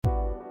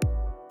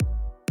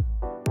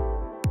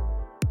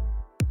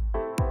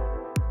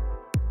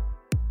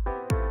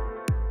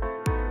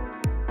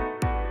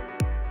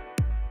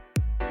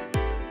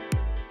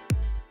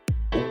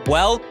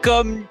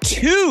Welcome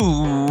to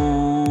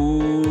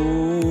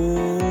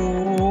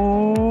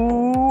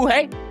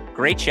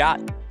Great Shot.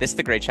 This is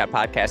the Great Shot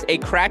Podcast, a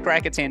Cracked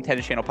Racquets and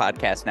Tennis Channel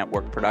Podcast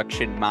Network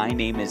production. My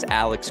name is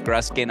Alex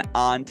Gruskin.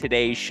 On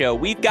today's show,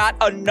 we've got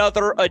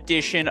another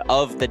edition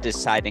of The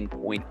Deciding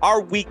Point,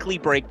 our weekly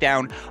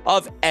breakdown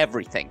of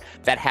everything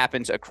that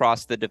happens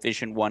across the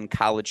Division I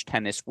college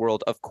tennis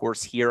world. Of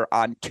course, here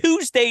on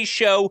Tuesday's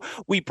show,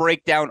 we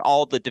break down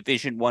all the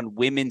Division I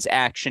women's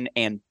action,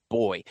 and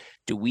boy,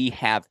 do we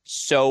have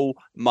so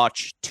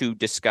much to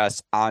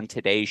discuss on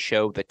today's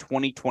show. The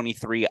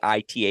 2023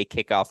 ITA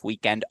kickoff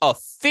weekend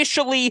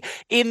officially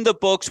in the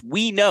books.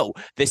 We know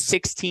the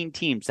 16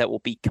 teams that will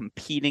be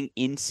competing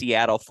in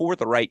Seattle for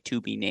the right to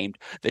be named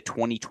the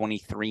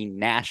 2023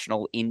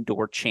 National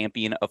Indoor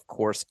Champion. Of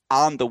course,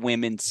 on the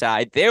women's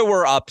side, there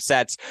were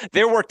upsets.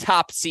 There were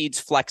top seeds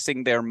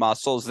flexing their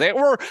muscles. There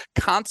were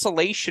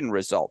consolation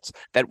results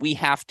that we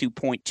have to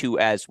point to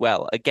as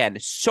well. Again,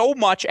 so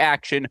much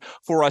action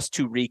for us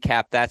to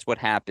recap. That's what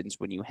happens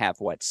when you have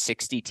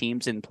 60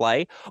 teams in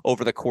play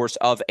over the course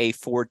of a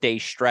 4-day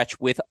stretch.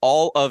 With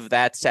all of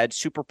that said,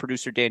 super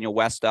producer Daniel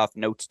Westoff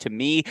notes to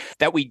me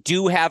that we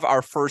do have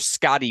our first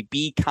Scotty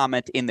B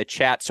comment in the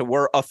chat. So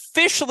we're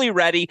officially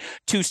ready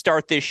to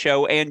start this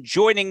show, and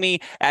joining me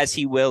as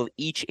he will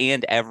each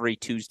and every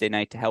Tuesday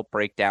night to help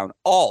break down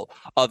all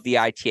of the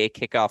ITA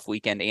kickoff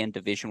weekend and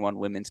Division I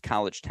women's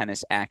college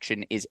tennis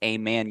action is a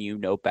man you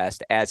know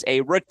best as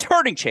a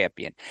returning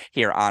champion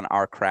here on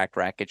our Cracked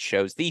Racquets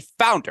shows, the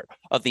founder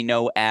of the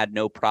No Ad,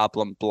 No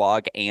Problem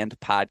blog and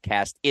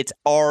podcast. It's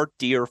our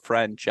dear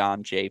friend,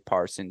 John J.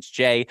 Parsons.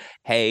 Jay,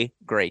 hey,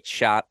 great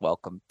shot.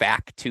 Welcome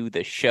back to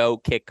the show.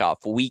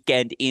 Kickoff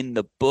weekend in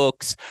the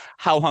books.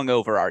 How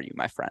hungover are you,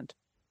 my friend?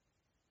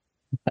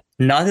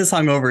 Not as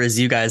hungover as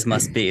you guys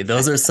must be.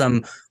 Those are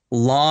some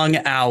long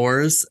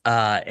hours,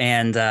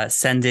 and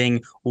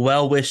sending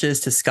well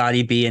wishes to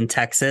Scotty B in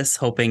Texas,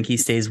 hoping he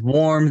stays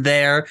warm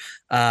there.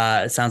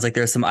 It sounds like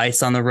there's some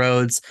ice on the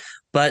roads,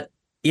 but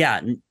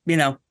yeah,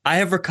 I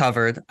have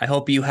recovered. I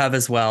hope you have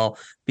as well,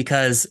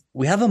 because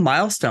we have a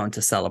milestone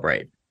to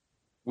celebrate.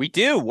 We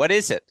do. What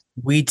is it?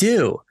 We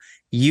do.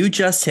 You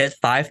just hit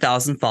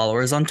 5,000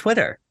 followers on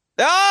Twitter.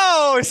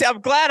 Oh,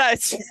 I'm glad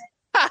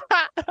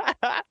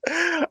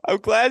I'm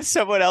glad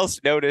someone else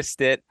noticed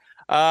it.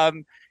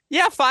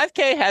 Yeah,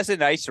 5K has a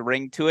nice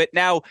ring to it.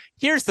 Now,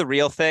 here's the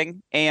real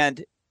thing,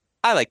 and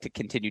I like to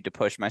continue to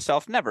push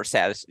myself. Never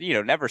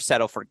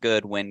settle for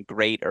good when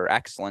great or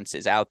excellence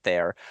is out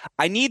there.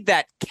 I need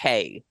that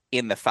K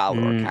in the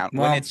follower count.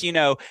 When it's,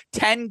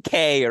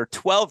 10K or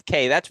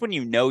 12K, that's when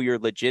you know you're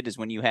legit, is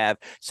when you have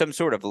some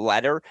sort of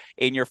letter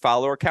in your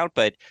follower count.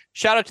 But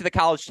shout out to the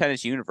college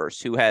tennis universe,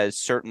 who has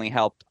certainly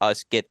helped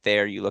us get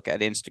there. You look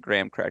at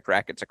Instagram, Cracked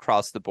Racquets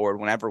across the board.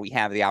 Whenever we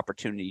have the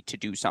opportunity to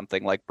do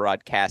something like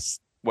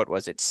broadcast,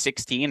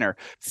 16 or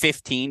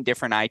 15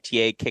 different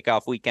ITA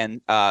kickoff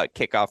weekend,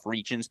 kickoff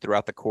regions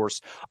throughout the course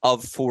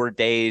of 4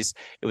 days.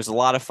 It was a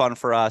lot of fun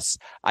for us.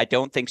 I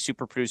don't think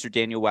super producer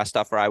Daniel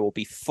Westoff or I will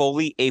be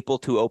fully able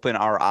to open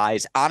our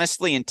eyes,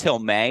 honestly, until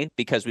May,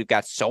 because we've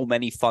got so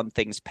many fun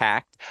things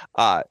packed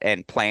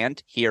and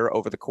planned here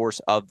over the course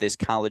of this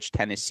college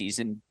tennis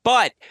season.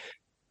 But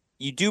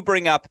you do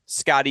bring up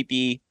Scotty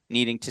B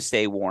needing to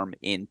stay warm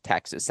in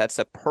Texas. That's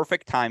the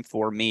perfect time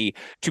for me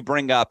to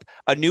bring up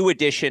a new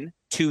addition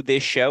to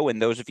this show. And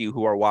those of you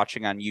who are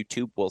watching on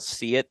YouTube will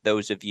see it.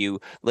 Those of you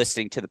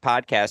listening to the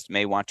podcast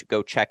may want to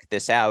go check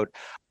this out.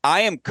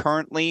 I am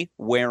currently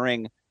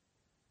wearing,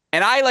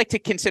 and I like to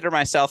consider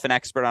myself an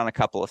expert on a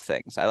couple of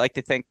things. I like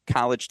to think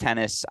college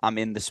tennis, I'm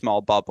in the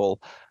small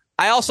bubble.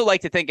 I also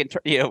like to think,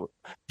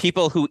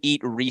 people who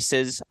eat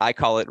Reese's, I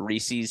call it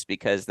Reese's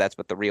because that's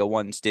what the real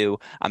ones do.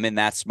 I'm in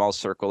that small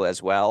circle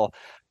as well.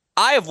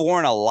 I have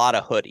worn a lot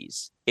of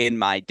hoodies in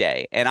my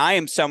day, and I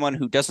am someone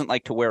who doesn't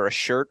like to wear a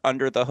shirt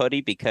under the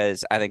hoodie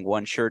because I think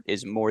one shirt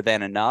is more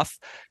than enough.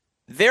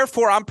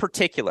 Therefore, I'm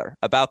particular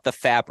about the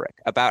fabric,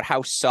 about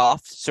how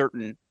soft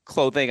certain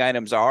clothing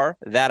items are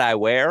that I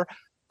wear.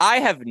 I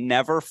have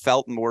never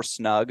felt more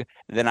snug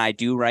than I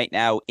do right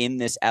now in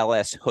this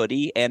LS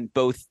hoodie, and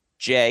both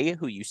Jay,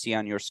 who you see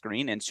on your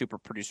screen, and super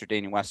producer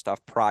Daniel Westoff,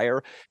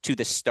 prior to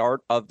the start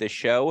of the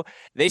show,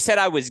 they said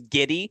I was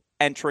giddy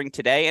entering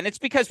today. And it's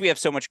because we have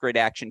so much great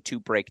action to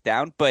break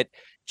down. But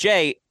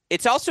Jay,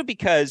 it's also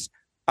because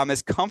I'm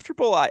as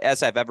comfortable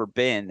as I've ever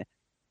been.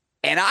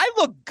 And I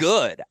look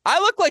good. I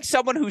look like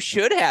someone who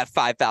should have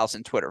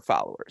 5,000 Twitter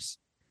followers.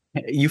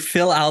 You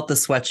fill out the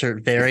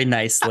sweatshirt very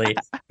nicely.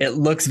 It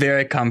looks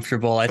very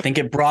comfortable. I think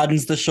it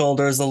broadens the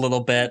shoulders a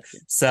little bit.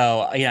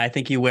 So, I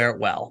think you wear it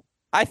well.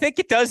 I think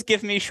it does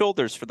give me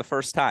shoulders for the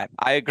first time.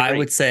 I agree. I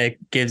would say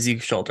it gives you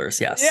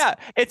shoulders, yes. Yeah.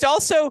 It's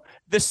also,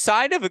 the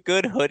sign of a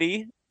good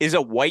hoodie is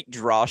a white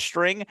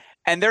drawstring,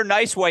 and they're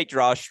nice white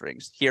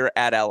drawstrings here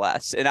at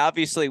LS. And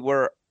obviously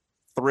we're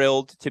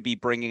thrilled to be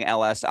bringing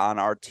LS on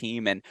our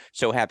team and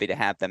so happy to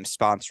have them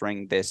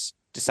sponsoring this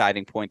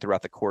deciding point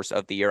throughout the course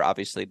of the year.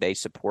 Obviously, they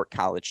support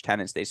college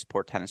tennis. They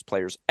support tennis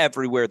players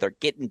everywhere. They're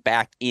getting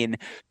back in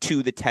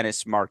to the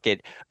tennis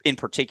market, in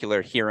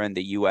particular here in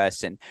the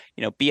U.S., and,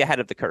 be ahead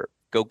of the curve.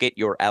 Go get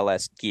your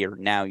LS gear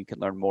now. You can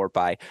learn more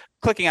by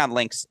clicking on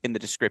links in the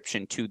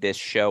description to this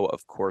show.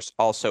 Of course,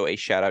 also a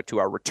shout out to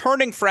our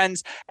returning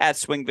friends at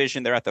Swing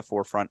Vision. They're at the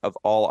forefront of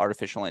all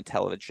artificial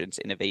intelligence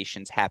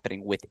innovations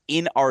happening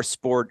within our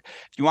sport.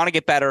 If you want to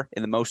get better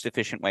in the most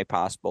efficient way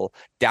possible,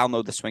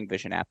 download the Swing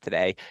Vision app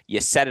today.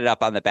 You set it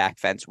up on the back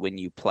fence when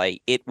you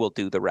play. It will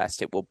do the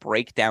rest. It will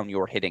break down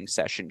your hitting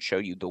session, show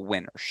you the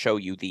winner, show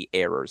you the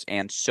errors,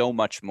 and so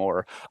much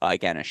more.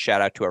 Again, a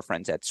shout out to our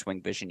friends at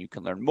Swing Vision. You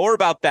can learn more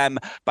about them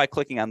by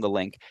clicking on the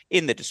link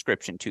in the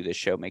description to this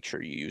show. Make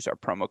sure you use our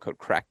promo code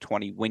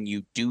CRACK20 when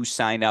you do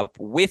sign up.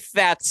 With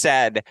that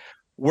said,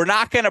 we're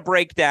not going to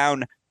break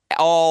down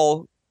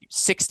all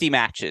 60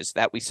 matches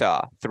that we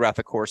saw throughout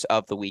the course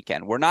of the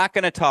weekend. We're not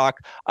going to talk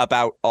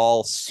about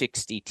all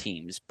 60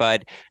 teams,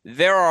 but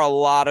there are a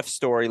lot of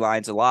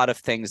storylines, a lot of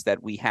things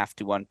that we have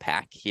to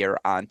unpack here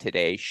on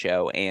today's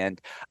show. And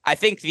I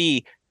think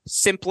the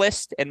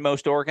simplest and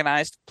most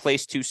organized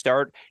place to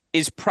start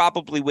is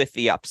probably with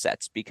the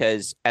upsets,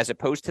 because as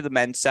opposed to the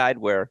men's side,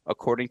 where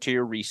according to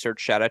your research,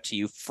 shout out to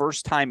you,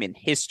 first time in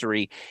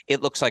history,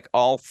 it looks like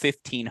all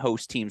 15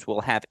 host teams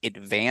will have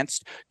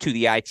advanced to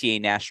the ITA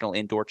National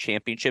Indoor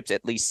Championships,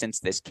 at least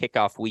since this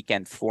kickoff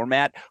weekend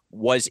format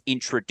was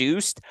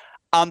introduced.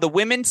 On the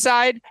women's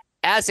side,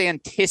 as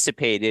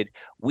anticipated,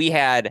 we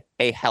had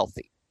a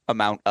healthy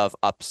amount of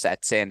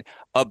upsets and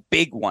a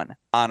big one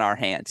on our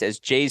hands as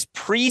Jay's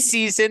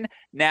preseason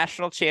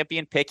national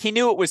champion pick. He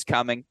knew it was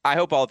coming. I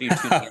hope all of you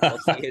tuning in will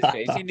see his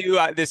face. He knew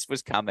this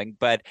was coming,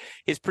 but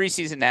his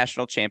preseason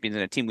national champions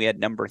in a team we had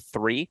number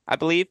 3, I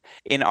believe,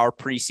 in our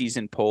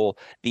preseason poll,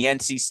 the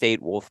NC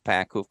State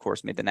Wolfpack, who of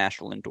course made the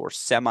national indoor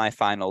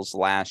semifinals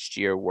last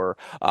year, were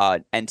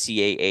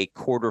NCAA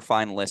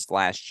quarterfinalists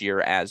last year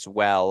as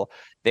well.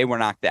 They were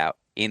knocked out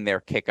in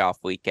their kickoff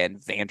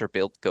weekend.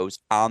 Vanderbilt goes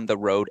on the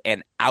road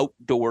and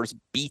outdoors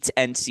beats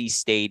NC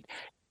State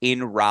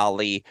in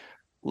Raleigh.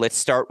 Let's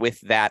start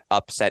with that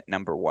upset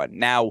number 1.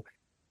 Now,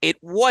 it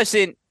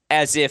wasn't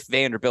as if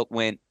Vanderbilt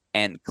went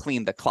and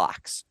cleaned the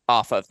clocks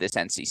off of this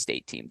NC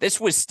State team.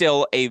 This was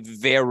still a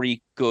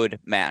very good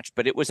match,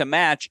 but it was a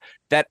match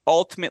that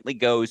ultimately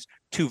goes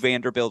to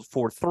Vanderbilt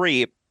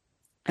 4-3.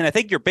 And I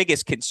think your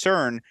biggest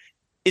concern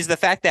is the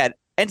fact that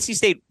NC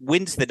State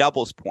wins the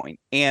doubles point.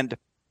 And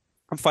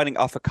I'm fighting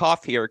off a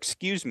cough here.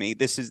 Excuse me.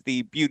 This is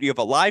the beauty of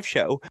a live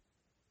show.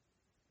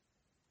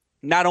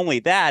 Not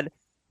only that,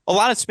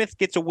 Alana Smith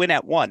gets a win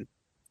at 1.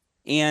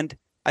 And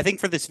I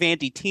think for this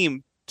Vandy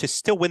team to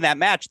still win that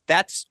match,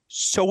 that's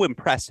so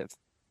impressive.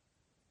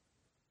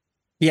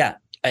 Yeah,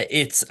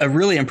 it's a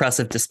really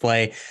impressive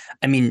display.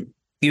 I mean,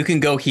 you can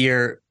go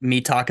hear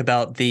me talk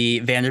about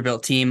the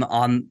Vanderbilt team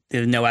on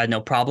the No Ad, No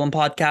Problem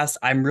podcast.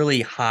 I'm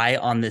really high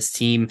on this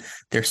team.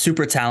 They're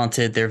super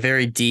talented. They're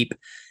very deep.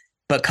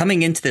 But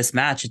coming into this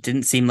match, it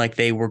didn't seem like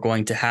they were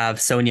going to have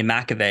Sonia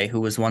McAvey,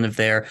 who was one of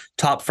their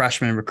top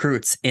freshman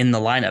recruits, in the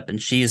lineup.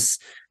 And she's,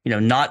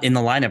 not in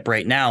the lineup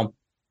right now.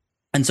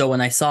 And so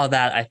when I saw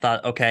that, I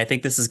thought, okay, I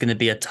think this is going to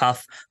be a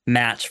tough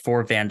match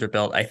for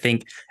Vanderbilt. I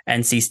think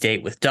NC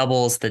State with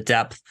doubles, the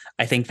depth,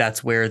 I think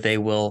that's where they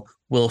will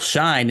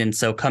shine. And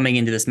so coming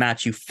into this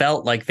match, you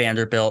felt like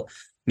Vanderbilt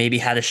maybe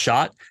had a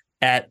shot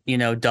at,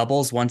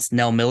 doubles. Once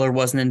Nell Miller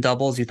wasn't in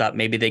doubles, you thought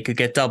maybe they could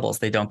get doubles.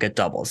 They don't get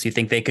doubles. You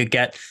think they could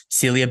get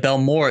Celia Bell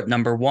Moore at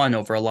number 1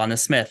 over Alana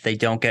Smith. They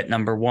don't get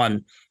number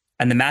 1.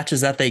 And the matches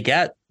that they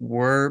get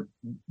were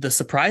the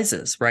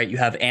surprises, right? You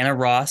have Anna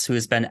Ross, who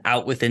has been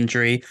out with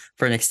injury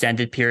for an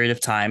extended period of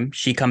time.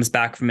 She comes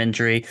back from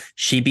injury.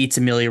 She beats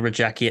Amelia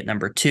Rajecki at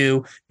number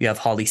 2. You have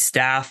Holly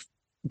Staff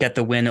get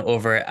the win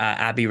over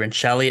Abby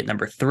Rincelli at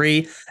number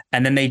 3.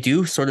 And then they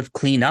do sort of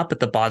clean up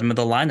at the bottom of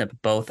the lineup,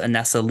 both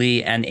Anessa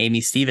Lee and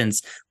Amy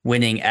Stevens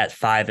winning at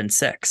 5 and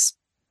 6.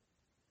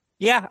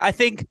 Yeah, I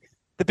think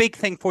the big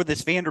thing for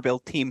this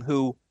Vanderbilt team,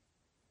 who,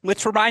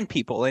 let's remind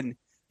people, and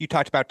you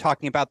talked about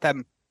talking about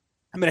them,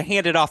 I'm going to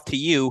hand it off to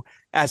you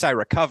as I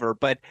recover,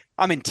 but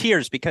I'm in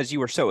tears because you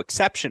were so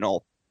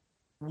exceptional.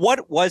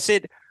 What was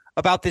it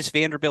about this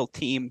Vanderbilt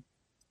team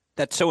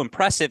that's so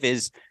impressive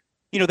is,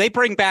 they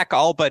bring back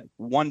all but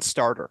one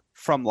starter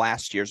from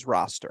last year's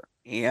roster.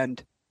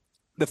 And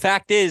the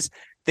fact is,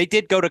 they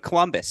did go to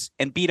Columbus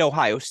and beat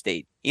Ohio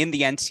State in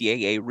the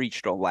NCAA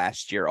regional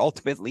last year,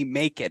 ultimately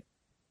make it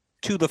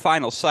to the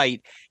final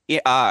site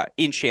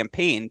in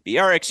Champaign,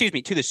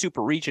 to the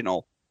super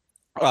regional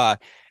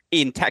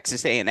in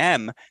Texas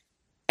A&M.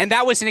 And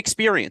that was an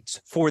experience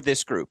for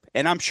this group.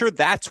 And I'm sure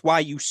that's why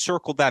you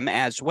circled them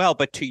as well.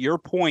 But to your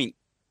point,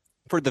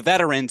 for the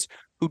veterans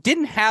who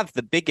didn't have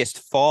the biggest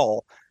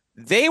fall,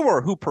 they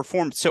were who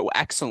performed so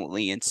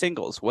excellently in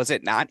singles. Was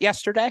it not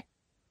yesterday?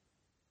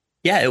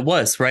 Yeah, it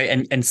was,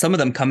 right. And some of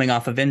them coming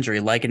off of injury,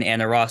 like an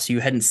Anna Ross,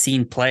 you hadn't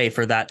seen play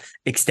for that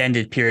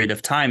extended period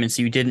of time. And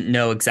so you didn't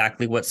know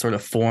exactly what sort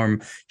of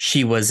form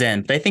she was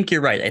in. But I think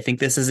you're right. I think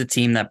this is a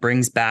team that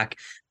brings back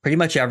pretty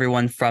much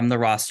everyone from the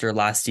roster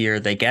last year.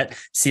 They get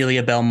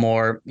Celia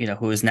Belmore,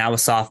 who is now a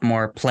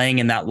sophomore, playing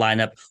in that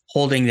lineup,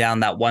 holding down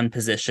that one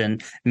position,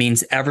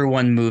 means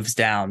everyone moves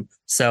down.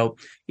 So,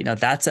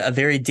 that's a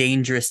very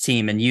dangerous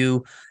team. And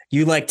you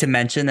like to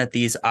mention that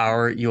these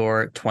are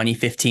your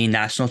 2015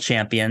 national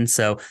champions.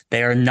 So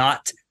they are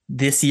not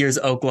this year's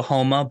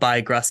Oklahoma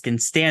by Gruskin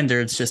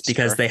standards, just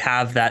because they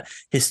have that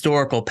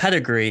historical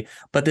pedigree.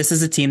 But this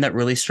is a team that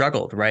really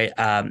struggled, right?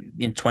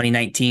 In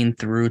 2019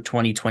 through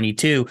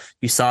 2022,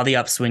 you saw the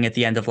upswing at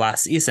the end of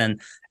last season,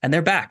 and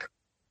they're back.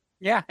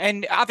 Yeah,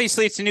 and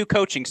obviously it's a new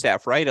coaching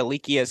staff, right?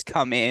 Aliki has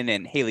come in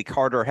and Haley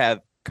Carter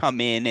have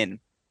come in, and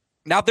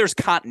now there's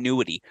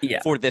continuity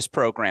for this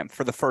program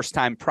for the first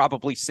time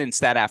probably since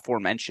that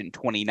aforementioned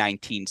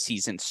 2019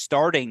 season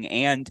starting.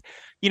 And,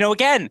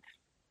 again,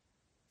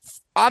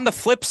 on the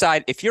flip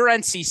side, if you're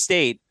NC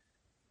State,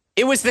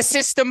 it was the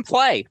system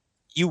play.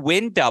 You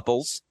win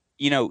doubles.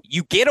 You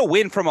get a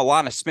win from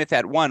Alana Smith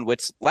at one,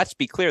 which, let's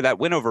be clear, that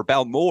win over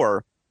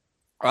Belmore,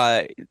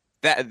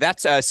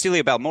 that's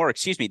Celia Belmore,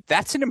 excuse me.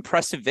 That's an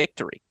impressive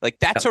victory. Like,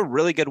 that's a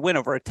really good win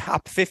over a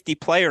top 50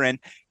 player. And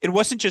it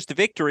wasn't just a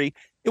victory.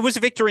 It was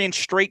a victory in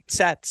straight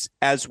sets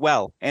as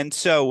well. And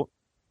so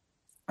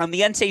on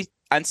the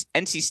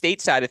NC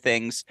State side of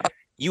things,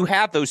 you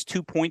have those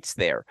 2 points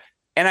there.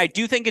 And I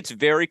do think it's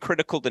very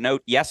critical to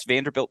note, yes,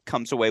 Vanderbilt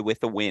comes away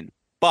with a win,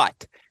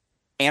 but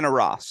Anna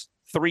Ross,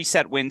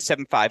 3-set win,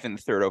 7-5 in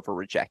the third over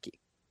Rajecki.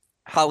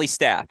 Holly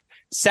Staff,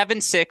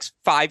 7-6,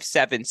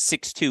 5-7,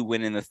 6-2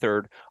 win in the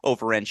third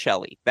over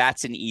Encheli.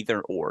 That's an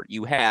either or.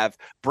 You have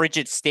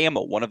Bridget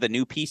Stammel, one of the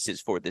new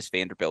pieces for this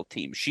Vanderbilt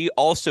team. She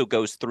also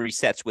goes 3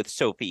 sets with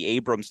Sophie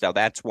Abrams. Now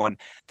that's one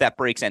that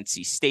breaks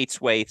NC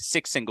State's way.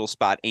 6 single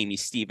spot Amy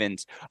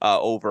Stevens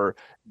over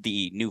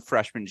the new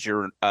freshman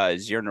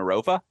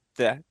Zirnarova.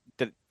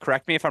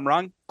 Correct me if I'm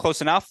wrong.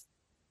 Close enough.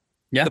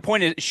 Yeah. The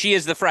point is, she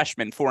is the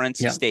freshman for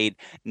NC State,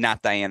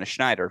 not Diana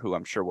Schneider, who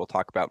I'm sure we'll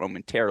talk about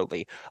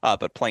momentarily,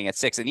 but playing at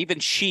 6. And even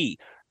she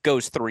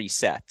goes 3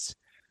 sets.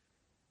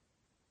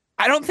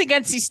 I don't think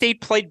NC State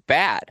played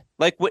bad.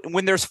 Like,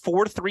 when there's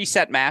 4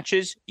 3-set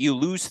matches, you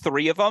lose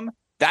 3 of them.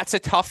 That's a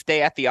tough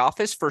day at the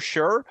office for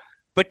sure.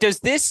 But does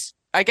this,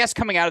 I guess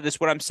coming out of this,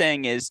 what I'm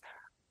saying is,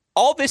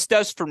 all this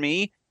does for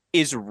me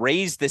is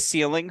raise the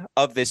ceiling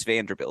of this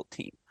Vanderbilt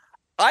team.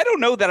 I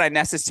don't know that I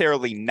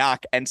necessarily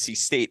knock NC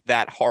State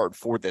that hard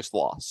for this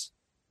loss.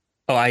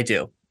 Oh, I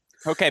do.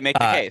 Okay, make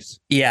the case.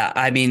 Yeah,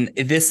 I mean,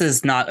 this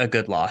is not a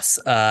good loss.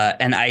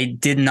 And I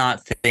did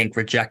not think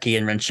Rajecki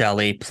and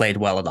Rencheli played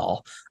well at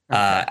all.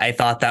 Okay. I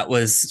thought that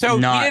was So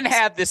you didn't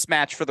have this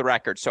match for the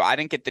record, so I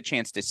didn't get the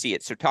chance to see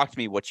it. So talk to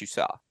me what you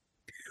saw.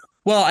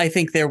 Well, I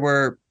think there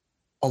were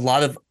a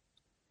lot of...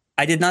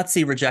 I did not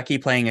see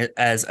Rajecki playing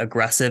as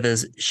aggressive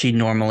as she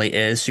normally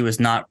is. She was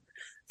not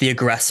the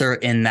aggressor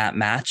in that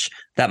match.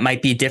 That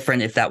might be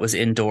different if that was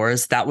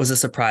indoors. That was a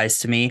surprise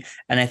to me.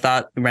 And I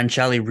thought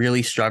Rencheli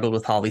really struggled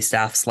with Holly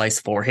Staff's slice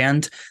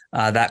forehand.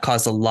 That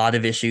caused a lot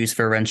of issues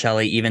for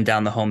Rencheli, even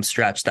down the home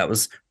stretch. That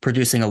was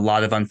producing a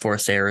lot of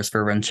unforced errors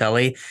for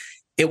Rencheli.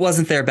 It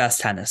wasn't their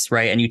best tennis,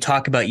 right? And you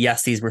talk about,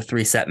 yes, these were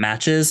 3-set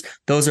matches.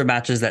 Those are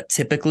matches that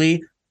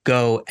typically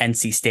go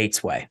NC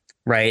State's way,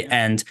 right?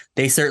 And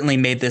they certainly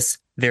made this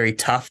very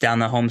tough down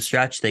the home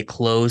stretch. They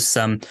closed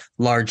some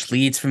large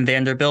leads from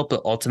Vanderbilt,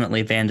 but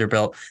ultimately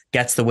Vanderbilt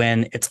gets the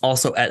win. It's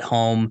also at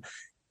home.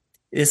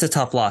 It's a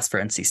tough loss for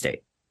NC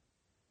State.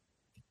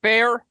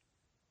 Fair.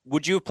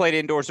 Would you have played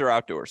indoors or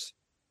outdoors?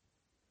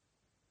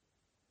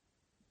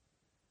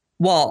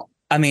 Well,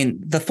 I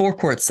mean, the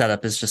forecourt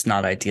setup is just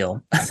not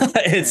ideal.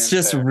 It's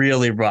just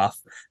really rough.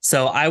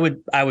 So I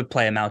would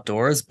play him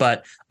outdoors,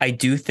 but I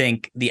do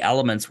think the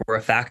elements were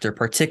a factor,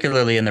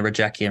 particularly in the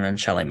Rajecki and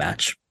Rencheli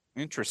match.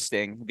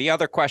 Interesting. The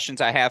other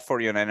questions I have for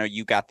you, and I know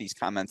you got these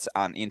comments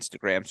on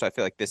Instagram, so I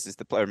feel like this is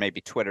the or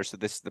maybe Twitter, so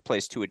this is the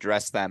place to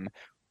address them.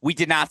 We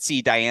did not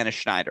see Diana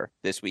Schneider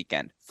this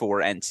weekend for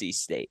NC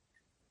State.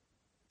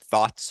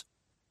 Thoughts?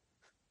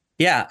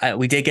 Yeah,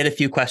 we did get a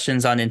few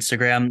questions on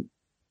Instagram,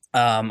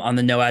 on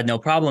the No Ad No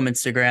Problem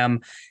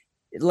Instagram.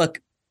 Look,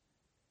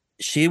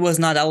 she was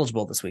not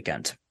eligible this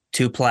weekend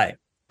to play.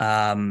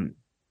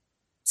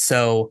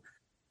 So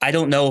I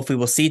don't know if we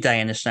will see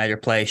Diana Schneider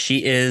play.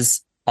 She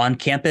is on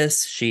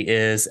campus. She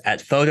is at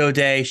photo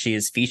day. She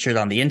is featured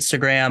on the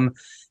Instagram.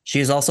 She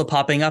is also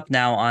popping up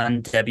now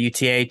on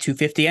WTA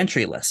 250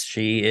 entry list.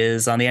 She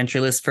is on the entry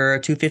list for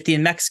 250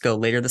 in Mexico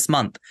later this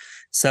month.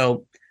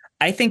 So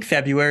I think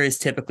February is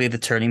typically the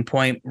turning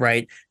point,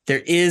 right?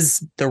 There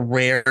is the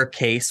rare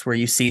case where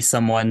you see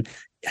someone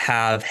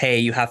have, hey,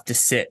 you have to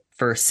sit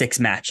for 6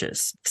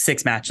 matches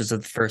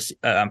of the first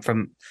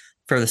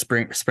for the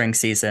spring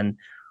season.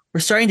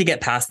 We're starting to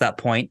get past that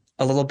point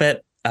a little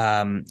bit.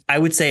 I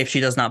would say if she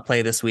does not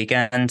play this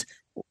weekend,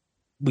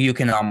 you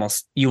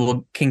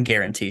can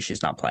guarantee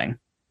she's not playing.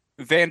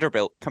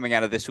 Vanderbilt coming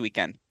out of this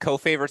weekend,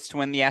 co-favorites to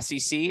win the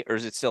SEC, or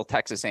is it still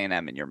Texas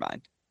A&M in your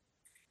mind?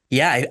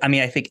 Yeah, I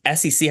mean, I think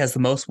SEC has the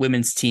most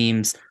women's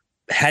teams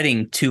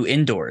heading to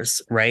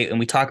indoors, right? And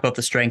we talk about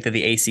the strength of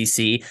the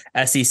ACC.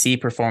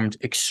 SEC performed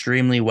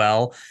extremely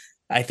well.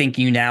 I think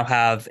you now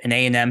have an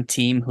A&M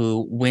team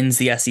who wins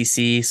the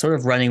SEC, sort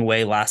of running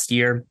away last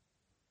year.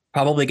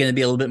 Probably going to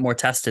be a little bit more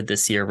tested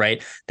this year,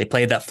 right? They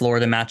played that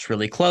Florida match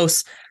really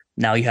close.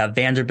 Now you have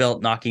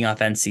Vanderbilt knocking off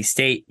NC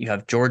State. You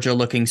have Georgia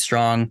looking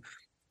strong.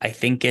 I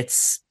think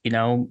it's,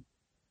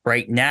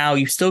 right now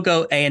you still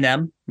go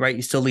A&M, right?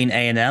 You still lean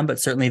A&M, but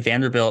certainly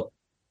Vanderbilt,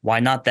 why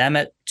not them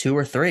at 2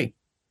 or 3?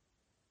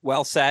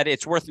 Well said.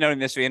 It's worth noting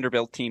this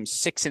Vanderbilt team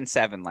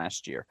 6-7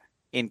 last year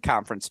in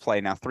conference play.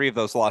 Now, 3 of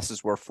those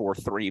losses were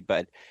 4-3,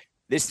 but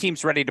this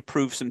team's ready to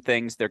prove some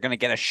things. They're going to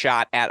get a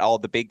shot at all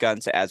the big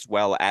guns as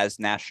well as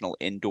national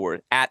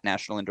indoors.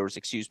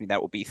 That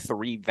will be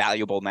 3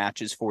 valuable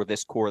matches for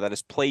this core that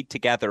has played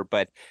together,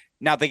 but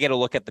now they get a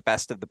look at the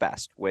best of the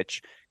best,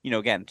 which,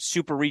 again,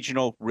 super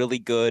regional, really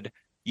good.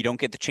 You don't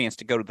get the chance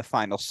to go to the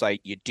final site.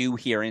 You do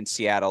here in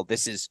Seattle.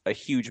 This is a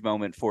huge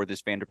moment for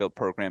this Vanderbilt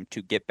program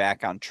to get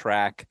back on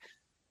track.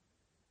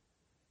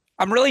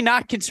 I'm really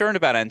not concerned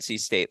about NC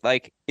State.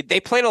 Like, they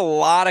played a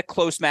lot of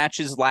close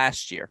matches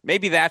last year.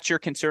 Maybe that's your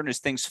concern as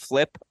things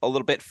flip a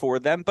little bit for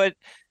them. But,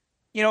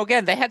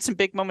 again, they had some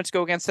big moments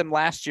go against them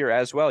last year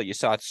as well. You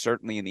saw it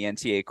certainly in the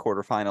NCAA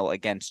quarterfinal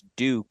against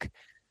Duke.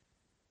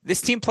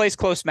 This team plays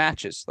close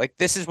matches. Like,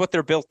 this is what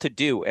they're built to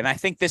do. And I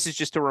think this is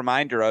just a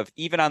reminder of,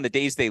 even on the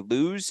days they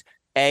lose,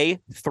 A,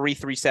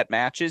 3-3-set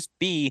matches,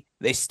 B,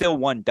 they still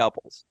won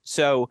doubles.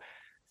 So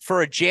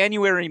for a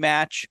January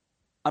match,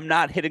 I'm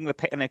not hitting the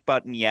panic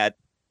button yet.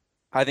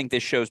 I think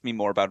this shows me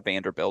more about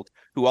Vanderbilt,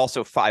 who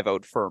also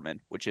 5-0'd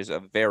Furman, which is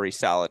a very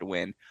solid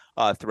win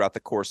throughout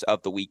the course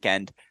of the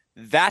weekend.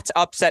 That's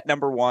upset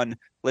number 1.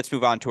 Let's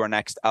move on to our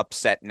next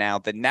upset now.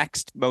 The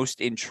next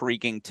most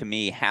intriguing to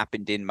me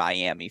happened in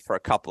Miami for a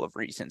couple of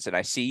reasons. And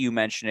I see you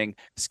mentioning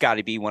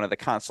Scotty B, one of the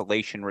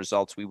consolation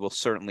results we will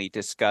certainly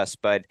discuss.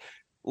 But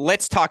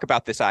let's talk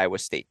about this Iowa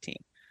State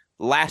team.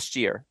 Last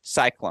year,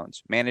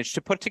 Cyclones managed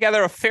to put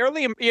together a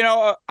fairly,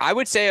 I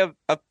would say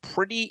a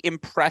pretty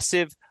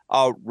impressive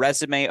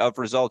resume of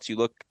results. You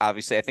look,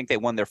 obviously, I think they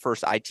won their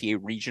first ITA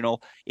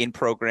regional in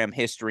program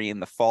history in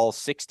the fall,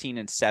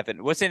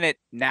 16-7. Wasn't it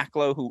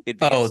NACLO who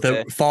advanced? Oh,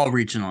 the fall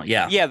regional.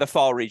 Yeah. Yeah, the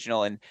fall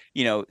regional, and,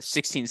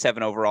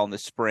 16-7 overall in the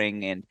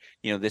spring. And,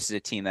 this is a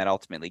team that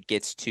ultimately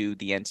gets to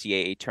the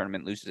NCAA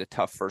tournament, loses a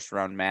tough first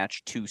round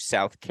match to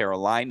South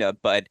Carolina.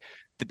 But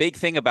the big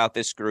thing about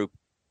this group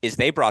is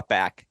they brought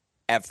back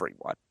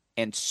everyone.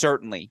 And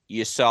certainly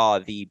you saw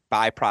the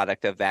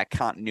byproduct of that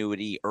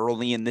continuity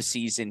early in the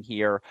season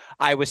here.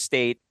 Iowa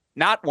State,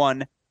 not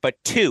 1, but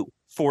 2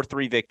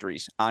 4-3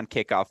 victories on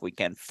kickoff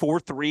weekend.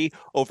 4-3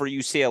 over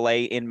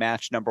UCLA in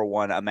match number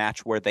 1, a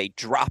match where they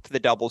drop the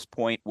doubles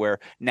point, where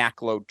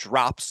NACLO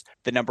drops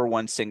the number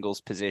 1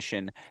 singles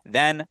position.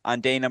 Then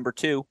on day number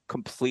 2,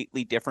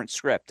 completely different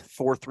script.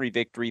 4-3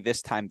 victory.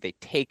 This time they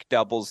take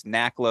doubles.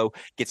 NACLO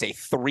gets a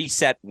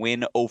 3-set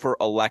win over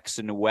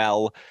Alexa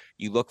Newell.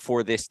 You look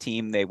for this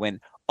team. They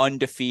win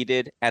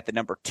undefeated at the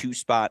number 2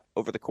 spot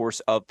over the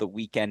course of the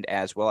weekend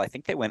as well. I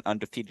think they went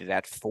undefeated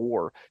at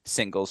 4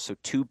 singles, so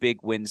 2 big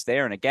wins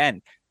there. And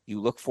again,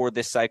 you look for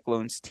this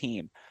Cyclones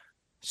team.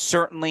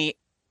 Certainly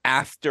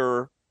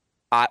after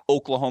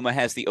Oklahoma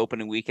has the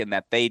opening weekend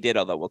that they did,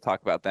 although we'll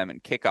talk about them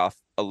in kickoff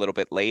a little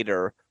bit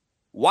later,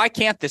 why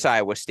can't this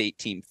Iowa State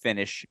team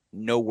finish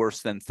no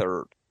worse than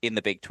 3rd in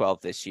the Big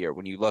 12 this year?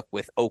 When you look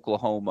with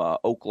Oklahoma,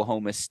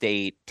 Oklahoma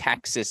State,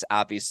 Texas,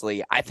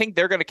 obviously, I think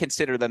they're going to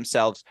consider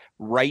themselves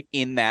right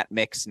in that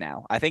mix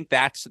now. I think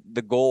that's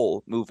the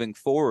goal moving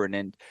forward.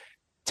 And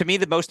to me,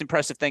 the most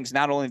impressive thing is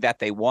not only that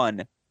they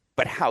won,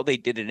 but how they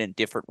did it in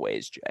different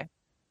ways, Jay.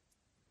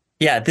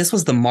 Yeah, this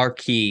was the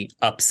marquee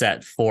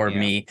upset for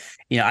me.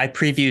 I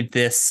previewed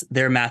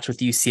their match with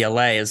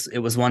UCLA as it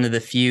was one of the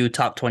few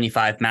top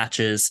 25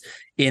 matches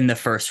in the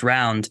first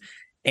round.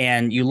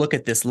 And you look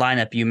at this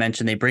lineup, you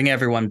mentioned they bring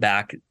everyone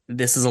back.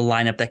 This is a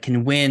lineup that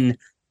can win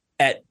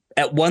at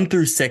 1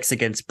 through 6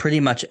 against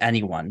pretty much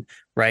anyone,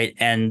 right?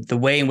 And the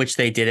way in which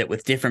they did it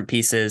with different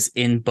pieces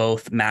in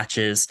both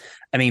matches.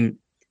 I mean,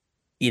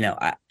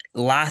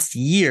 last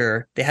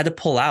year they had to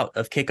pull out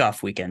of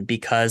kickoff weekend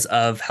because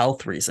of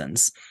health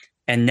reasons.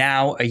 And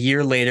now a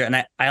year later, and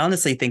I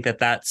honestly think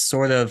that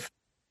sort of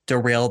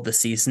derailed the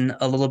season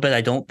a little bit.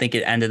 I don't think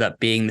it ended up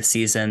being the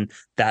season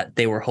that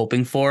they were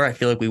hoping for. I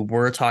feel like we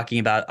were talking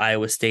about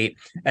Iowa State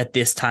at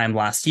this time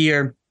last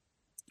year.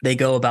 They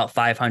go about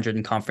 500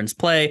 in conference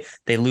play.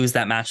 They lose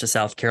that match to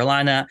South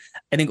Carolina.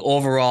 I think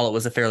overall it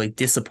was a fairly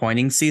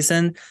disappointing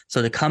season.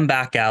 So to come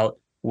back out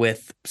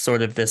with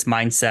sort of this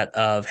mindset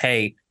of,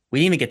 hey, we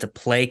didn't even get to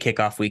play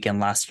kickoff weekend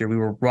last year. We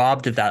were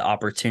robbed of that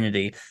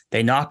opportunity.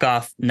 They knock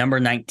off number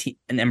 18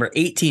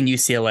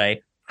 UCLA,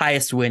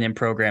 highest win in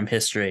program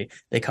history.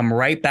 They come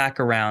right back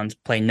around,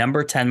 play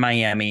number 10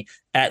 Miami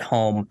at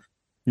home,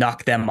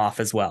 knock them off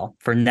as well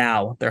for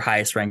now their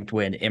highest ranked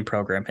win in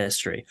program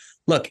history.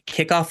 Look,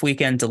 kickoff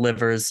weekend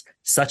delivers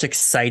such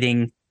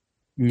exciting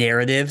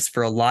narratives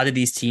for a lot of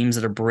these teams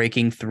that are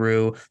breaking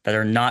through, that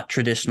are not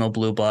traditional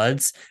blue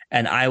bloods,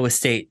 and Iowa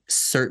State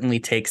certainly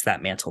takes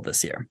that mantle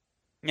this year.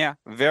 Yeah,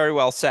 very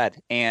well said.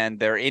 And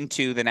they're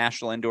into the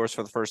national indoors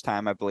for the first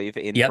time, I believe,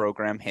 in Yep.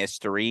 program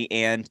history.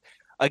 And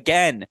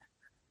again,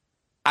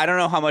 I don't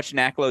know how much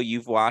NACLO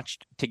you've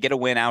watched. To get a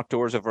win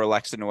outdoors over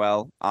Alexa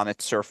Noel on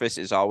its surface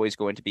is always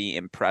going to be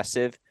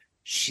impressive.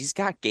 She's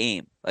got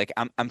game. Like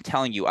I'm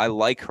telling you, I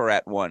like her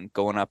at one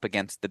going up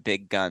against the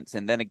big guns.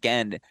 And then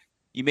again,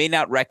 you may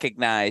not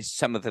recognize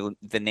some of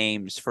the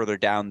names further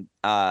down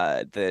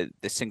the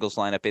singles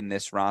lineup in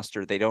this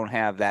roster. They don't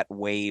have that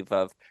wave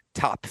of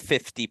top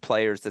 50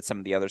 players that some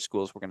of the other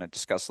schools we're going to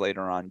discuss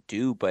later on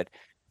do, but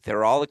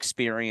they're all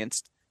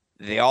experienced.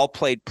 They all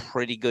played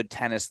pretty good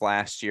tennis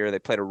last year. They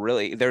played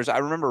I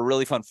remember a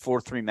really fun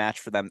 4-3 match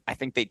for them. I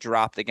think they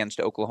dropped against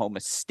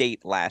Oklahoma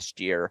State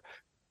last year.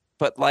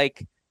 But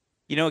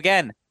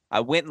again, I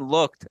went and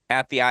looked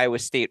at the Iowa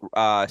State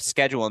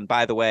schedule. And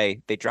by the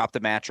way, they dropped a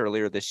match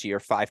earlier this year,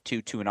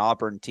 5-2 to an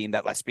Auburn team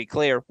that, let's be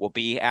clear, will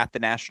be at the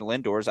national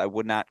indoors. I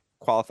would not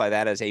qualify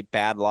that as a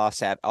bad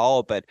loss at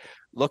all. But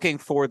looking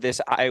for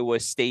this Iowa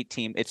State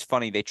team, it's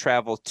funny. They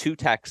travel to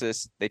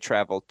Texas, they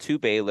travel to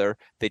Baylor,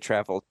 they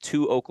travel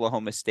to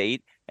Oklahoma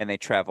State, and they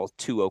travel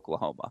to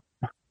Oklahoma.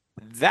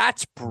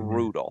 That's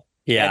brutal.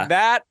 Yeah. And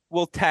that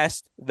will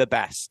test the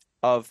best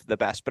of the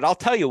best. But I'll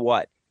tell you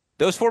what,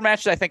 those 4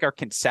 matches I think are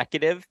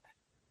consecutive.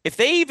 If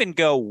they even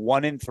go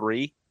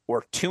 1-3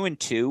 or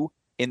 2-2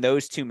 in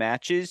those 2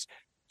 matches,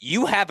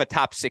 you have a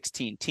top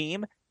 16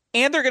 team,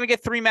 and they're going to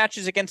get 3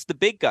 matches against the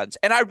big guns.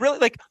 And I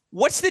really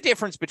what's the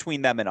difference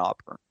between them and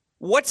Auburn?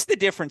 What's the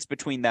difference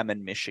between them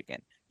and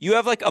Michigan? You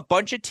have a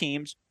bunch of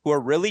teams who are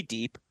really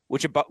deep,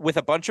 with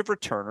a bunch of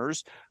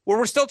returners, where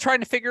we're still trying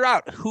to figure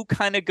out who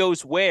kind of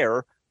goes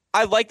where.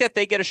 I like that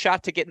they get a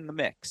shot to get in the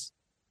mix.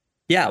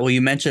 Yeah, well,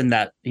 you mentioned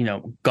that,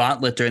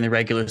 gauntlet during the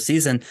regular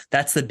season.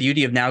 That's the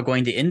beauty of now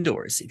going to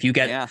indoors. If you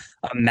get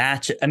a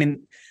match, I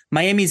mean,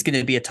 Miami's going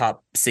to be a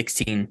top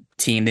 16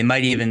 team. They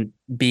might even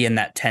be in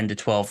that 10 to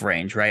 12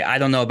 range, right? I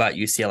don't know about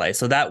UCLA.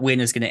 So that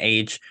win is going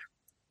to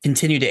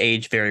continue to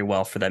age very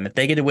well for them. If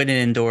they get a win in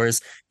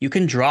indoors, you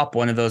can drop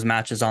one of those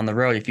matches on the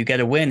road. If you get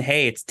a win,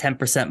 hey, it's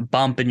 10%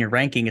 bump in your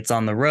ranking. It's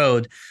on the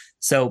road.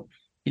 So,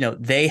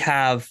 they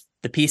have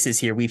the pieces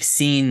here. We've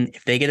seen,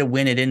 if they get a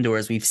win at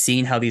indoors, we've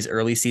seen how these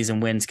early season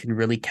wins can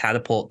really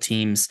catapult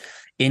teams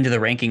into the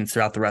rankings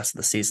throughout the rest of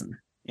the season.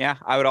 Yeah,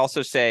 I would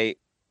also say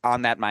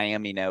on that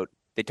Miami note,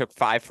 they took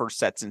 5 first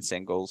sets in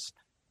singles.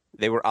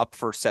 They were up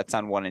first sets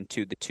on 1 and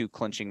 2. The 2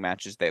 clinching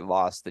matches they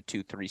lost, the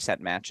 2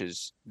 3-set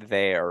matches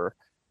there.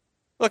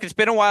 Look, it's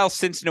been a while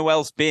since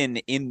Noel's been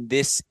in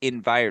this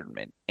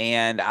environment.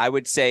 And I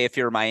would say, if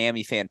you're a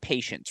Miami fan,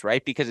 patience,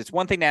 right? Because it's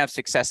one thing to have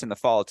success in the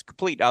fall. It's a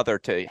complete other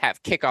to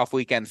have kickoff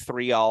weekend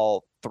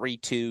 3-all,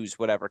 3-2s,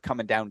 whatever,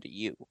 coming down to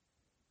you.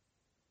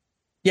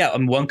 Yeah,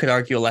 one could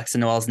argue Alexa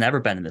Noel's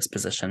never been in this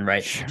position,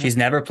 right? Sure. She's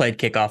never played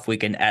kickoff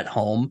weekend at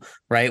home,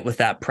 right, with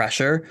that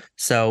pressure.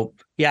 So,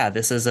 yeah,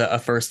 this is a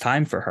first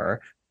time for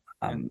her.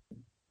 And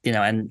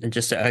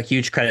just a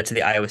huge credit to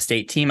the Iowa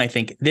State team. I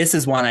think this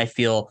is one I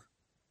feel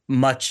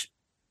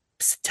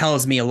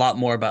tells me a lot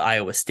more about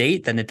Iowa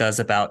State than it does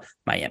about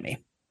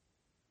Miami.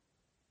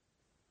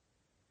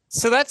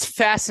 So that's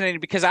fascinating,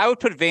 because I would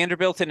put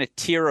Vanderbilt in a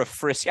tier of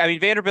Frisky. I mean,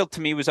 Vanderbilt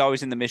to me was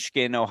always in the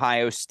Michigan,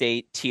 Ohio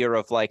State tier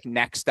of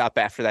next up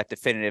after that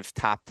definitive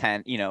top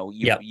 10.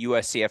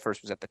 USC at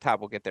first was at the top.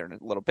 We'll get there in a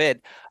little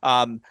bit.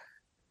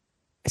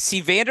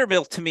 See,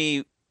 Vanderbilt to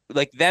me,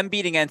 them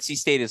beating NC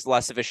State is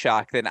less of a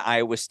shock than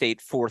Iowa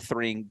State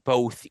 4-3ing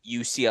both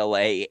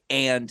UCLA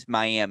and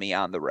Miami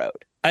on the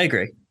road. I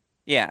agree.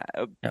 Yeah.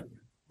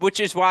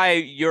 Which is why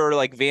you're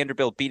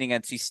Vanderbilt beating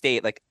NC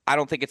State. I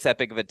don't think it's that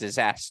big of a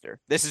disaster.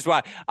 This is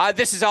why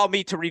this is all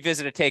me to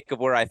revisit a take of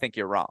where I think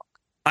you're wrong.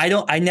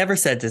 I never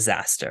said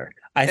disaster.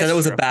 I thought it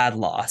was a bad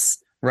loss,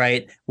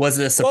 right? Was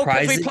it a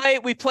surprise?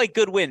 Well, we play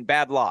good win,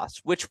 bad loss.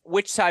 Which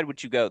side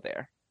would you go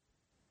there?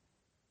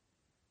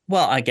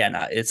 Well, again,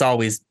 it's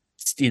always,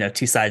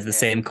 two sides of the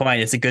same coin.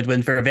 It's a good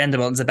win for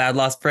Vanderbilt and it's a bad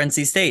loss for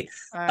NC State.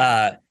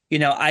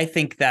 I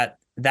think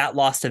that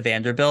loss to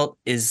Vanderbilt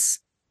is,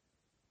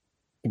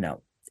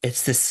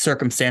 it's the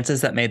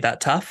circumstances that made that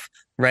tough,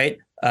 right?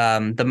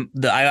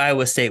 The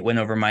Iowa State win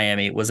over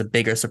Miami was a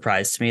bigger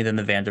surprise to me than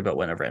the Vanderbilt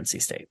win over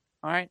NC State.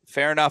 All right,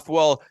 fair enough.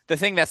 Well, the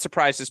thing that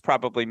surprises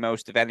probably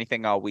most of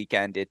anything all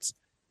weekend,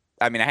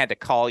 I had to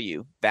call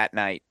you that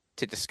night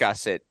to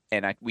discuss it,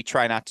 and we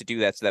try not to do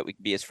that so that we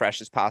can be as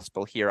fresh as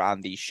possible here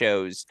on these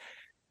shows.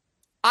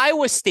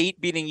 Iowa State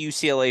beating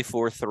UCLA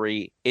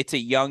 4-3. It's a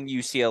young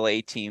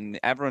UCLA team.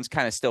 Everyone's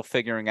kind of still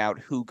figuring out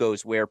who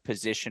goes where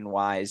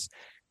position-wise.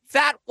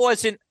 That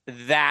wasn't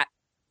that.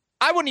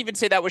 I wouldn't even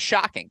say that was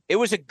shocking. It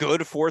was a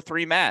good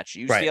 4-3 match.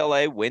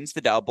 UCLA wins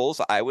the doubles.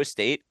 Iowa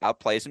State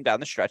outplays them down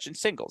the stretch in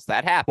singles.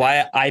 That happened.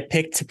 Why I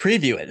picked to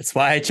preview it. It's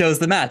why I chose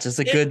the match. It's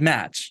a good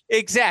match.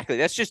 Exactly.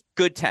 That's just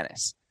good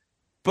tennis.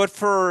 But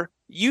for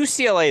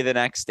UCLA the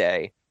next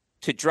day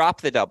to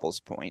drop the doubles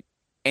point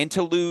and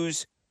to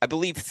lose, I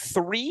believe,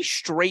 3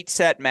 straight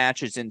set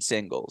matches in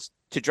singles,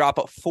 to drop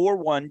a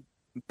 4-1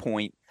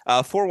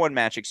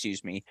 match,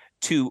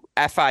 to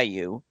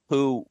FIU,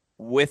 who,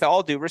 with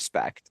all due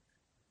respect,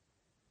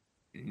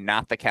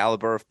 not the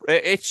caliber of.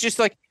 It's just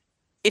like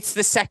it's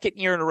the second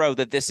year in a row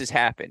that this has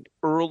happened.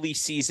 Early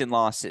season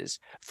losses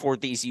for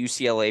these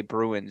UCLA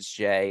Bruins,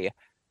 Jay.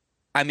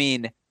 I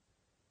mean,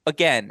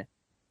 again,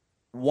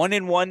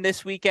 1-1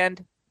 this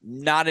weekend,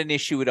 not an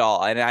issue at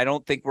all. And I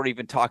don't think we're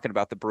even talking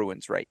about the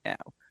Bruins right now.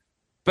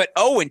 But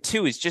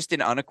 0-2 is just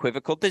an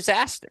unequivocal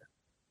disaster.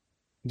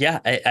 Yeah,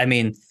 I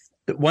mean,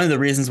 one of the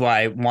reasons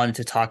why I wanted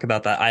to talk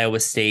about that Iowa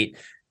State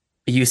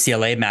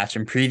UCLA match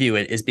and preview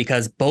it is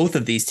because both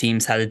of these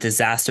teams had a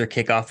disaster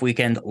kickoff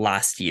weekend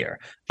last year.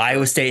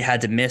 Iowa State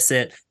had to miss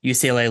it.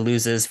 UCLA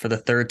loses for the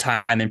third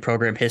time in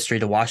program history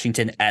to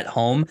Washington at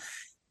home.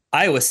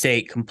 Iowa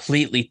State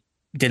completely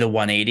did a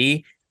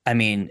 180. I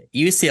mean,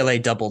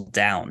 UCLA doubled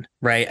down,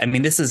 right? I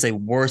mean, this is a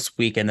worse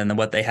weekend than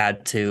what they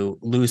had to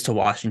lose to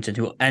Washington,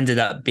 who ended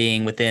up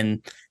being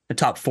within the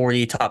top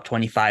 40, top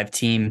 25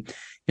 team.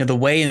 You know, the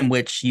way in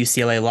which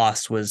UCLA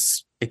lost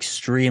was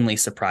extremely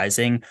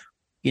surprising.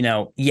 You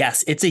know,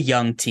 yes, it's a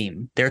young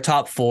team. Their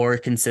top four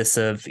consists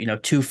of, you know,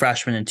 2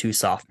 freshmen and 2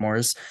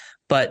 sophomores.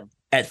 But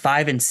at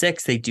 5 and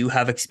 6, they do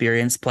have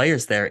experienced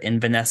players there in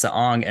Vanessa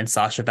Ong and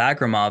Sasha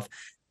Bagramov.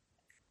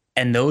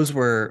 And those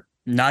were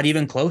not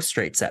even close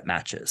straight set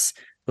matches.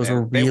 Those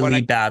were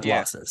really bad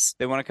losses.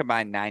 They want to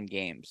combine 9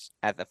 games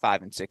at the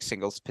 5 and 6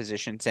 singles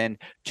positions. And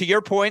to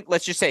your point,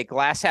 let's just say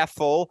glass half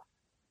full.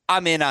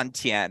 I'm in on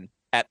Tien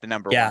at the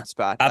number 1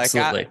 spot.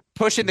 Absolutely. Like,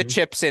 pushing the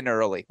chips in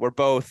early. We're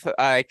both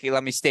like,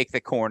 let me stake the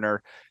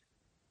corner.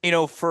 You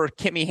know, for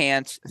Kimmy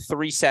Hans,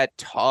 3-set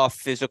tough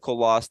physical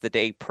loss the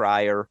day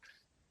prior.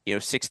 You know,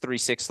 6-3,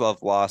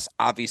 6-love loss.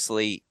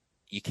 Obviously,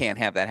 you can't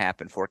have that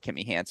happen for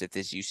Kimmy Hans if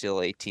this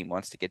UCLA team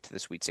wants to get to the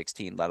Sweet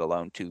 16, let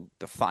alone to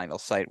the final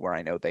site where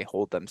I know they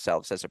hold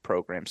themselves as a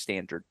program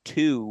standard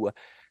 2.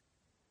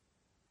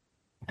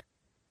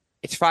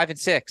 It's 5 and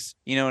 6,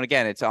 you know, and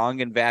again, it's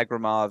Ong and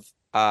Bagramov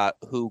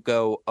who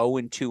go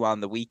 0-2 on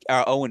the week,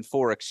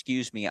 0-4,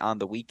 excuse me, on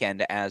the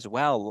weekend as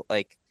well.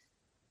 Like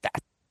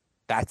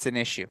that's an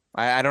issue.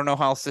 I don't know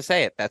how else to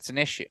say it. That's an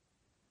issue.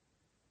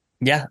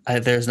 Yeah,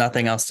 there's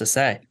nothing else to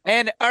say.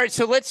 And all right,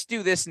 so let's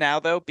do this now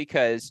though,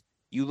 because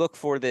you look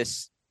for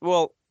this.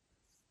 Well,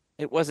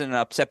 it wasn't an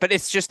upset, but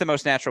it's just the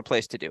most natural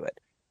place to do it.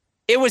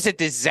 It was a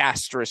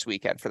disastrous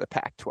weekend for the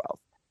Pac-12.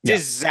 Yeah.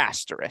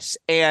 Disastrous.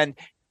 And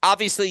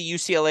obviously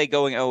UCLA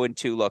going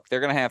 0-2, look, they're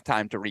going to have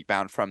time to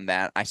rebound from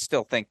that. I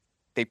still think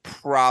they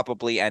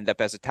probably end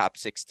up as a top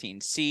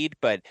 16 seed,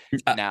 but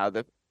now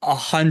the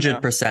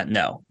 100%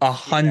 no.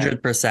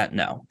 100%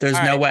 no.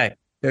 There's no way.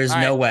 There's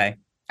no way.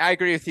 I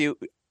agree with you.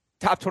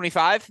 Top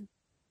 25?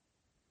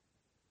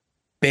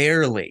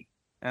 Barely.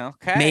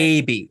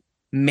 Okay.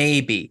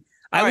 Maybe.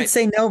 I would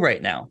say no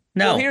right now.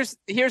 No. Well,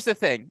 here's the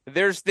thing.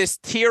 There's this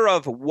tier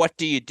of what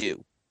do you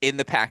do in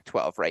the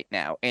Pac-12 right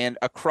now, and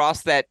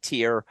across that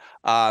tier.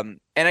 And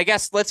I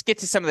guess let's get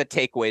to some of the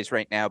takeaways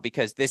right now,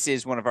 because this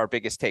is one of our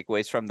biggest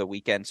takeaways from the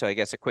weekend. So I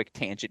guess a quick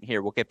tangent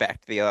here. We'll get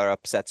back to the other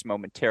upsets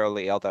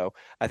momentarily, although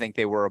I think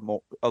they were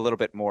a little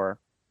bit more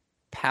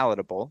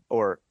palatable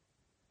or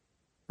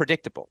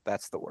predictable.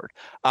 That's the word.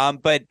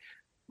 But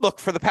look,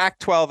 for the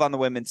Pac-12 on the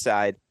women's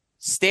side,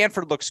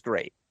 Stanford looks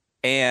great.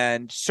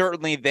 And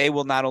certainly they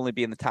will not only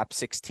be in the top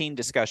 16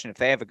 discussion if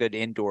they have a good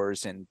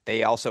indoors, and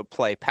they also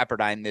play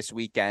Pepperdine this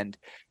weekend.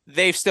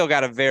 They've still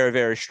got a very,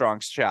 very strong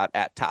shot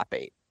at top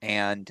 8,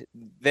 and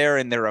they're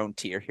in their own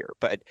tier here.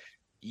 But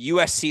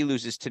USC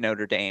loses to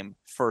Notre Dame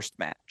first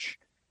match.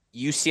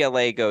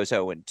 UCLA goes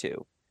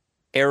 0-2.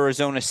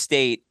 Arizona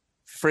State,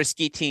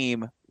 frisky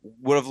team,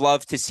 would have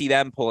loved to see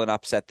them pull an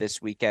upset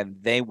this weekend.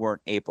 They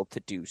weren't able to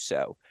do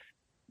so.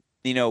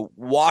 You know,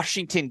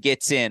 Washington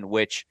gets in,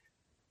 which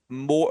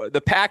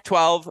the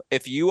Pac-12,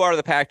 if you are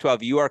the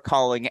Pac-12, you are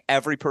calling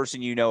every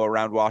person you know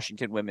around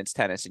Washington women's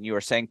tennis, and you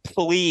are saying,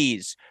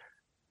 please,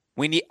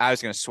 I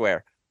was going to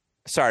swear.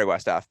 Sorry,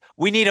 Westhoff.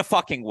 We need a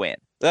fucking win.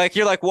 Like,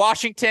 you're like,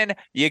 Washington,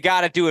 you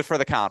got to do it for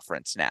the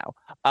conference now.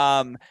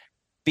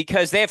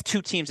 Because they have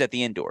 2 teams at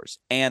the indoors,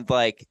 and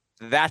like,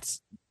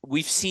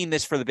 we've seen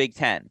this for the Big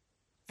Ten.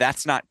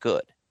 That's not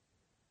good.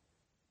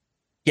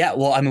 Yeah,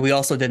 well, I mean, we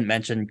also didn't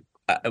mention,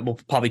 we'll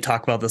probably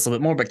talk about this a little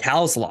bit more, but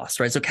Cal's lost,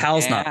 right? So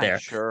Cal's not there.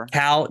 Sure.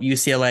 Cal,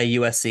 UCLA,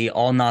 USC,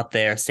 all not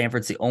there.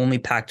 Stanford's the only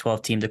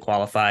Pac-12 team to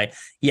qualify.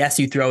 Yes,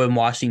 you throw in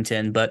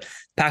Washington, but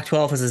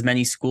Pac-12 has as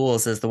many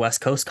schools as the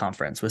West Coast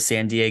Conference with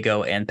San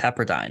Diego and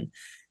Pepperdine.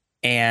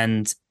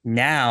 And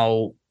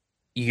now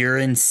you're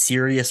in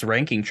serious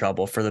ranking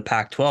trouble for the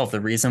Pac-12.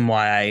 The reason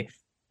why I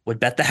would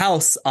bet the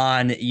house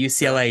on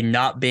UCLA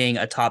not being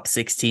a top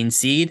 16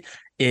 seed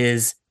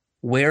is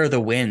where are the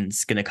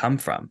wins going to come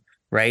from,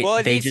 right? Well,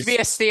 it needs to be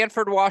a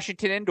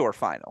Stanford-Washington indoor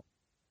final.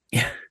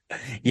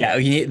 Yeah,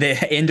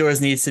 the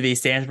indoors needs to be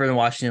Stanford and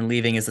Washington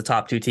leaving as the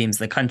top 2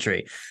 teams in the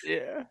country.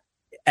 Yeah.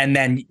 And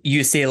then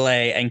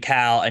UCLA and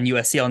Cal and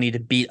USC all need to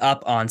beat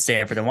up on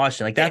Stanford and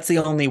Washington. Like, that's the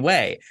only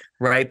way,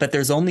 right? But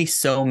there's only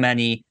so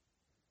many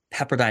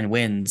Pepperdine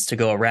wins to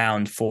go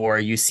around for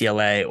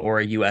UCLA or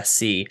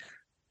USC.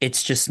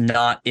 It's just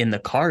not in the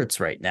cards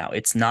right now.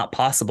 It's not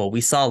possible.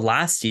 We saw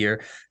last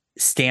year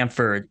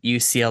Stanford,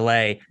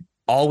 UCLA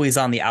always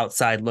on the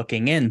outside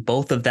looking in,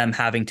 both of them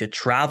having to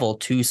travel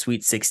to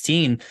Sweet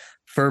 16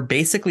 for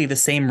basically the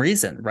same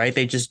reason, right?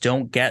 They just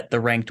don't get the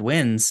ranked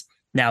wins.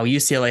 Now,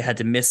 UCLA had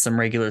to miss some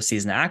regular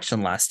season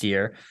action last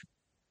year.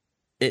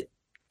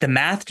 The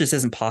math just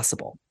isn't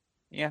possible.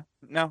 Yeah,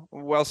 no,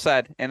 well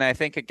said. And I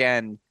think,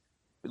 again,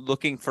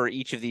 looking for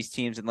each of these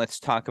teams, and let's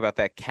talk about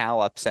that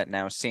Cal upset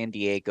now. San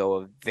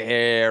Diego, a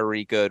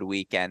very good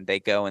weekend. They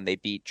go and they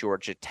beat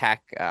Georgia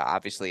Tech,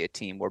 obviously a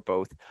team we're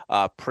both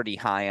pretty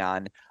high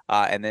on.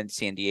 And then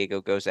San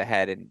Diego goes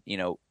ahead and,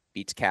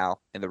 beats Cal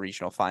in the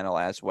regional final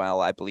as well.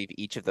 I believe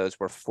each of those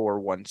were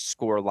 4-1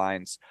 score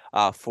lines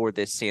for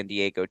this San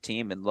Diego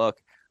team. And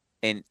look,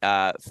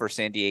 for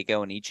San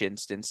Diego, in each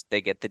instance,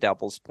 they get the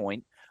doubles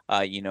point.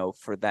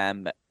 For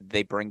them,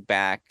 they bring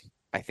back,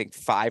 I think,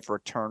 5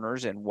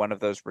 returners, and one of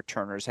those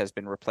returners has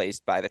been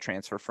replaced by the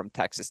transfer from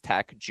Texas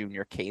Tech,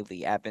 junior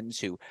Kaylee Evans,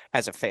 who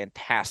has a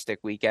fantastic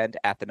weekend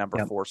at the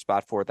number 4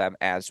 spot for them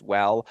as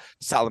well.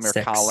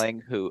 Solomir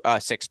Colling, who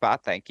 6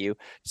 spot, thank you.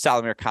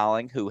 Solomir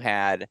Colling, who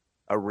had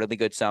a really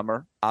good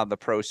summer on the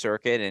pro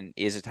circuit and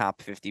is a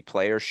top 50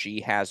 player.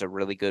 She has a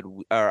really good,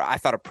 or I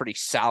thought a pretty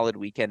solid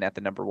weekend at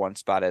the number 1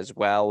 spot as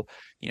well,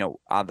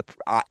 on the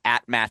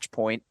at match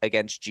point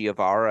against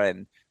Giovara.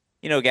 And,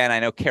 again, I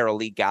know Carol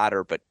Lee got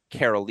her, but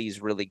Carol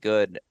Lee's really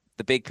good.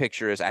 The big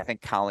picture is I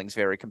think Colling's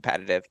very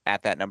competitive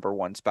at that number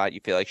 1 spot. You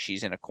feel like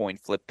she's in a coin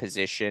flip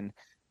position.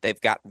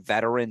 They've got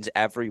veterans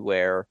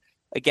everywhere.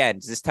 Again,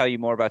 does this tell you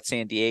more about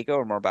San Diego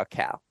or more about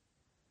Cal?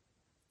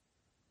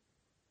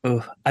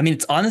 Ooh, I mean,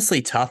 it's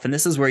honestly tough. And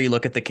this is where you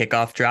look at the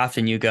kickoff draft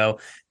and you go,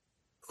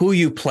 who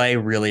you play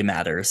really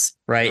matters,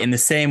 right? In the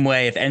same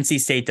way, if NC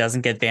State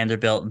doesn't get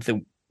Vanderbilt,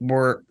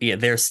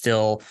 they're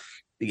still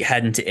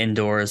heading to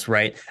indoors,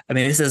 right? I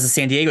mean, this is a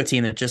San Diego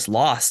team that just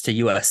lost to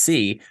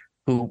USC,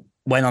 who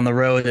went on the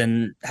road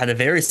and had a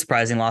very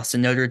surprising loss to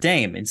Notre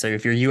Dame. And so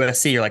if you're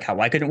USC, you're like,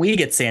 why couldn't we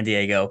get San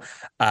Diego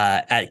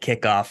at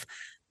kickoff?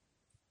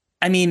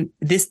 I mean,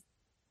 this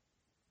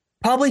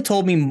probably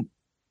told me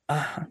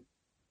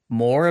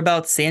more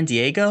about San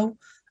Diego.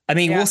 I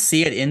mean, We'll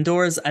see it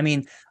indoors. I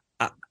mean,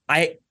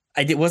 I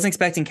wasn't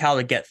expecting Cal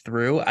to get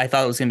through. I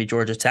thought it was going to be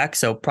Georgia Tech.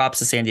 So props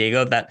to San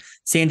Diego. That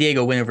San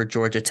Diego win over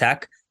Georgia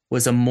Tech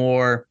was a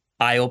more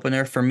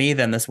eye-opener for me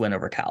than this win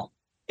over Cal.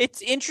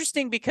 It's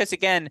interesting because,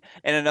 again,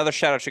 and another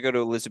shout out should go to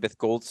Elizabeth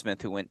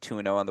Goldsmith, who went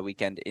 2-0 on the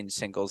weekend in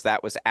singles.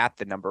 That was at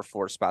the number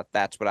 4 spot.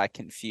 That's what I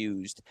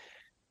confused.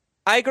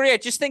 I agree. I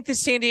just think the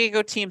San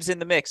Diego team's in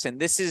the mix, and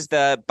this is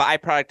the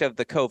byproduct of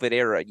the COVID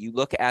era. You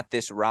look at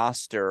this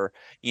roster,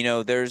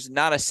 there's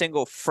not a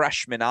single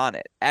freshman on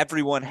it.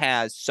 Everyone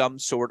has some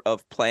sort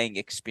of playing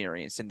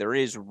experience, and there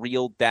is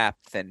real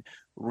depth and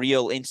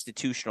real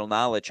institutional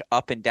knowledge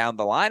up and down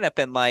the lineup.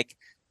 And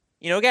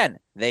again,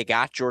 they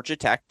got Georgia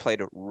Tech,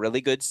 played a really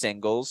good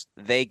singles.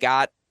 They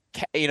got,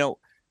 well,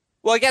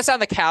 I guess on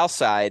the Cal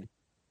side,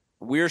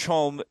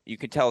 Wiersholm, you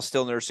can tell,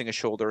 still nursing a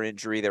shoulder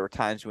injury. There were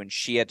times when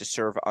she had to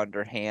serve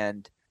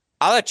underhand.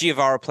 I thought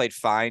Giovara played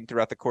fine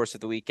throughout the course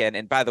of the weekend.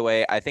 And by the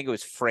way, I think it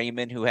was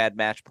Freeman who had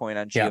match point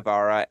on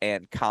Giovara,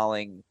 and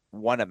Colling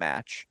won a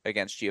match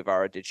against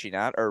Giovara, did she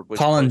not? Or was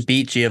Colin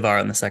beat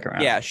Giovara in the second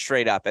round. Yeah,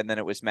 straight up. And then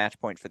it was match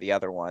point for the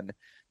other one.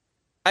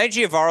 I think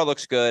Giovara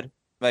looks good.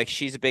 Like,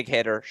 she's a big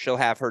hitter. She'll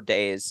have her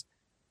days.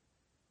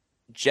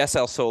 Jess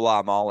El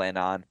Sola, I'm all in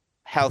on.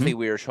 Healthy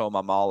Wiersholm,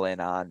 I'm all in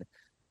on.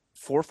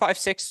 4, 5,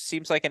 6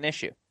 seems like an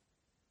issue.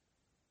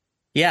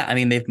 Yeah, I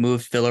mean, they've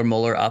moved Filler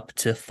Muller up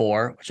to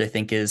 4, which I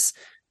think is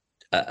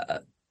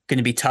going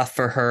to be tough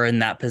for her in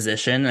that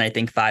position. And I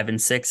think 5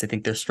 and 6, I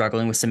think they're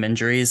struggling with some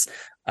injuries.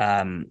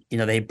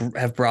 They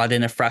have brought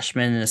in a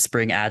freshman and a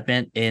spring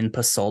admit in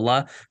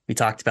Pasola. We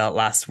talked about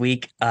last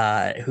week,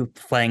 who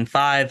playing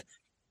 5.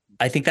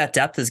 I think that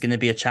depth is going to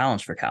be a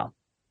challenge for Cal.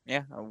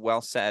 Yeah,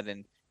 well said.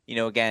 And,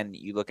 again,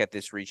 you look at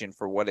this region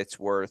for what it's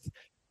worth.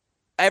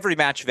 Every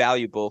match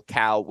valuable.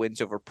 Cal wins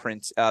over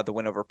the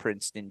win over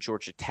Princeton,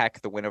 Georgia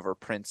Tech, the win over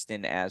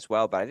Princeton as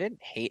well. But I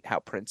didn't hate how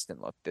Princeton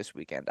looked this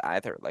weekend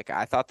either. Like,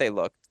 I thought they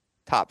looked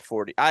top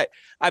 40. I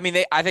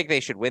think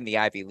they should win the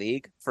Ivy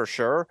League for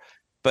sure.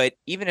 But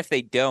even if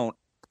they don't,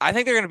 I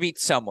think they're going to beat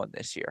someone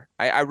this year.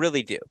 I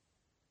really do.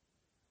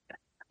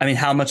 I mean,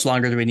 how much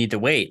longer do we need to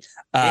wait?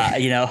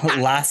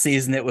 Last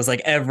season it was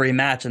like every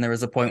match, and there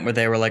was a point where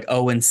they were like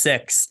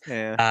 0-6.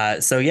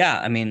 Yeah.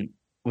 I mean,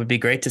 would be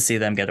great to see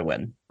them get a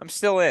win. I'm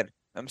still in,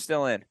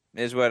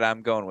 is what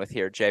I'm going with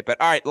here, Jay.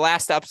 But all right,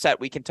 last upset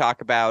we can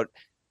talk about.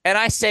 And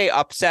I say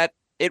upset,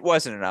 it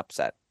wasn't an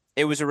upset.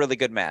 It was a really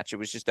good match. It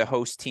was just a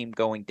host team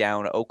going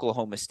down,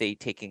 Oklahoma State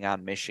taking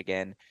on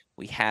Michigan.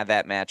 We had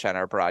that match on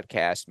our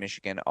broadcast.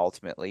 Michigan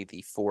ultimately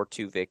the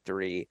 4-2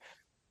 victory.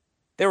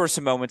 There were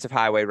some moments of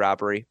highway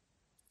robbery.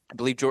 I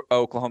believe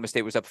Oklahoma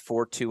State was up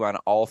 4-2 on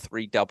all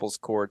 3 doubles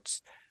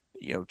courts.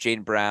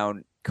 Jaden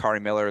Brown, Kari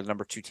Miller, the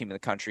number 2 team in the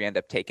country, end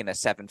up taking a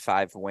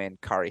 7-5 win.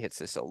 Kari hits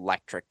this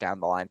electric down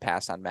the line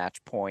pass on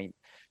match point.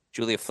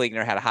 Julia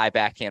Fligner had a high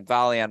backhand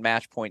volley on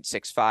match point,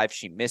 6-5.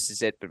 She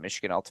misses it, but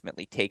Michigan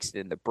ultimately takes it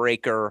in the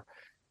breaker.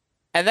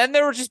 And then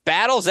there were just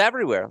battles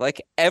everywhere.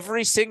 Like,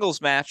 every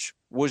singles match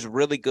was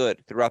really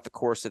good throughout the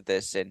course of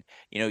this. And,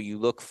 you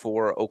look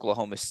for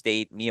Oklahoma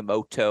State,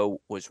 Miyamoto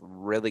was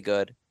really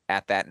good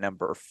at that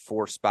number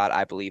 4 spot.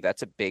 I believe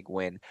that's a big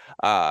win,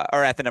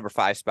 or at the number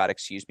 5 spot,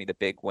 excuse me, the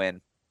big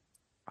win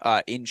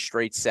in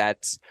straight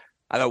sets.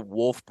 I know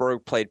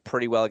Wolfberg played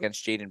pretty well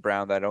against Jaden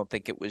Brown. I don't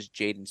think it was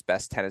Jaden's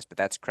best tennis, but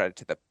that's credit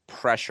to the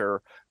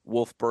pressure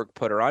Wolfberg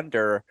put her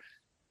under.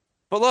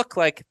 But look,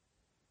 like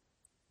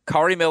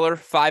Kari Miller,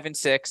 5 and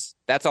 6.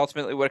 That's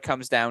ultimately what it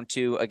comes down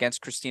to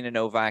against Christina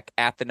Novak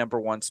at the number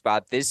 1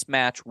 spot. This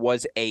match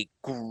was a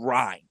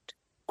grind,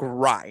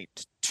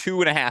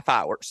 2.5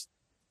 hours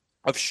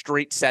of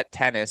straight set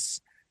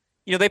tennis.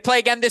 They play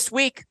again this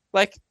week.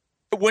 Like,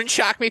 it wouldn't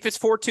shock me if it's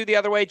 4-2 the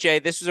other way, Jay.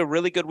 This was a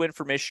really good win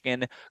for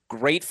Michigan.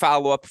 Great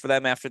follow-up for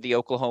them after the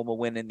Oklahoma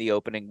win in the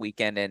opening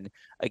weekend. And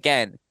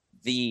again,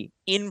 the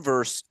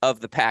inverse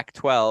of the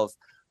Pac-12.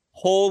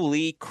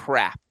 Holy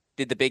crap.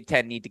 Did the Big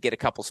Ten need to get a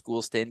couple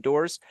schools to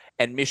indoors?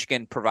 And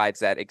Michigan provides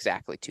that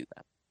exactly to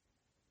them.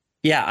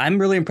 Yeah, I'm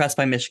really impressed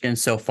by Michigan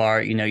so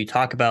far. You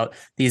talk about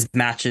these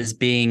matches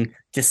being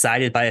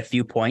decided by a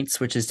few points,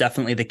 which is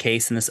definitely the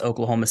case in this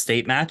Oklahoma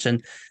State match.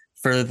 And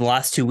for the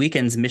last 2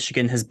 weekends,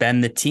 Michigan has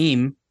been the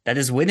team that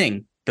is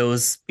winning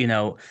those,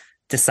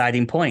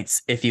 deciding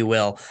points, if you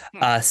will.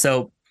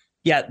 So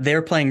yeah,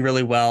 they're playing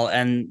really well.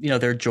 And,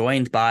 they're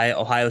joined by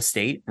Ohio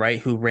State, right,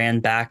 who ran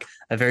back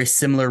a very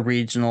similar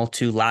regional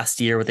to last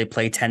year where they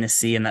played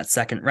Tennessee in that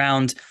second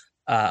round.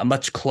 A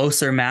much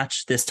closer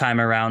match this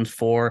time around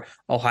for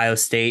Ohio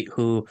State,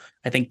 who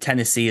I think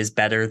Tennessee is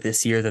better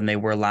this year than they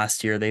were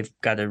last year. They've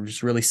got a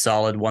really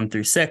solid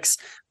 1-6,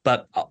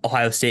 but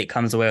Ohio State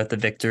comes away with the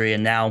victory.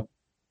 And now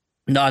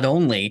not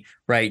only,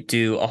 right,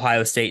 do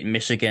Ohio State and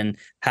Michigan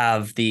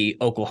have the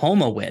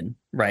Oklahoma win,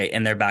 right,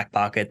 in their back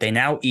pocket, they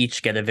now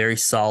each get a very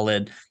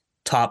solid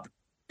top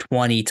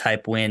 20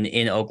 type win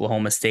in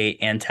Oklahoma State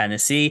and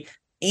Tennessee.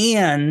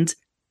 And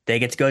they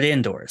get to go to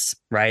indoors,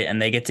 right?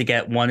 And they get to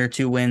get 1 or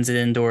 2 wins at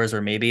indoors,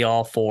 or maybe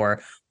all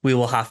 4. We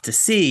will have to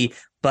see,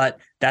 but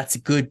that's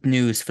good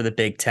news for the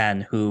Big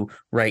Ten, who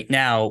right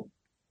now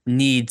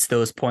needs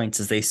those points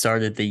as they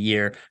started the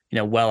year,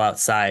 well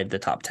outside the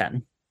top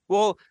 10.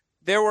 Well,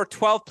 there were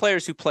 12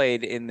 players who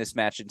played in this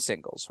match in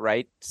singles,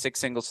 right? 6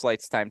 singles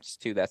flights times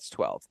 2, that's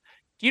 12.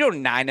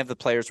 9 of the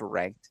players were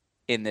ranked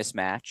in this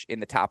match in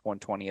the top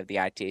 120 of the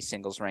ITA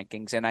singles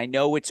rankings. And I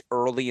know it's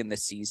early in the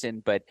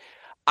season, but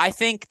I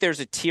think there's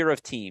a tier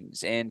of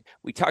teams, and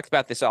we talked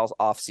about this all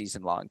off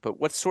season long,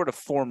 but what's sort of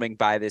forming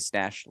by this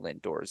national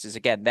indoors is,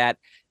 again, that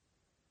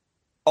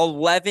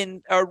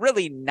 11 or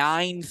really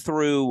 9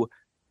 through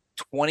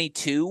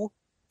 22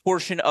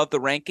 portion of the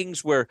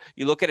rankings, where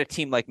you look at a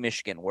team like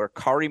Michigan, where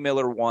Kari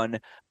Miller won,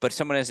 but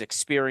someone as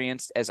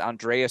experienced as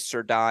Andrea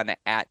Serdon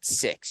at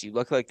 6. You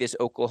look like this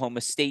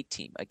Oklahoma State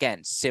team,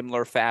 again,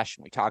 similar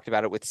fashion. We talked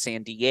about it with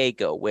San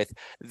Diego, with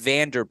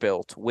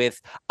Vanderbilt,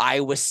 with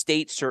Iowa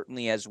State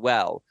certainly as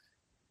well.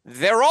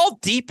 They're all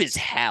deep as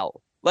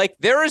hell. Like,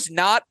 there is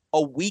not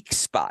a weak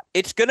spot.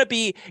 It's going to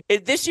be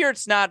this year.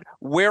 It's not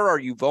where are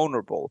you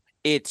vulnerable.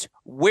 It's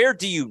where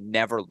do you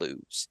never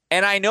lose?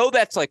 And I know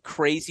that's like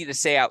crazy to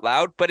say out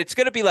loud, but it's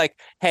going to be like,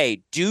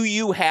 hey, do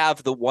you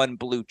have the one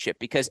blue chip?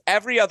 Because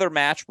every other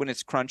match when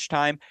it's crunch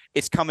time,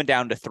 it's coming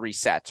down to 3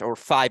 sets or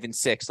 5 and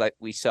 6, like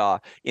we saw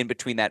in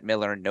between that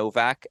Miller and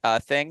Novak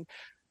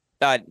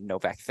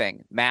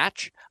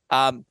match.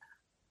 I'm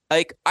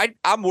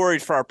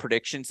worried for our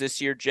predictions this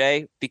year,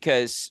 Jay,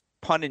 because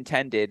pun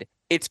intended,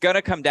 it's going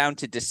to come down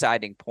to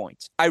deciding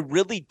points. I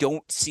really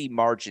don't see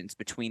margins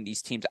between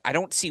these teams. I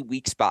don't see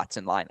weak spots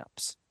in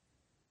lineups.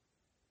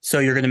 So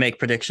you're going to make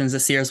predictions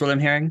this year is what I'm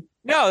hearing?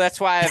 No, that's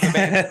why I haven't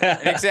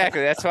been.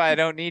 Exactly. That's why I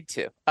don't need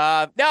to.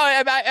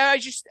 I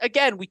just,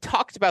 again, we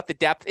talked about the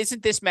depth.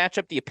 Isn't this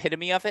matchup the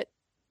epitome of it?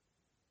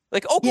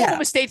 Like,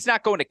 Oklahoma State's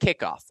not going to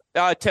kickoff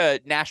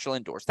to national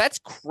indoors. That's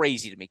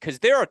crazy to me, because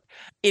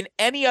in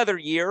any other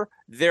year,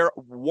 they're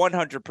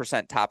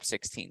 100% top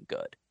 16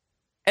 good.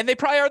 And they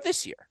probably are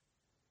this year.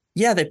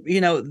 Yeah,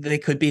 they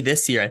could be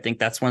this year. I think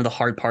that's one of the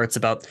hard parts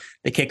about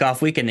the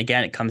kickoff weekend.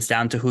 Again, it comes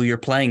down to who you're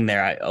playing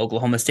there.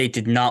 Oklahoma State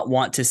did not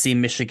want to see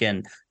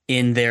Michigan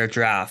in their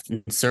draft,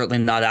 and certainly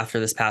not after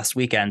this past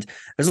weekend.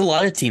 There's a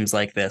lot of teams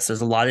like this.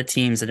 There's a lot of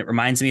teams, and it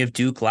reminds me of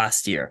Duke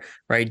last year,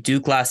 right?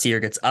 Duke last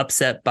year gets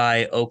upset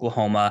by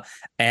Oklahoma,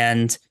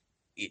 and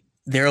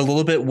they're a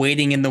little bit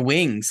waiting in the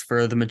wings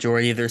for the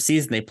majority of their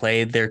season. They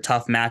played their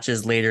tough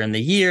matches later in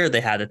the year.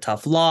 They had a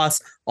tough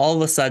loss. All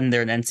of a sudden,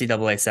 they're an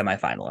NCAA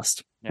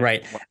semifinalist,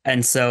 right?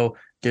 And so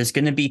there's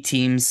going to be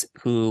teams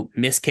who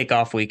miss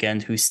kickoff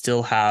weekend who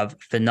still have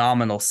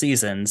phenomenal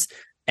seasons,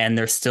 and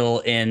they're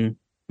still in,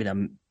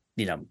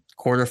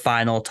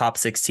 quarterfinal, top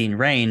 16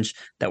 range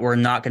that we're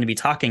not going to be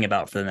talking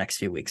about for the next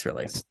few weeks,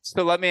 really.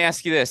 So let me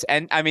ask you this.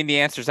 And I mean, the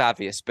answer is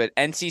obvious, but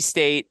NC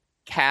State,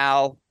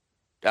 Cal,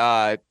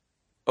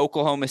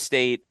 Oklahoma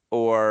State,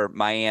 or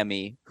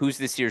Miami, who's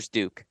this year's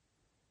Duke?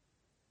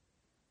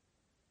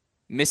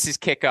 Misses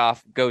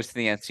kickoff, goes to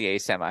the NCAA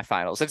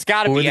semifinals. It's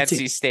got to be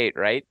NC State,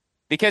 right?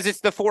 because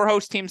it's the 4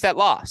 host teams that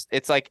lost.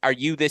 It's like, are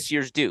you this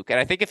year's Duke? And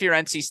I think if you're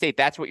NC State,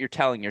 that's what you're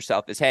telling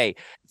yourself is, hey,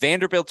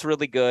 Vanderbilt's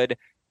really good.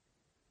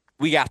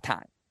 We got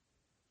time.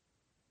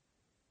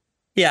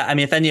 Yeah, I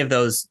mean, if it's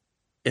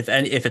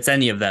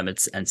any of them,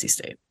 it's NC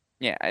State.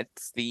 Yeah,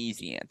 it's the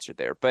easy answer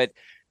there. But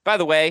by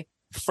the way,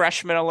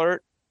 freshman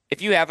alert.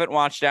 If you haven't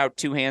watched out,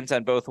 2 hands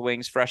on both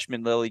wings,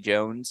 freshman Lily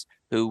Jones,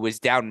 who was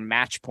down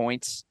match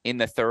points in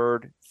the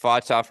third,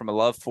 fought off from a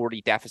love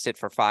 40 deficit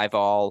for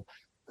 5-all,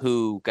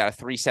 who got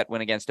a 3-set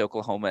win against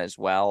Oklahoma as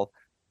well.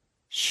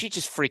 She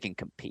just freaking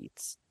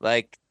competes.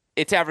 Like,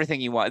 it's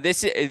everything you want.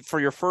 This is for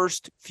your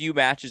first few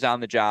matches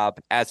on the job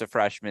as a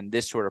freshman,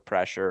 this sort of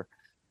pressure.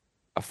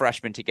 A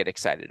freshman to get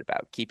excited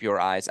about. Keep your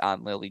eyes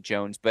on Lily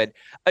Jones. But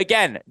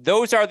again,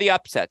 those are the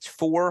upsets.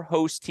 4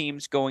 host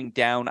teams going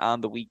down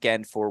on the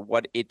weekend for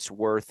what it's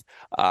worth.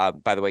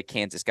 By the way,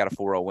 Kansas got a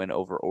 4-0 win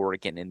over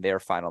Oregon in their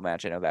final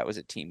match. I know that was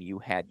a team you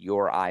had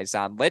your eyes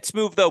on. Let's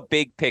move, though,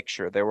 big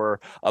picture. There were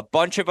a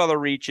bunch of other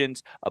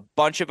regions, a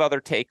bunch of other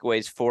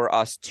takeaways for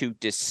us to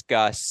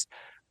discuss.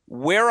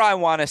 Where I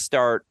want to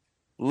start,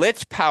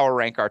 let's power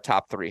rank our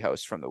top 3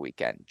 hosts from the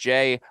weekend.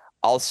 Jay,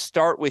 I'll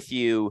start with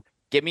you.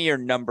 Give me your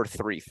number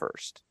 3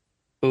 first.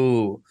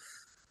 Ooh,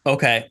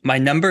 okay. My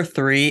number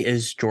 3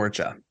 is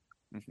Georgia.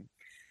 Mm-hmm.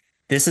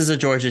 This is a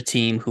Georgia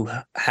team who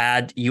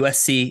had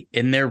USC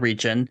in their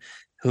region,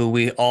 who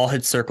we all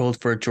had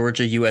circled for a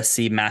Georgia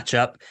USC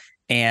matchup.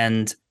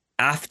 And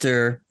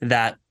after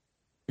that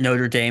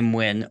Notre Dame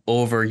win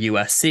over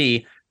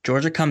USC,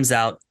 Georgia comes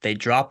out, they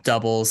drop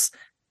doubles,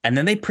 and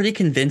then they pretty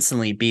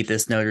convincingly beat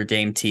this Notre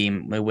Dame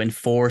team. They win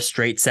 4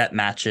 straight set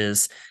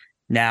matches.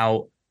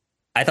 Now,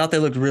 I thought they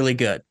looked really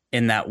good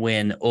in that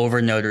win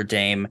over Notre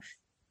Dame.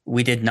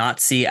 We did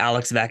not see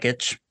Alex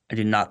Vekic. I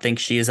do not think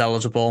she is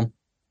eligible.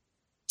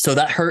 So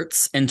that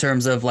hurts in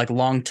terms of like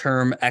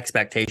long-term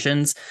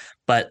expectations,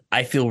 but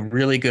I feel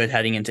really good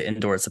heading into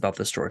indoors about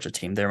this Georgia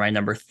team. They're my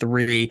number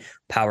 3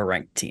 power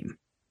ranked team.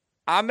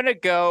 I'm going to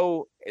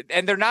go,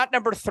 and they're not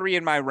number 3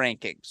 in my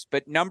rankings,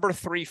 but number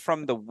 3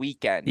 from the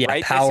weekend, yeah,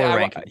 right? Power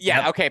rankings. Yeah,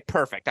 yep. Okay,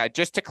 perfect.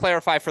 Just to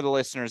clarify for the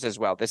listeners as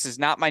well, this is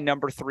not my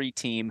number 3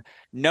 team.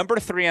 Number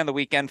 3 on the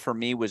weekend for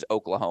me was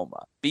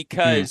Oklahoma,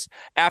 because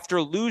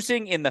after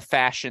losing in the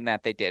fashion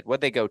that they did,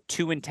 they go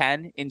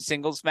 2-10 in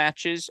singles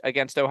matches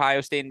against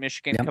Ohio State and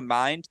Michigan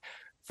combined,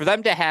 for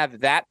them to have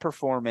that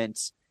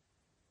performance,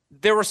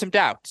 there were some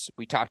doubts.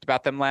 We talked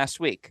about them last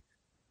week.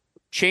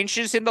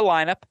 Changes in the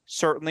lineup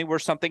certainly were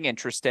something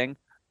interesting,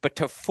 but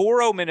to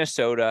 4-0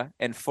 Minnesota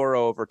and 4-0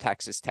 over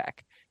Texas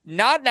Tech,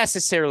 not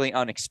necessarily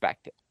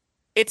unexpected.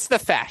 It's the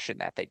fashion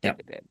that they did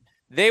it in.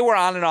 They were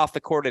on and off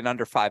the court in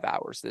under 5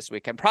 hours this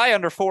weekend, probably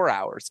under 4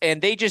 hours.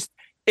 And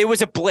it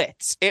was a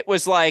blitz. It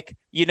was like,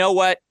 you know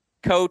what,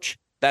 coach,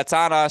 that's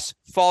on us.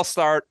 False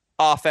start,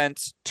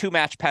 offense,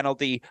 2-match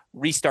penalty,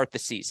 restart the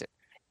season.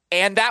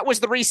 And that was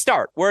the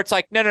restart where it's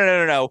like,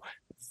 no.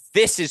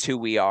 This is who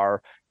we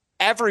are.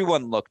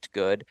 Everyone looked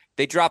good.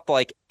 They dropped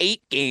like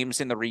 8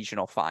 games in the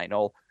regional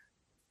final.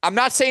 I'm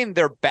not saying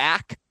they're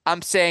back.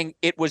 I'm saying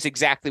it was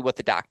exactly what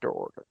the doctor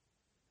ordered.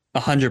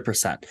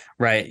 100%,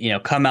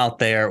 right? Come out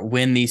there,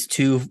 win these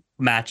 2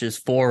 matches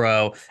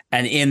 4-0,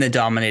 and in the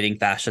dominating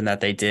fashion that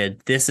they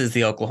did. This is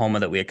the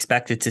Oklahoma that we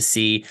expected to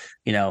see,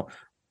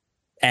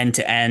 end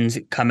to end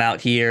come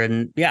out here.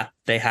 And yeah,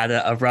 they had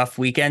a rough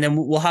weekend, and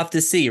we'll have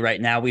to see. Right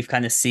now, we've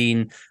kind of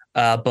seen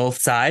both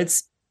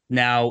sides.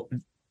 Now,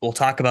 we'll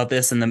talk about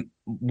this in the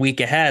week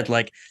ahead.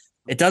 Like,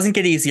 it doesn't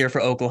get easier for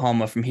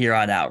Oklahoma from here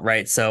on out,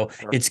 right? So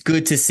It's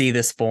good to see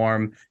this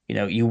form.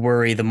 You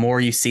worry the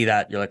more you see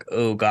that, you're like,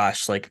 oh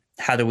gosh, like,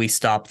 how do we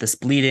stop this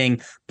bleeding?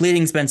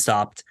 Bleeding's been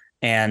stopped,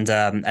 and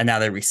now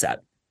they reset.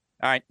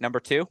 All right, number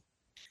 2.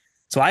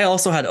 So I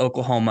also had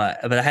Oklahoma,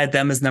 but I had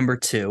them as number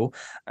 2.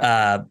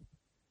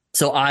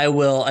 So I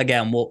will,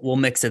 again, we'll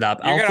mix it up.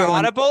 You're going to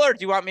audible, or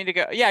do you want me to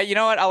go? Yeah, you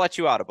know what? I'll let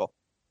you audible.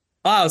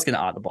 Oh, I was going to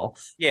audible.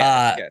 Yeah,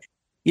 that's good.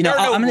 There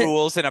are no I'm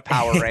rules in a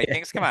power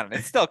rankings. Come on,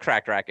 it's still a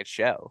Cracked Racquet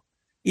show.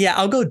 Yeah,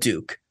 I'll go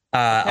Duke.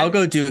 I'll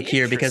go Duke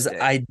here because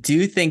I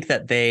do think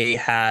that they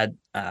had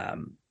a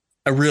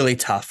really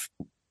tough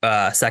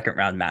second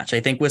round match.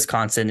 I think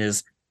Wisconsin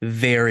is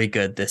very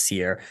good this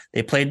year.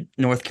 They played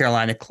North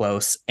Carolina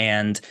close,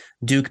 and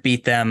Duke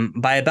beat them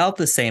by about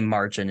the same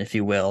margin, if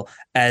you will,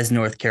 as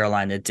North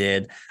Carolina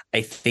did.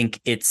 I think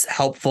it's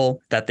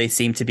helpful that they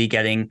seem to be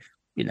getting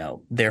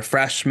their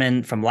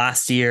freshmen from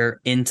last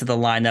year into the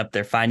lineup.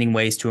 They're finding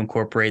ways to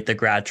incorporate the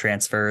grad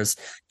transfers.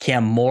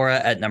 Cam Mora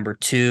at number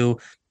 2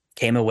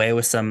 came away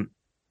with some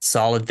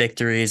solid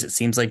victories. It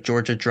seems like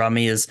Georgia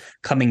Drummy is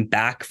coming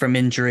back from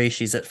injury.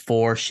 She's at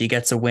 4. She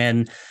gets a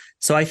win.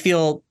 So I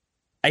feel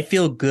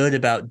good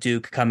about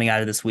Duke coming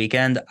out of this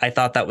weekend. I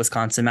thought that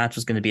Wisconsin match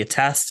was going to be a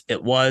test.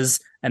 It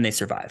was, and they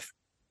survive.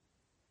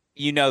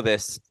 You know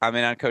this. I'm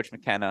in on Coach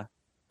McKenna.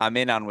 I'm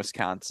in on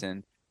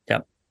Wisconsin.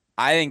 Yep.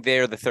 I think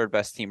they're the third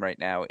best team right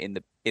now in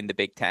the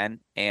Big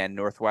Ten, and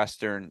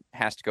Northwestern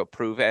has to go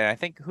prove it. And I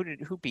think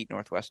who beat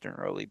Northwestern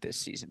early this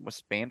season?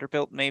 Was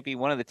Vanderbilt maybe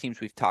one of the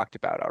teams we've talked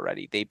about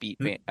already? They beat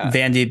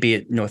Vandy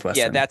beat yeah,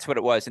 Northwestern. that's what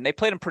it was, and they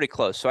played them pretty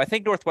close. So I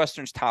think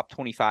Northwestern's top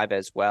 25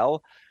 as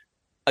well.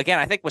 Again,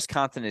 I think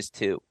Wisconsin is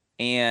too,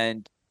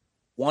 and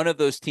one of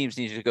those teams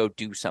needs to go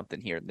do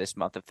something here in this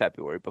month of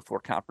February before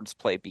conference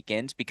play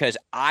begins, because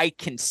I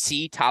can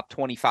see top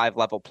 25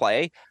 level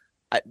play.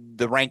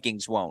 The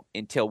rankings won't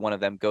until one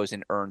of them goes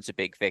and earns a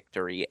big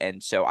victory.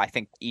 And so I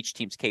think each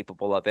team's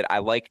capable of it. I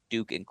like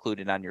Duke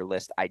included on your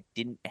list. I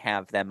didn't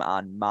have them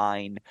on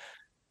mine.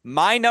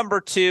 My number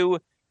 2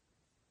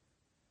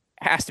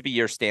 has to be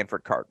your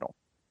Stanford Cardinal.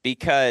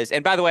 Because,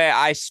 and by the way,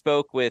 I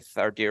spoke with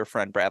our dear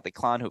friend Bradley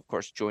Klon, who of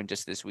course joined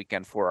us this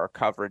weekend for our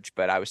coverage,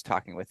 but I was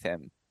talking with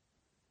him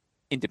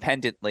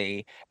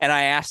independently, and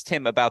I asked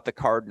him about the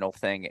cardinal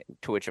thing,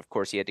 to which of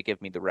course he had to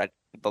give me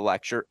the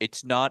lecture.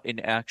 It's not an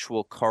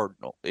actual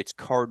cardinal, it's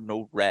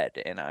cardinal red.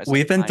 And I was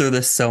We've been through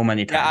this so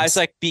many times. Yeah, I was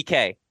like,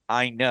 BK,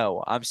 I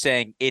know, I'm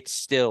saying it's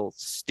still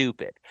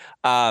stupid.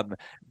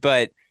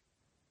 But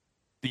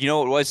you know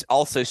what was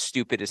also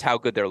stupid is how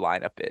good their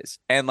lineup is.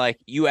 And like,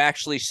 you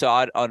actually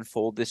saw it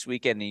unfold this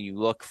weekend, and you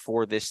look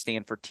for this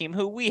Stanford team,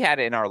 who we had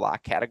in our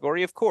lock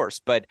category, of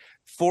course, but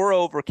 4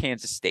 over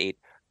Kansas State,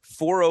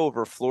 4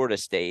 over Florida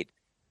State.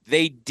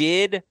 They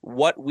did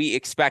what we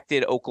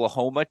expected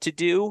Oklahoma to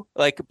do.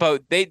 Like,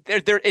 but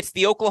it's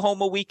the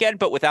Oklahoma weekend,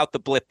 but without the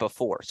blip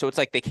before. So it's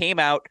like they came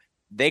out,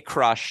 they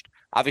crushed.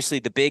 Obviously,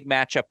 the big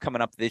matchup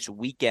coming up this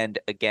weekend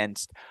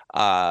against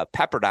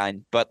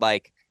Pepperdine, but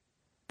like,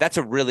 that's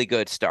a really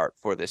good start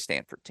for the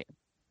Stanford team.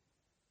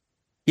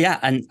 Yeah,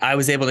 and I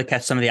was able to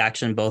catch some of the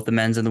action, both the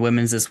men's and the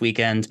women's this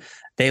weekend.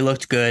 They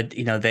looked good.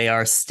 You know, they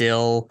are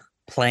still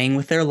playing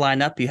with their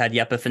lineup. You had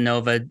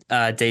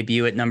Yepifanova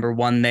debut at number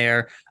 1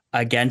 there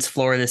against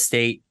Florida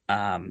State.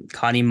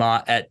 Connie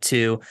Mott at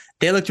 2.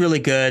 They looked really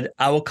good.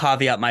 I will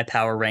caveat my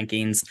power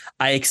rankings.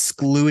 I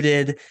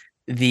excluded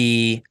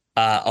the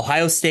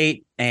Ohio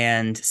State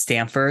and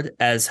Stanford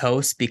as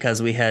hosts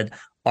because we had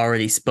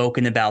already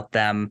spoken about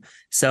them.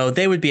 So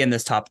they would be in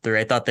this top 3.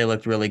 I thought they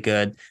looked really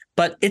good,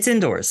 but it's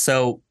indoors.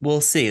 So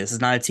we'll see. This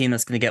is not a team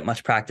that's going to get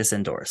much practice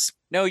indoors.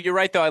 No, you're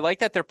right, though. I like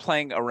that they're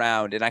playing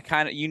around, and I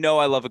kind of,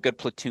 I love a good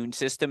platoon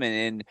system,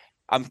 and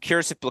I'm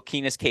curious if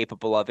Blakina's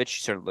capable of it.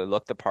 She certainly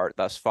looked the part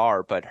thus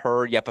far, but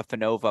her,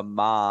 Yepifanova,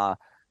 Ma,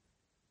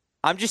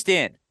 I'm just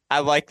in.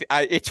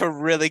 It's a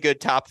really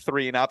good top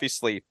 3, and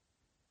obviously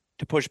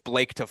to push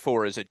Blake to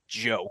 4 is a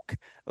joke.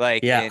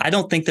 Like, yeah, I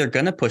don't think they're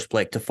going to push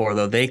Blake to 4,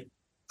 though. They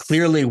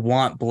clearly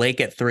want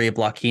Blake at 3,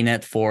 Blakina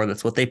at 4.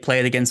 That's what they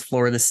played against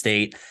Florida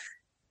State.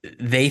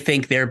 They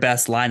think their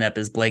best lineup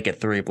is Blake at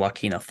 3,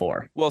 Blakina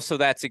 4. Well, so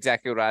that's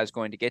exactly what I was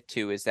going to get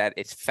to, is that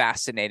it's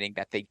fascinating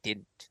that they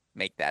didn't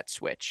make that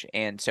switch.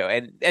 And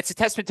it's a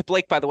testament to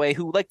Blake, by the way,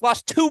 who like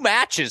lost 2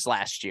 matches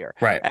last year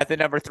at the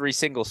number 3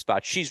 single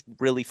spot. She's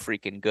really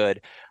freaking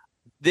good.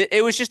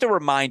 It was just a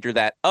reminder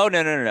that, oh,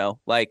 no.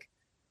 Like,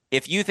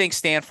 if you think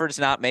Stanford's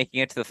not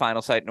making it to the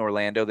final site in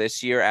Orlando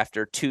this year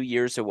after 2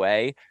 years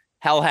away,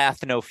 hell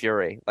hath no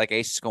fury, like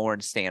a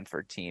scorned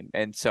Stanford team.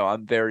 And so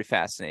I'm very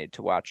fascinated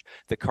to watch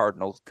the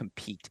Cardinals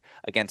compete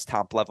against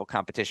top level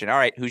competition. All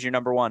right, who's your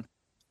number 1?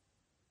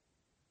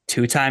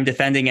 2-time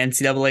defending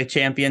NCAA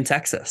champion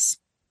Texas.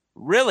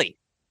 Really?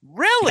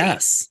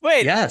 Yes.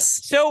 Wait.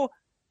 Yes. So,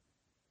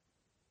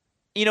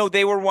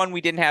 they were one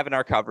we didn't have in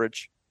our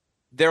coverage.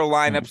 Their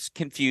lineups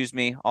confused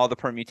me, all the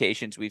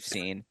permutations we've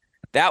seen.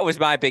 That was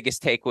my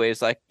biggest takeaway,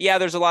 is like, yeah,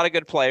 there's a lot of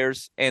good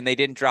players, and they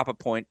didn't drop a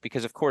point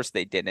because, of course,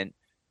 they didn't.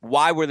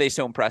 Why were they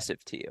so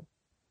impressive to you?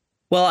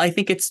 Well, I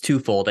think it's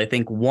twofold. I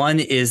think one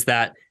is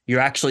that you're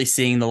actually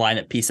seeing the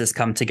lineup pieces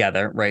come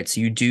together, right? So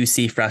you do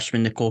see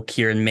freshman Nicole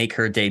Kieran make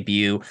her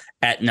debut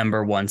at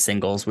number 1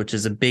 singles, which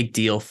is a big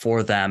deal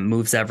for them,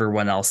 moves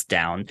everyone else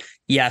down.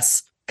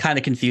 Yes, kind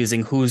of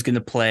confusing who's going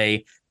to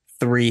play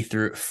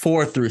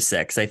 4 through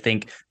 6. I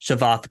think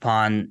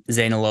Shavathapon,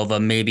 Zainalova,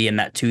 maybe in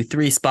that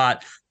 2-3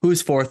 spot.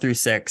 Who's 4 through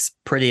 6?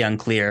 Pretty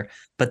unclear,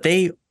 but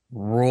they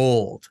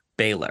rolled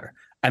Baylor.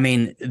 I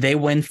mean, they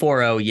win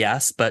 4-0,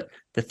 yes, but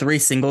the 3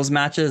 singles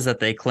matches that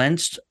they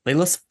clinched, they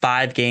lost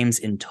 5 games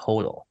in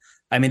total.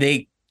 I mean,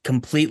 they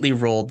completely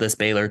rolled this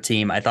Baylor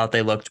team. I thought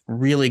they looked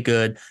really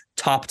good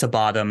top to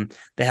bottom.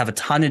 They have a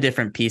ton of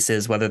different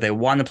pieces, whether they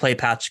want to play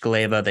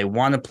Pachkaleva, they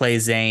want to play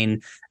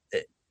Zane,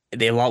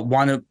 they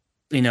want to,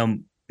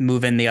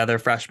 move in the other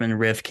freshman,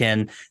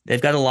 Rivkin. They've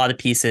got a lot of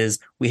pieces.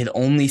 We had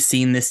only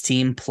seen this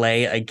team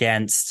play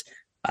against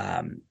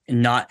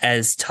not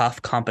as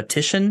tough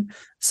competition.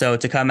 So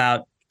to come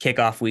out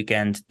kickoff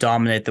weekend,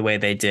 dominate the way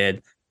they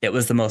did, it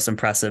was the most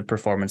impressive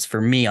performance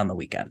for me on the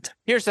weekend.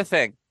 Here's the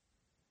thing.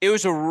 It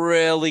was a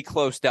really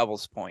close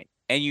doubles point.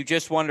 And you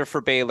just wonder for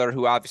Baylor,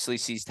 who obviously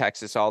sees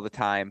Texas all the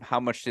time, how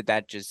much did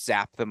that just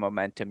zap the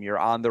momentum? You're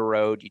on the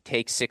road. You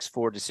take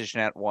 6-4 decision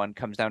at 1,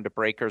 comes down to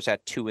breakers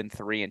at 2 and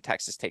 3, and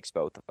Texas takes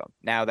both of them.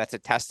 Now, that's a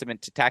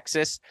testament to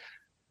Texas.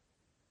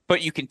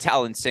 But you can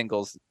tell in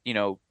singles,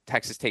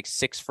 Texas takes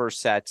 6 first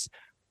sets.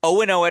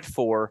 0-0 at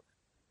 4.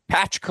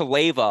 Patch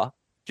Kaleva,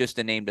 just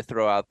a name to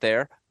throw out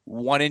there,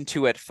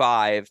 1-2 at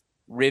 5.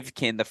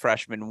 Rivkin, the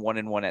freshman,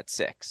 1-1 at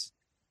 6.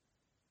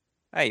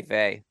 Hey,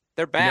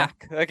 they're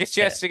back. Yeah. Like, it's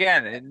just,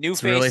 again, new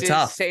It's faces, really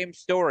tough. same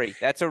story.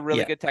 That's a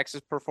really good Texas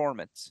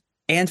performance.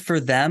 And for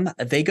them,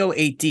 they go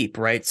 8 deep,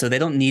 right? So they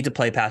don't need to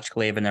play Patch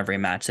Kaleva in every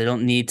match. They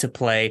don't need to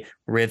play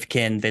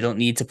Rivkin. They don't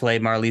need to play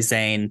Marley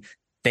Zane.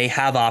 They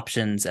have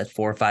options at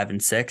 4, 5,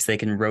 and 6. They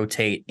can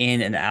rotate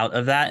in and out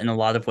of that in a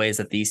lot of ways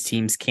that these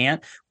teams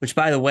can't, which,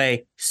 by the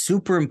way,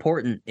 super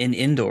important in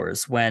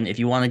indoors when, if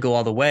you want to go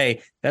all the way,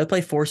 you got to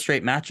play 4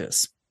 straight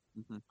matches.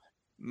 Mm-hmm.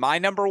 My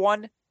number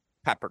one,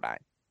 Pepperdine,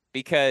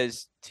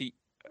 because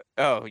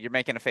you're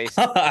making a face.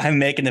 I'm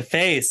making a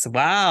face.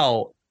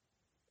 Wow.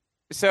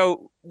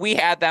 So we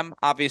had them,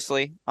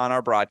 obviously, on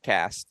our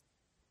broadcast.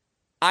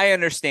 I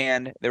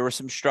understand there were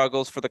some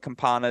struggles for the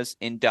Campanas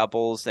in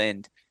doubles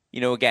and,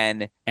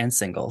 again. And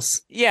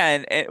singles.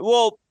 Yeah. And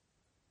well,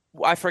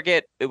 I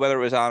forget whether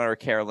it was Anna or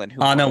Carolyn.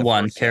 Anna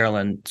won.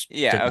 Carolyn.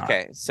 Yeah.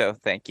 Okay. So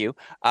thank you.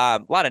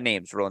 A lot of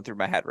names rolling through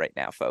my head right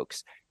now,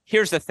 folks.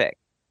 Here's the thing.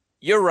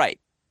 You're right.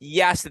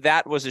 Yes,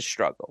 that was a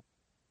struggle.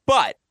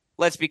 But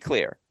let's be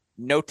clear.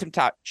 No Tim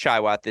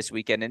Chiwat this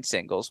weekend in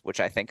singles,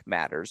 which I think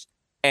matters.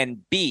 And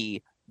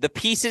B, the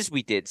pieces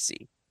we did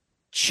see.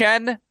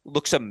 Chen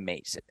looks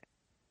amazing.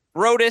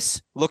 Brodus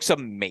looks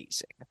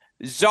amazing.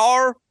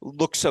 Czar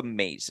looks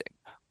amazing.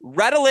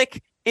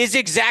 Redelic is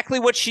exactly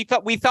what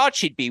we thought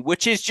she'd be,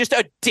 which is just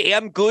a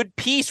damn good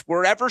piece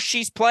wherever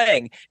she's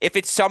playing. If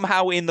it's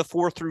somehow in the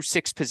 4 through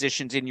 6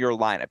 positions in your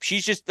lineup,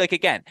 she's just like,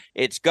 again,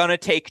 it's going to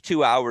take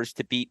 2 hours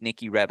to beat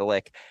Nikki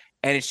Redelic.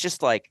 And it's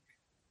just like,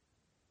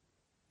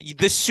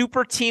 the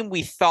super team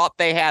we thought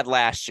they had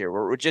last year,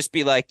 where it would just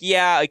be like,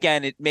 yeah,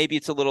 again, maybe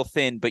it's a little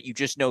thin, but you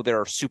just know there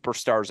are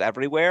superstars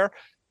everywhere.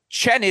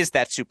 Chen is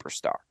that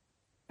superstar.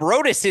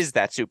 Brodus is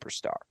that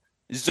superstar.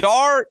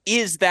 Czar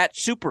is that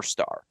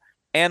superstar.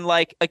 And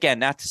like, again,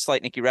 not to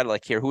slight Nikki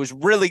Redelic here, who was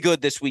really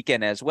good this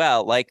weekend as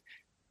well. Like,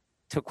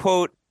 to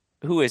quote,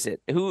 who is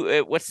it?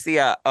 What's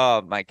the,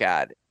 oh my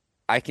God.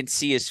 I can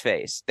see his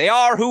face. They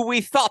are who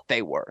we thought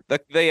they were.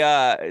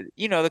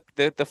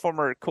 The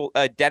former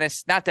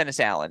Dennis, not Dennis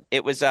Allen.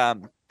 It was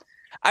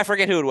I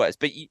forget who it was,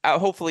 but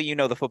hopefully you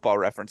know the football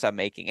reference I'm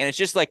making. And it's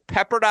just like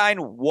Pepperdine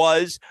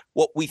was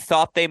what we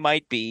thought they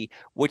might be,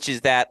 which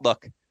is that,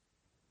 look,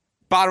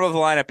 bottom of the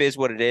lineup is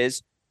what it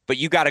is, but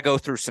you got to go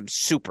through some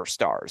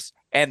superstars,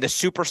 and the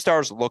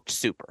superstars looked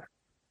super.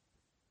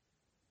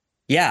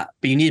 Yeah,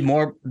 but you need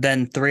more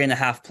than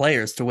 3.5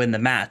 players to win the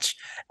match.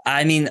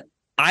 I mean,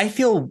 I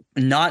feel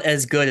not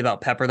as good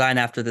about Pepperdine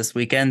after this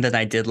weekend than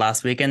I did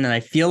last weekend. And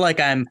I feel like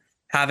I'm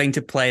having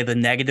to play the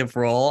negative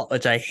role,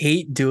 which I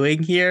hate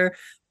doing here.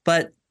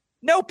 But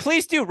no,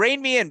 please do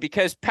rein me in,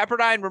 because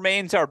Pepperdine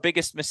remains our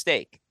biggest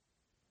mistake.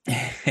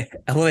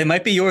 Well, it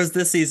might be yours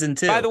this season,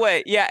 too. By the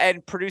way, yeah,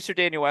 and producer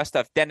Daniel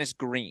Westhoff, Dennis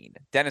Green.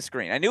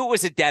 I knew it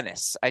was a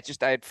Dennis. I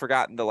had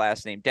forgotten the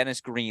last name.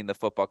 Dennis Green, the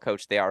football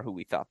coach. They are who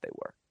we thought they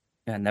were.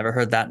 Yeah, I never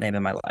heard that name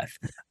in my life.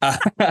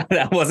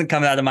 That wasn't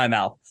coming out of my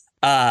mouth.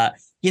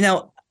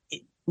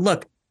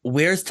 Look,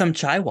 where's Tim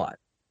Chiwat,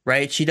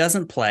 right? She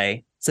doesn't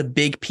play. It's a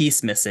big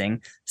piece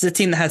missing. It's a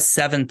team that has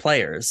 7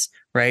 players,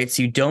 right?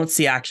 So you don't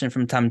see action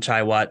from Tim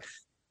Chiwat.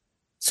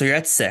 So you're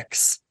at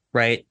 6,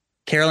 right?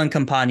 Carolyn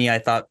Campagna, I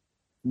thought,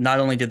 not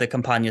only did the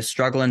Campagna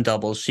struggle in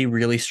doubles, she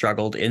really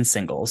struggled in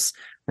singles,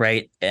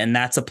 right? And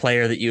that's a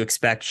player that you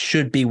expect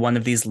should be one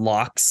of these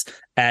locks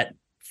at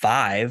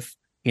 5,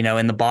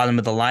 in the bottom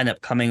of the lineup,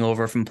 coming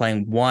over from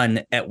playing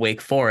 1 at Wake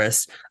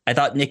Forest. I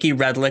thought Nikki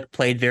Redelic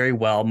played very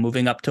well,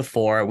 moving up to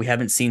 4. We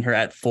haven't seen her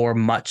at 4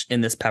 much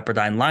in this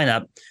Pepperdine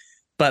lineup,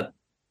 but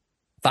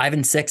 5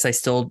 and 6, I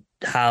still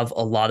have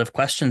a lot of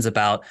questions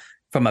about.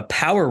 From a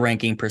power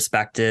ranking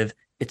perspective,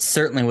 it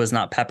certainly was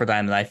not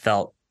Pepperdine that I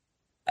felt,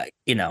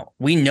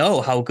 we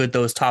know how good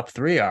those top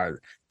 3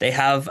 are. They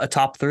have a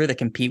top 3 that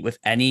compete with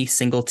any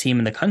single team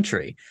in the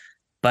country,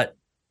 but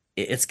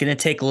it's going to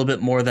take a little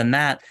bit more than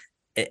that.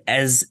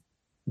 As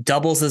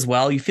doubles as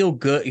well, you feel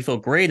good. You feel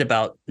great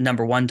about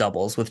number 1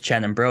 doubles with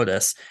Chen and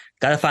Brodus.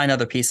 Got to find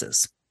other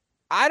pieces.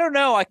 I don't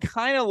know. I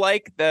kind of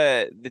like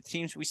the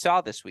teams we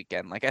saw this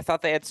weekend. Like, I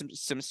thought they had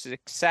some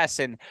success.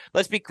 And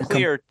let's be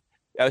clear.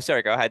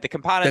 Sorry, go ahead. The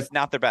Campana's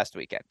not their best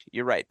weekend.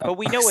 You're right, but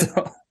we know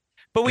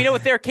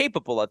what they're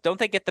capable of. Don't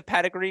they get the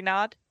pedigree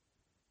nod?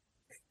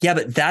 Yeah,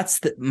 but that's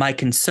my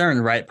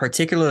concern, right?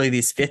 Particularly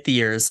these 5th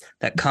years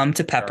that come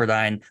to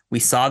Pepperdine. We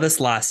saw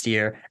this last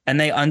year, and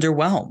they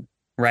underwhelm.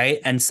 Right.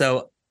 And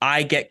so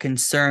I get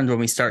concerned when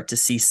we start to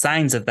see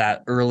signs of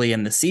that early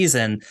in the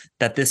season,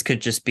 that this could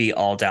just be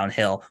all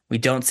downhill. We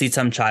don't see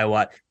Tim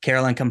Chiwat.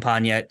 Carolyn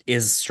Campagna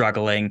is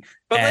struggling.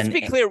 But let's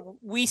be clear.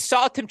 We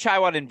saw Tim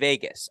Chiwat in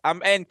Vegas.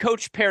 And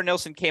Coach Per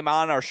Nilsson came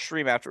on our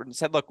stream afterward and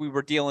said, look, we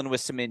were dealing with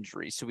some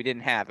injuries, so we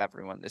didn't have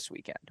everyone this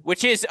weekend,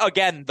 which is,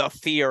 again, the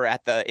fear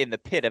in the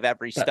pit of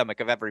every stomach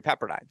of every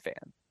Pepperdine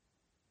fan.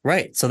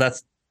 Right. So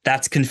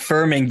that's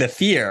confirming the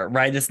fear,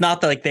 right? It's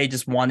not like they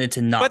just wanted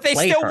to not play her.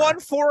 But they still won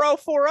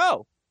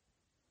 4-0-4-0.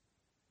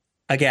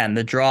 again,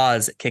 the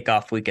draws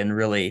kickoff weekend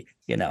really,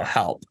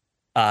 help.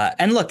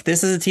 And look,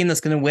 this is a team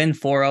that's going to win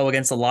 4-0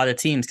 against a lot of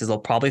teams because they'll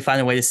probably find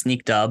a way to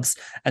sneak dubs.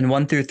 And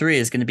 1-3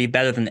 is going to be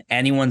better than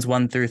anyone's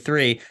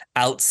 1-3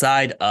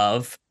 outside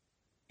of,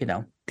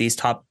 these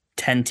top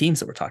 10 teams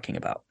that we're talking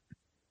about.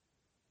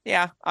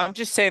 Yeah, I'm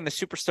just saying the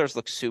superstars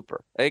look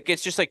super. Like,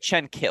 it's just like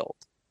Chen killed,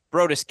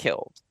 Brodus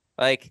killed.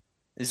 Like,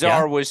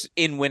 Czar was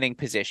in winning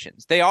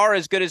positions. They are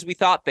as good as we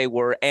thought they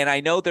were. And I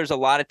know there's a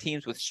lot of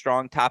teams with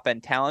strong top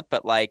end talent,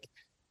 but like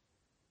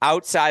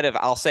outside of,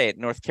 I'll say it,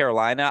 North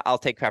Carolina, I'll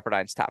take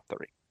Pepperdine's top 3.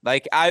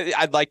 Like,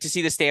 I'd like to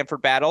see the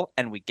Stanford battle,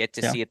 and we get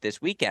to see it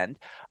this weekend.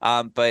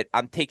 But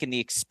I'm taking the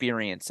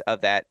experience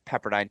of that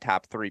Pepperdine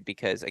top 3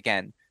 because,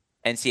 again,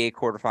 NCAA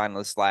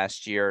quarterfinalists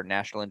last year,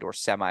 National Indoor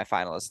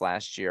semifinalists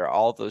last year,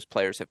 all of those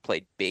players have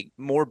played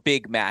more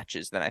big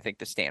matches than I think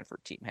the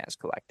Stanford team has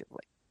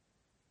collectively.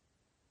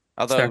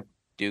 Although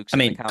Duke's in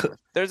the conversation.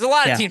 There's a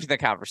lot of teams in the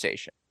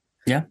conversation.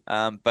 Yeah.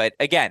 But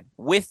again,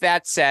 with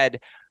that said,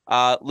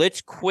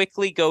 let's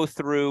quickly go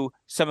through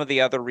some of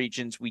the other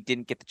regions we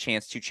didn't get the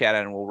chance to chat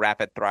on, and we'll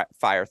rapid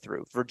fire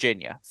through.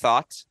 Virginia,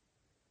 thoughts?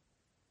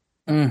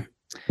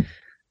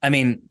 I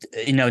mean,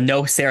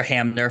 no Sarah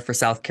Hamner for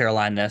South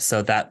Carolina,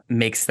 so that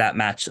makes that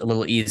match a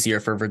little easier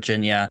for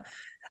Virginia.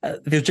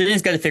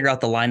 Virginia's got to figure out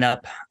the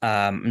lineup.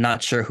 I'm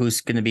not sure who's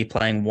going to be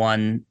playing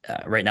one.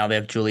 Right now they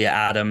have Julia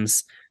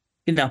Adams.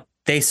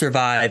 They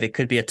survive. It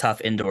could be a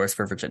tough indoors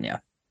for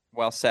Virginia.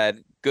 Well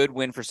said. Good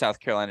win for South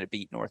Carolina to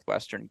beat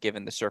Northwestern,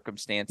 given the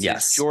circumstances.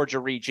 Yes. Georgia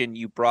region,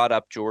 you brought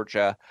up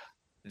Georgia.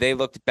 They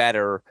looked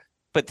better.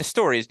 But the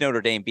story is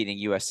Notre Dame beating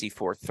USC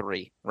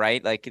 4-3,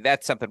 right? Like,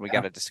 that's something we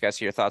got to discuss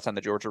here. Thoughts on the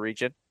Georgia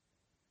region?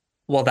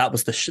 Well, that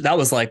was that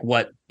was like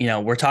what,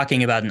 we're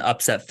talking about an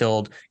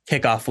upset-filled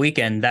kickoff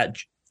weekend. That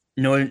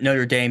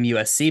Notre Dame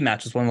USC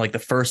match was one of like the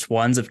first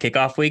ones of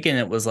kickoff weekend.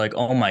 It was like,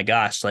 oh my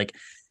gosh, like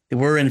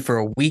we're in for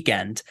a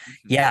weekend.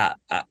 Mm-hmm. Yeah.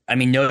 I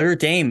mean, Notre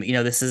Dame,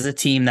 this is a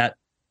team that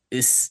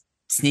is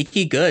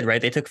sneaky good,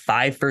 right? They took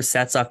 5 first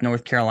sets off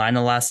North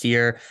Carolina last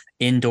year,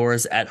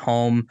 indoors at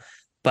home.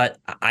 But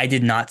I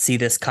did not see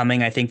this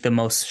coming. I think the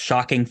most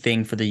shocking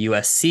thing for the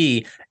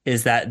USC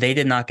is that they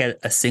did not get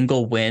a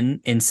single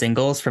win in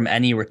singles from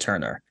any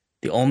returner.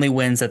 The only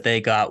wins that they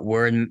got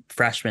were in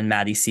freshman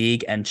Maddie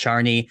Sieg and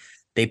Charney.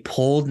 They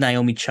pulled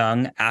Naomi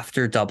Chung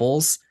after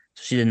doubles.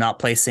 She did not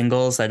play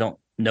singles. I don't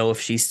know if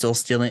she's still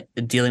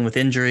dealing with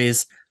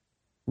injuries.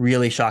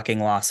 Really shocking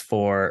loss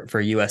for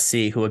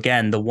USC, who,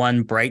 again, the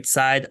one bright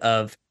side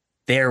of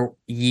their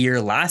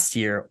year last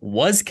year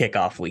was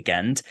kickoff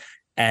weekend.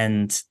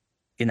 And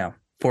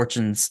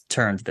fortunes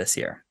turned this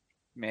year.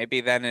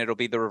 Maybe then it'll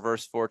be the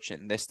reverse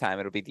fortune. This time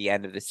it'll be the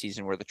end of the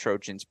season where the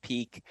Trojans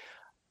peak.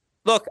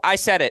 Look, I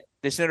said it.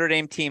 This Notre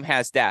Dame team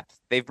has depth.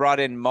 They've brought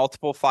in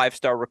multiple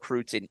 5-star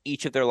recruits in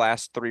each of their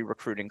last 3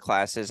 recruiting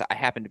classes. I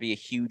happen to be a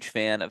huge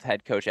fan of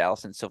head coach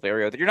Allison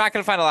Silverio. You're not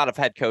going to find a lot of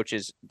head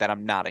coaches that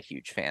I'm not a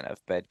huge fan of,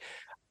 but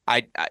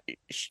I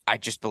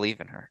just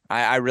believe in her.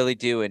 I really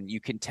do, and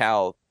you can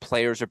tell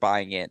players are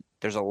buying in.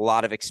 There's a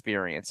lot of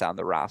experience on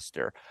the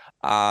roster.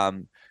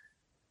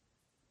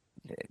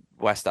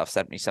 Westhoff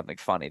sent me something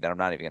funny that I'm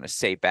not even going to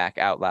say back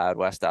out loud.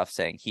 Westhoff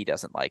saying he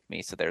doesn't like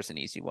me, so there's an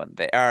easy one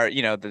there. Or,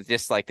 the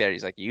dislike there.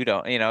 He's like, you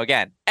don't,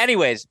 again.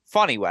 Anyways,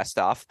 funny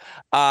Westhoff.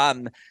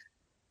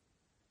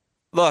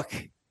 Look,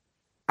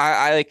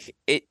 I like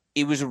it.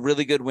 It was a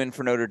really good win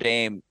for Notre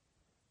Dame.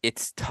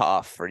 It's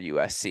tough for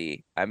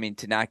USC. I mean,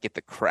 to not get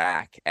the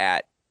crack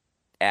at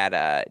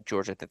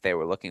Georgia that they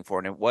were looking for.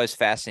 And it was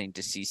fascinating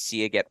to see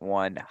Sia get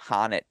 1,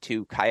 Han at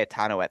 2,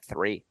 Cayetano at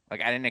 3.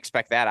 Like, I didn't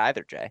expect that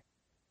either, Jay.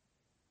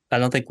 I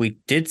don't think we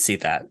did see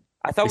that.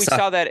 I thought we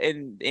saw that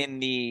in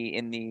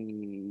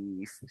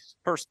the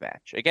first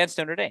match against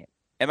Notre Dame.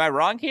 Am I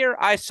wrong here?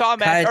 I saw a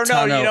match.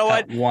 Cayetano, or no, you know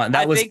what?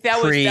 That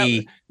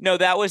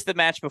was the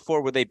match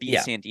before where they beat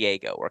San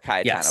Diego, where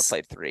Cayetano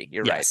played 3.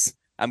 You're right.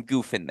 I'm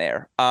goofing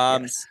there.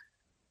 Yeah,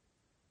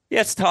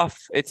 it's tough.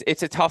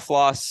 It's a tough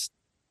loss.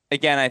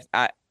 Again,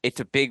 it's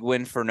a big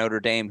win for Notre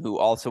Dame, who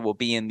also will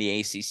be in the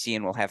ACC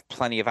and will have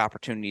plenty of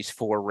opportunities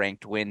for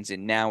ranked wins.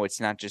 And now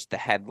it's not just the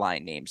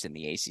headline names in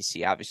the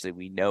ACC. Obviously,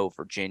 we know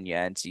Virginia,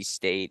 NC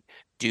State,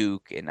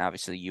 Duke, and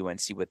obviously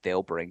UNC, what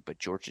they'll bring, but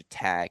Georgia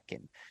Tech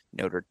and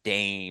Notre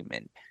Dame.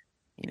 And,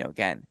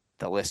 again,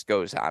 the list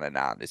goes on and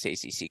on. This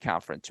ACC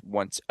conference,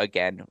 once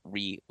again,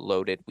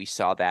 reloaded. We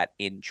saw that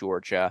in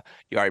Georgia.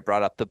 You already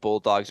brought up the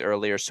Bulldogs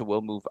earlier, so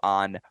we'll move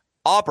on.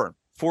 Auburn.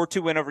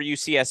 4-2 win over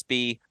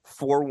UCSB,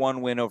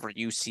 4-1 win over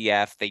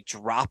UCF. They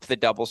dropped the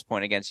doubles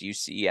point against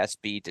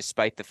UCSB,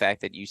 despite the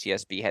fact that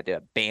UCSB had to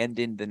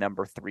abandon the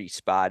number 3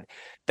 spot.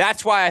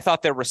 That's why I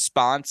thought their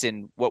response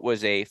in what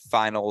was a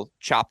final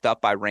chopped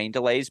up by rain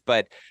delays,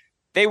 but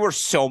they were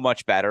so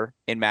much better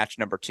in match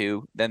number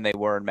 2 than they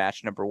were in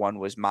match number 1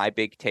 was my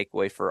big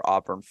takeaway for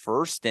Auburn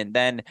first. And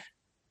then,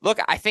 look,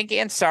 I think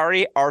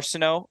Ansari,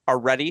 Arsenault are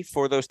ready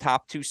for those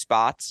top 2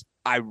 spots.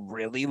 I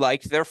really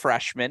liked their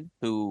freshmen,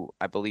 who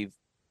I believe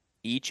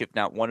each, if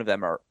not one of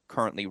them, are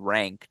currently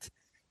ranked.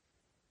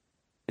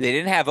 They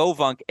didn't have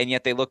Ovunk, and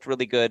yet they looked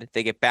really good.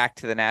 They get back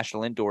to the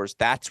national indoors.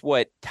 That's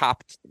what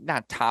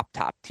not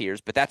top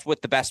tiers, but that's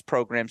what the best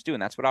programs do,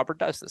 and that's what Auburn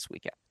does this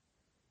weekend.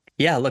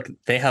 Yeah, look,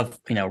 they have,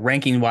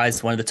 ranking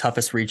wise, one of the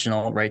toughest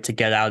regional, right, to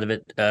get out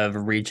of a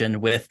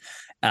region with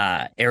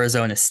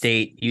Arizona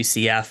State,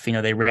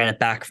 UCF. They ran it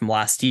back from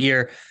last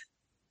year.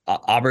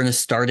 Auburn is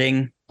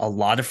starting a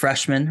lot of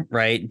freshmen,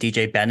 right?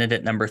 DJ Bennett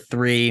at number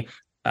 3,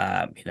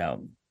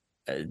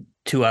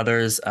 two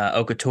others,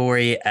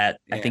 Okatori I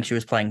think she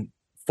was playing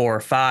 4 or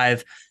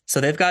 5.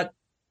 So they've got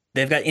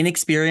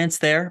inexperience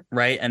there,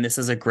 right? And this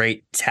is a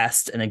great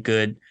test and a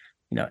good,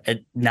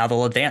 now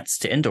they'll advance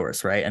to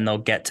indoors, right? And they'll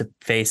get to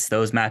face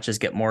those matches,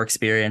 get more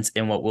experience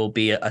in what will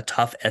be a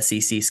tough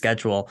SEC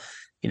schedule.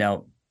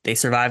 They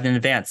survived in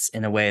advance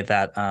in a way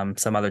that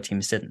some other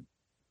teams didn't.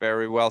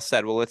 Very well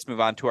said. Well, let's move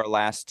on to our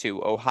last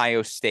two.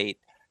 Ohio State,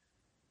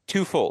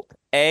 twofold.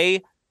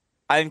 I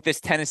think this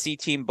Tennessee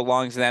team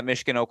belongs in that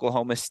Michigan,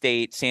 Oklahoma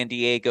State, San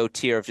Diego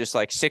tier of just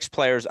like 6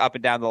 players up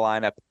and down the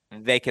lineup.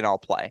 They can all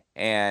play.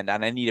 And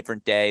on any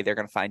different day, they're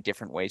going to find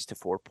different ways to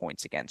 4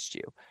 points against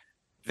you.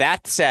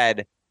 That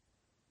said,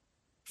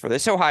 for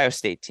this Ohio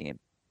State team,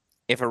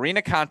 if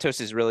Irina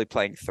Kontos is really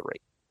playing 3,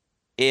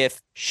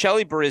 if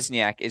Shelly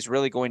Baryzniak is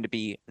really going to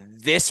be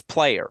this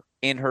player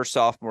in her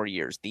sophomore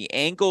years, the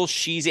angles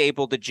she's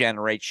able to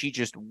generate, she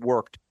just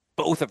worked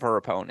both of her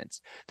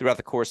opponents throughout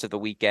the course of the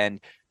weekend.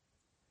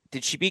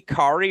 Did she beat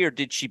Kari or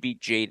did she beat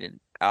Jaden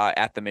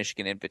at the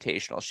Michigan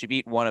Invitational? She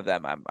beat one of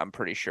them, I'm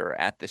pretty sure,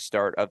 at the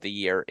start of the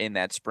year in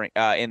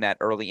that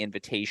early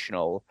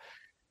Invitational.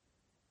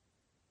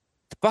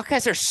 The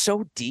Buckeyes are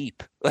so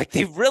deep. Like,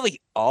 they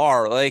really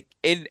are. Like,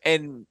 and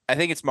I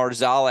think it's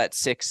Marzal at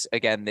 6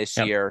 again this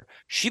year.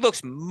 She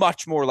looks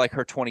much more like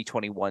her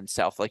 2021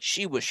 self. Like,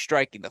 she was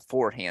striking the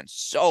forehand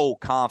so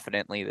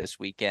confidently this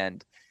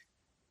weekend.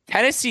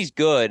 Tennessee's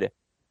good.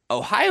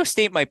 Ohio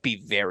State might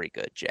be very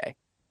good, Jay.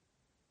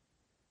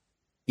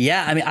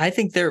 Yeah, I mean, I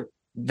think they're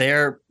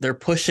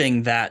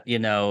pushing that,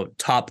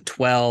 top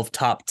 12,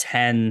 top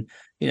 10,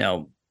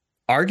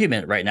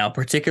 argument right now,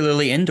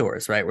 particularly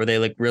indoors, right, where they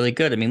look really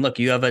good. I mean, look,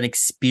 you have an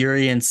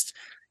experienced,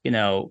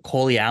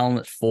 Coley Allen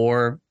at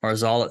 4,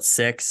 Marzal at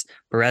 6,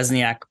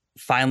 Baryzniak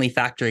finally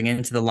factoring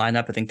into the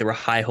lineup. I think there were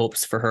high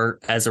hopes for her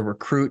as a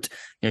recruit.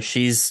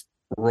 She's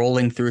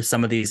rolling through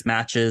some of these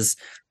matches.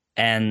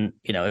 And,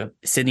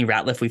 Sydney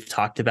Ratliff, we've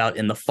talked about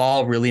in the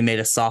fall, really made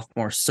a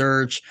sophomore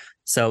surge.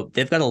 So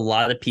they've got a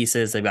lot of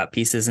pieces. They've got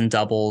pieces in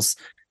doubles,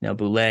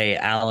 Boulay,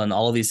 Allen,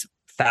 all of these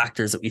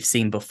factors that we've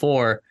seen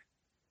before.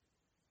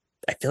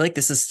 I feel like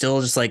this is still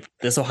just like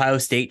this Ohio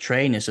State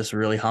train is just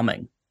really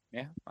humming.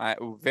 Yeah,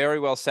 very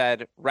well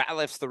said.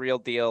 Ratliff's the real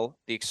deal.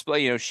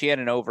 She had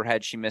an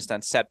overhead she missed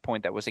on set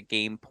point that was a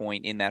game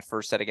point in that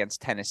first set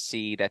against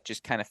Tennessee. That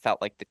just kind of felt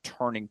like the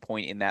turning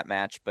point in that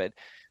match, but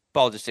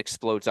ball just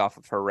explodes off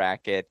of her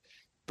racket.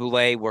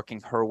 Boulay working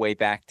her way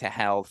back to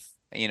health.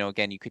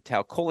 Again, you could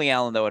tell Coley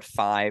Allen, though, at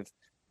 5,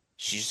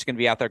 she's just going to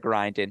be out there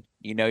grinding.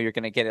 You're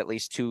going to get at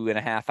least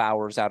 2.5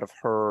 hours out of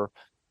her.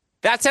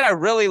 That said, I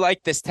really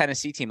like this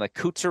Tennessee team. Like,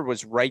 Kutzer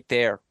was right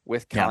there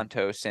with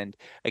Kontos. And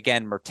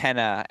again,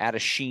 Mertena,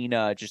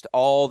 Adeshina, just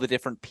all the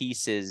different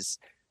pieces.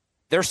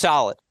 They're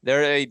solid.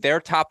 They're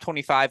top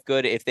 25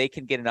 good. If they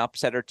can get an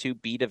upset or two,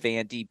 beat a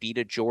Vandy, beat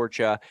a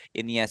Georgia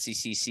in the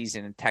SEC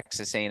season, and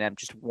Texas A&M,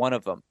 just one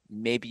of them,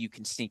 maybe you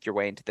can sneak your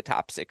way into the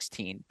top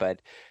 16. But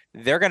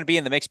they're going to be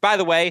in the mix. By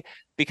the way,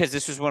 because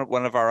this was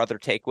one of our other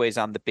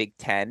takeaways on the Big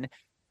Ten,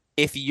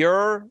 if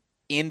you're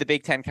in the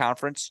Big Ten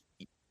Conference,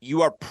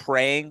 you are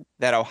praying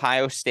that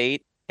Ohio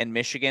State and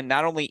Michigan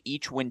not only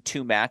each win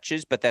 2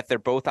 matches, but that they're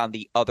both on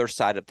the other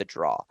side of the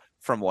draw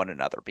from one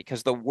another.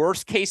 Because the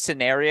worst case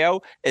scenario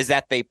is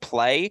that they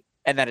play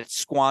and that it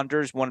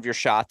squanders one of your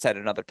shots at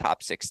another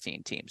top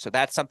 16 team. So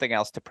that's something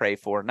else to pray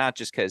for, not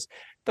just because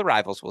the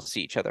rivals will see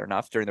each other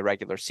enough during the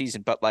regular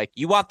season, but like,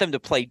 you want them to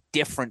play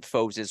different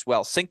foes as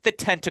well. Sink the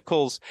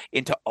tentacles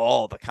into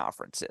all the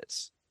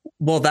conferences.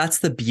 Well, that's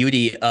the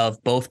beauty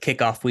of both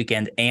kickoff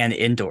weekend and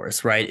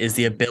indoors, right? Is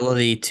the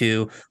ability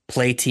to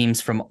play teams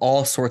from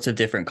all sorts of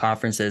different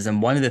conferences. And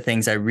one of the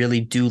things I really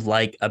do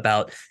like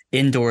about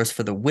indoors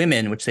for the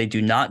women, which they do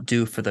not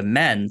do for the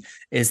men,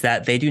 is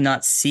that they do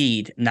not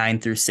seed 9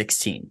 through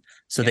 16.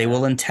 So they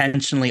will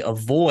intentionally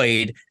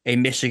avoid a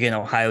Michigan,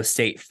 Ohio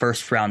State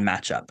first round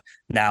matchup.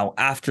 Now,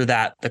 after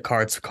that, the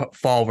cards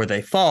fall where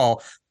they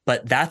fall,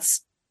 but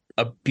that's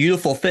a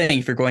beautiful thing.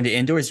 If you're going to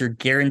indoors, you're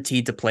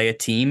guaranteed to play a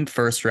team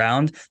first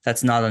round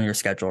that's not on your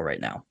schedule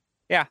right now.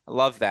 Yeah,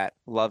 love that.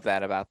 Love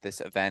that about this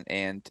event.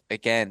 And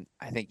again,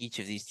 I think each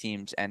of these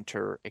teams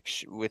enter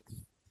with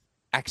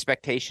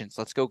expectations.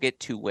 Let's go get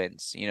 2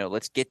 wins.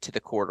 Let's get to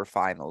the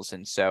quarterfinals.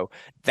 And so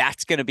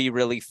that's going to be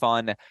really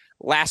fun.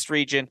 Last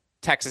region,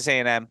 Texas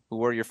A&M, who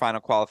were your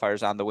final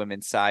qualifiers on the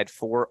women's side,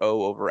 4-0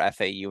 over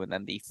FAU, and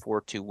then the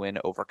 4-2 win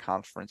over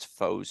conference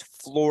foes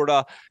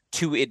Florida.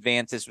 2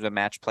 advances was a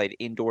match played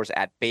indoors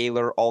at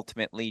Baylor.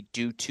 Ultimately,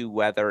 due to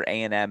weather,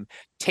 A&M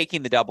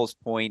taking the doubles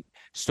point.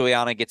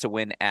 Stoyana gets a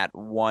win at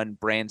 1.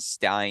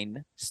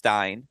 Stein.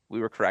 We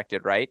were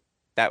corrected, right?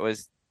 That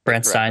was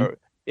Brant Stein.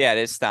 Yeah, it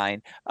is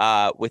Stein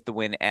with the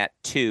win at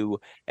 2,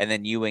 and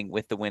then Ewing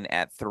with the win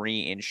at 3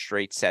 in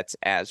straight sets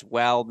as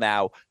well.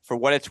 Now, for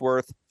what it's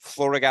worth,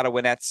 Florida got a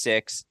win at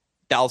 6.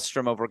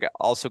 Dahlstrom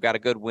also got a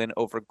good win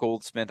over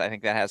Goldsmith. I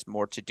think that has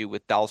more to do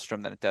with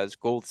Dahlstrom than it does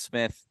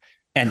Goldsmith.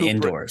 And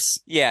indoors.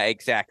 Yeah,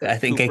 exactly. I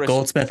think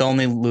Goldsmith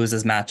only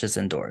loses matches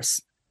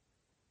indoors.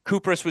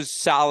 Kupras was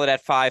solid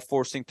at 5,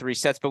 forcing 3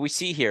 sets, but we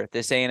see here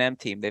this A&M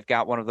team, they've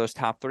got one of those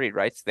top 3,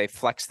 right? So they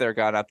flex their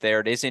gun up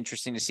there. It is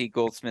interesting to see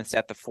Goldsmiths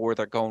at the 4.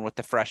 They're going with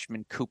the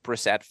freshman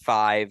Kupras at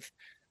 5.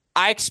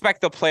 I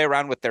expect they'll play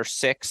around with their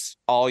 6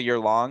 all year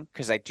long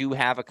because I do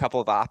have a couple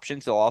of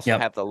options. They'll also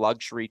have the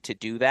luxury to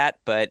do that.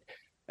 But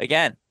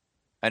again,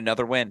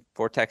 another win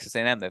for Texas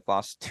A&M. They've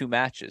lost 2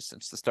 matches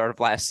since the start of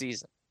last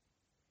season.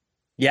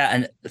 Yeah,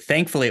 and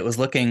thankfully it was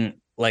looking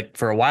like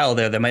for a while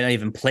there, they might not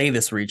even play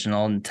this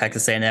regional, and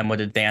Texas A&M would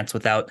advance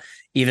without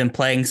even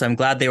playing. So I'm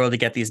glad they were able to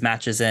get these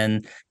matches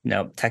in.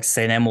 Texas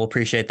A&M will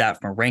appreciate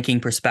that from a ranking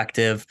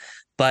perspective.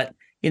 But,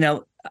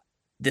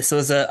 this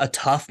was a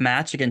tough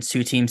match against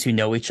 2 teams who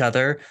know each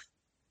other.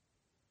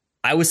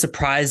 I was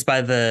surprised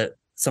by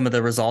some of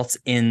the results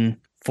in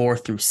 4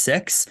 through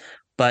 6.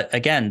 But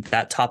again,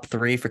 that top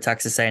 3 for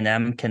Texas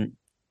A&M can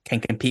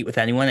compete with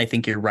anyone. I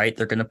think you're right.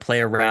 They're going to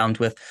play around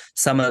with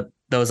some of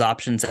those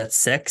options at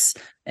 6,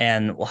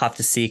 and we'll have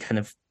to see kind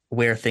of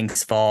where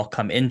things fall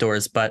come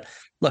indoors. But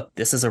look,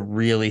 this is a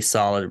really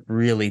solid,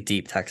 really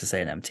deep Texas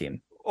A&M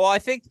team. Well, I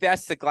think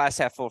that's the glass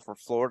half full for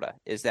Florida,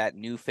 is that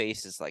new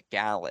faces like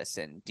Gallus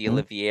and De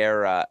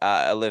Oliveira,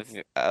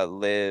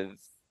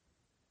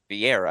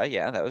 Vieira,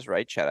 yeah, that was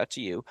right. Shout out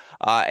to you.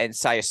 And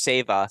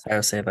Sayaseva.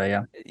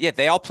 Yeah. Yeah,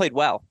 they all played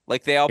well.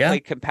 Like, they all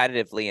played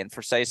competitively. And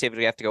for Sayaseva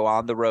to have to go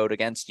on the road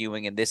against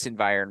Ewing in this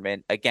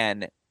environment,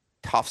 again,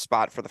 tough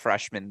spot for the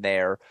freshmen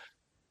there.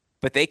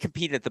 But they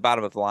competed at the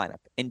bottom of the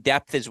lineup. And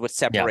depth is what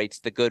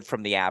separates the good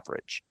from the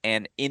average.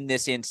 And in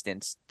this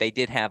instance, they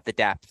did have the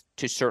depth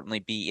to certainly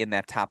be in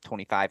that top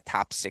 25,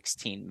 top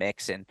 16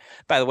 mix. And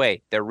by the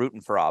way, they're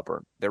rooting for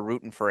Auburn. They're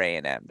rooting for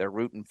A&M. They're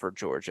rooting for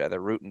Georgia. They're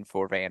rooting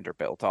for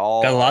Vanderbilt.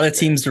 Got a lot of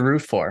teams to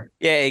root for.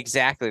 Yeah,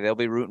 exactly. They'll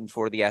be rooting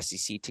for the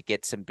SEC to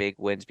get some big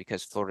wins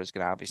because Florida's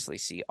going to obviously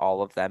see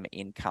all of them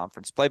in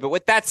conference play. But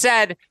with that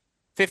said,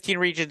 15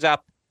 regions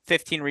up,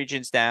 15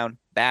 regions down.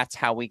 That's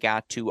how we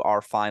got to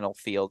our final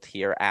field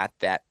here at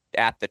the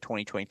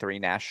 2023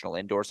 National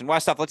Indoors. And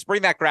Westoff, let's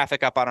bring that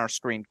graphic up on our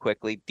screen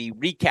quickly. The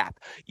recap,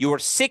 your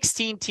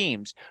 16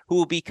 teams who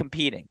will be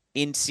competing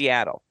in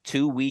Seattle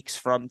 2 weeks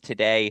from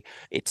today.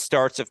 It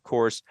starts, of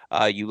course,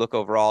 you look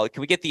overall.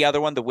 Can we get the other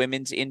one, the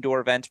women's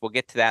indoor events? We'll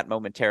get to that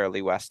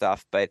momentarily,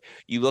 Westoff. But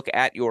you look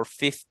at your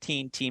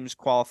 15 teams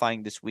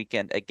qualifying this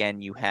weekend.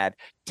 Again, you had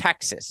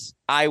Texas,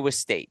 Iowa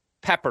State,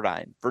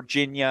 Pepperdine,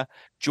 Virginia,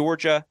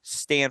 Georgia,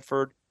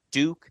 Stanford,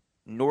 Duke,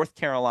 North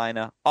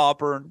Carolina,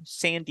 Auburn,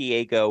 San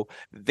Diego,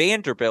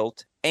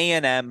 Vanderbilt,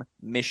 A&M,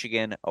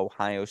 Michigan,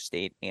 Ohio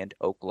State, and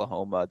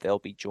Oklahoma. They'll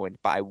be joined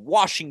by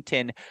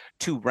Washington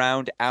to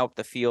round out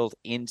the field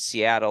in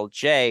Seattle.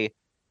 Jay,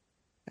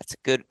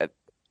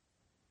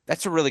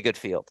 that's a really good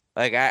field.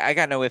 Like, I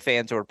got no ifs,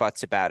 ands, or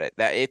buts about it.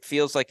 That it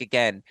feels like,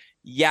 again,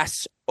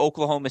 yes,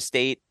 Oklahoma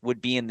State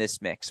would be in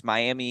this mix.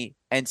 Miami,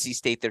 NC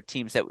State, they're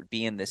teams that would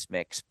be in this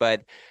mix.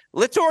 But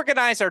let's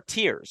organize our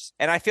tiers,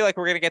 and I feel like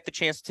we're going to get the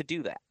chance to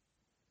do that.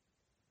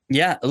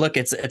 Yeah, look,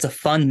 it's a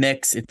fun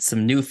mix. It's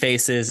some new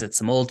faces, it's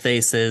some old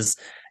faces.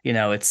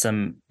 It's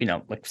some,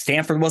 like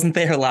Stanford wasn't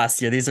there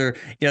last year. These are,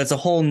 it's a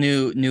whole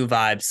new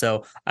vibe.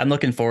 So I'm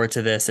looking forward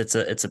to this. It's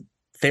a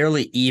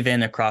fairly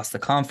even across the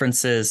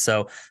conferences.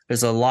 So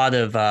there's a lot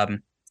of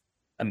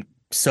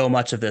so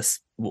much of this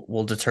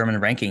will determine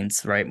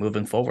rankings, right,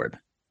 moving forward.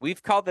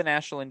 We've called the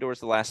National Indoors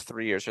the last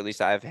 3 years, or at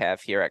least I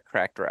have here at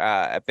Cracked.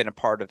 I've been a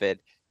part of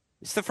it.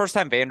 It's the first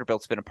time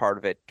Vanderbilt's been a part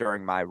of it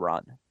during my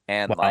run.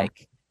 And wow.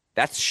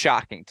 That's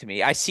shocking to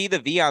me. I see the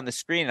V on the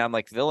screen and I'm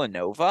like,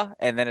 Villanova.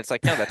 And then it's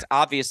like, no, that's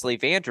obviously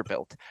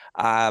Vanderbilt.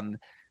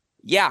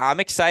 Yeah, I'm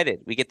excited.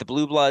 We get the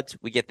Blue Bloods.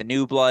 We get the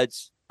New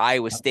Bloods,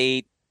 Iowa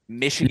State,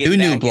 Michigan.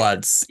 New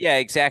Bloods. Yeah,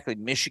 exactly.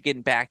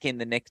 Michigan back in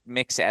the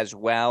mix as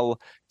well.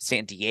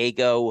 San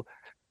Diego.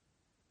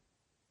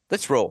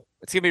 Let's roll.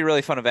 It's going to be a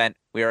really fun event.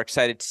 We are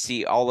excited to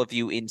see all of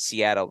you in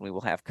Seattle. We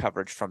will have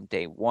coverage from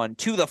day 1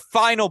 to the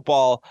final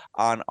ball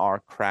on our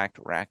Cracked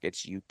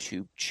Racquets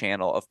YouTube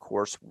channel, of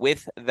course.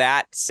 With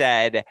that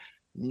said,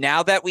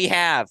 now that we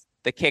have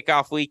the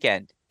kickoff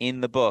weekend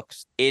in the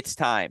books, it's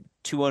time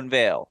to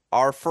unveil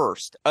our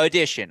first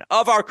edition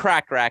of our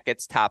Cracked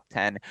Racquets Top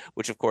 10,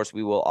 which, of course,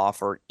 we will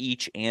offer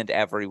each and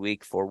every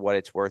week. For what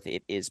it's worth,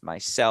 it is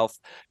myself,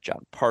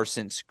 John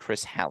Parsons,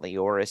 Chris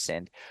Halioris,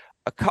 and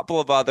a couple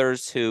of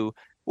others who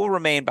will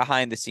remain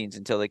behind the scenes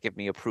until they give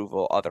me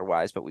approval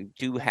otherwise. But we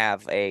do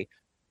have a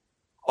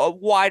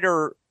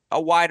wider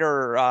a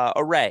wider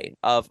array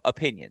of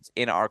opinions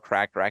in our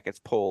Cracked Rackets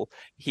poll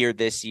here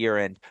this year.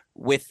 And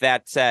with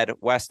that said,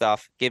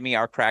 Westoff, give me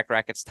our Cracked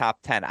Rackets top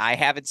 10. I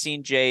haven't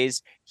seen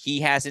Jay's.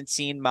 He hasn't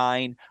seen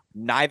mine.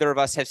 Neither of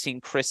us have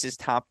seen Chris's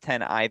top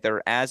 10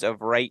 either. As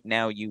of right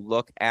now, you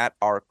look at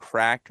our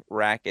Cracked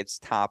Rackets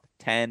top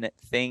 10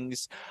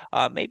 things,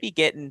 maybe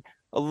getting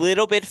a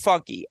little bit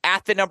funky.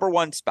 At the number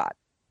 1 spot,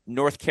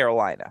 North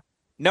Carolina.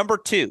 Number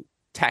 2,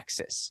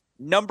 Texas.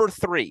 Number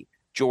 3,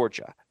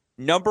 Georgia.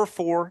 Number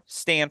 4,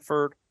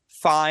 Stanford.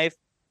 5,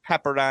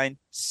 Pepperdine.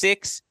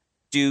 6,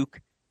 Duke.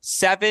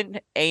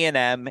 7,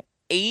 A&M.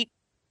 8,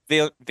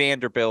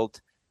 Vanderbilt.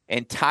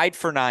 And tied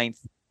for 9th,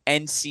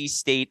 NC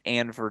State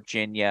and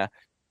Virginia.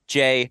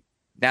 Jay,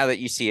 now that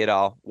you see it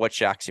all, what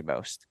shocks you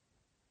most?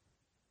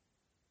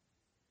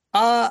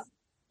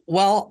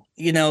 Well,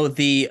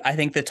 I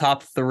think the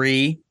top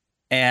 3,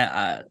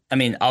 and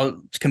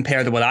I'll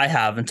compare to what I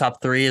have, and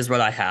top 3 is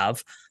what I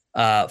have.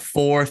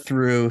 4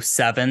 through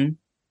 7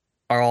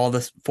 are all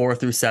the 4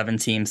 through 7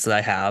 teams that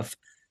I have.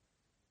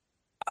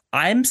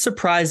 I'm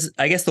surprised.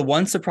 I guess the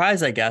one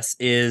surprise,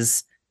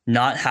 is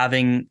not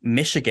having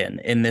Michigan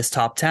in this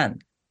top 10.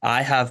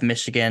 I have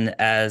Michigan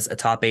as a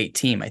top 8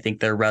 team. I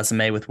think their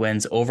resume with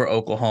wins over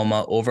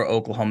Oklahoma, over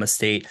Oklahoma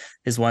State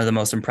is one of the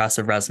most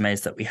impressive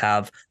resumes that we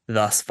have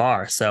thus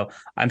far. So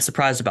I'm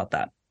surprised about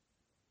that.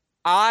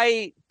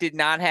 I did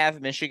not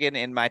have Michigan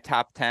in my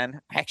top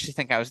 10. I actually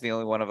think I was the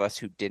only one of us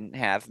who didn't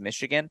have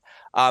Michigan.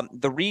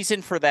 The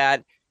reason for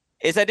that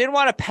is I didn't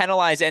want to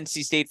penalize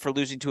NC State for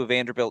losing to a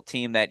Vanderbilt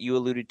team that you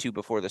alluded to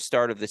before the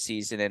start of the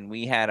season. And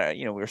we had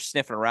we were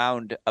sniffing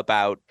around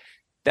about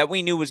that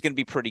we knew was going to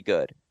be pretty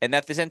good, and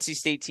that this NC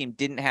State team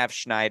didn't have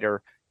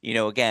Schneider,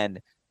 again,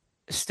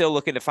 still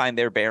looking to find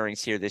their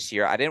bearings here this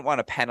year. I didn't want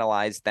to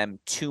penalize them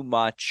too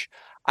much.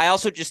 I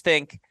also just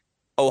think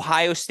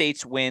Ohio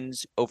State's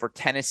wins over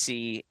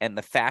Tennessee and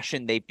the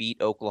fashion they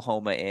beat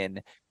Oklahoma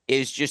in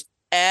is just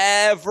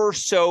ever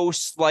so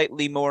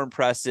slightly more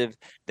impressive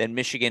than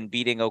Michigan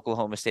beating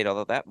Oklahoma State,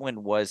 although that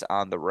win was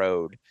on the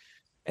road,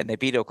 and they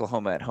beat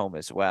Oklahoma at home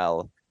as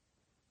well.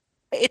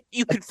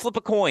 You could flip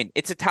a coin.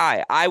 It's a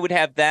tie. I would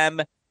have them,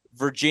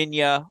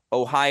 Virginia,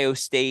 Ohio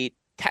State,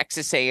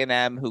 Texas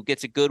A&M, who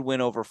gets a good win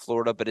over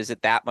Florida, but is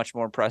it that much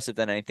more impressive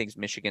than anything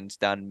Michigan's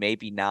done?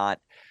 Maybe not.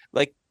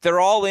 Like, they're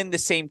all in the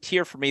same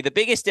tier for me. The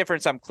biggest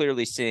difference I'm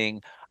clearly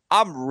seeing,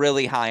 I'm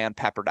really high on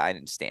Pepperdine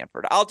and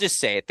Stanford. I'll just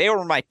say it. They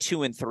were my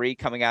 2 and 3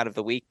 coming out of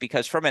the week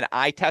because from an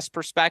eye test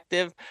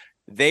perspective,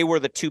 they were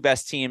the 2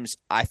 best teams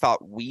I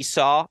thought we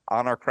saw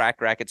on our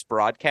Cracked Rackets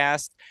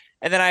broadcast.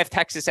 And then I have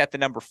Texas at the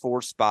number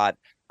 4 spot.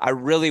 I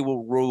really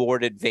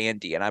rewarded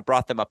Vandy, and I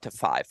brought them up to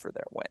 5 for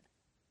their win.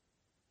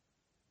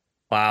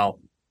 Wow.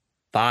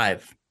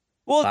 5.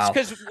 Well, it's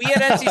because we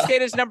had NC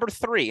State as number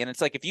 3, and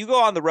it's like if you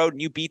go on the road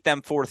and you beat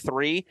them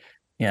 4-3,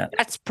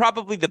 that's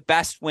probably the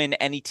best win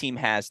any team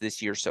has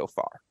this year so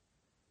far.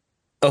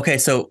 Okay,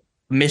 so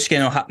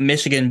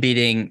Michigan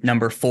beating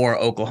number 4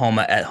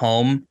 Oklahoma at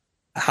home,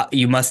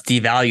 you must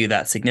devalue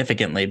that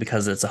significantly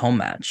because it's a home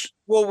match.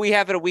 Well, we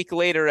have it a week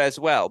later as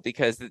well,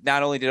 because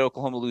not only did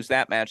Oklahoma lose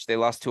that match, they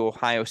lost to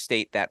Ohio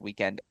State that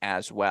weekend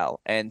as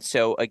well. And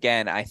so,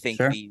 again, I think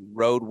the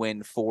road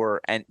win for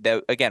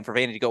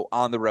Vandy to go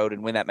on the road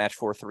and win that match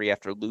 4-3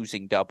 after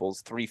losing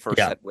doubles, 3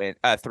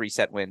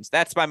 set wins.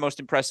 That's my most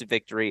impressive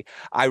victory.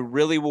 I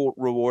really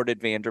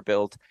rewarded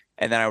Vanderbilt,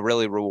 and then I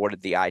really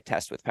rewarded the eye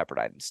test with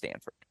Pepperdine and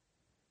Stanford.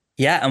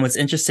 Yeah, and what's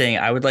interesting,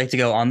 I would like to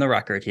go on the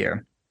record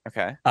here.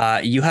 Okay.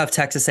 You have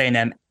Texas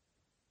A&M,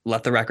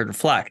 let the record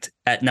reflect,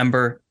 at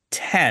number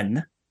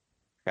 10.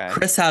 Okay.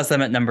 Chris has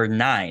them at number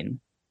 9.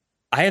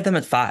 I have them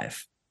at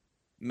 5.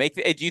 Do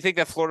you think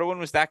that Florida one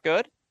was that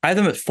good? I have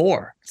them at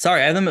 4.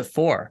 Sorry, I have them at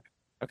 4.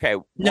 Okay.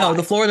 No,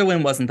 the Florida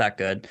win wasn't that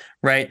good,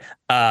 right?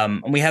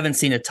 We haven't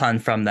seen a ton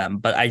from them,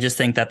 but I just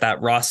think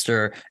that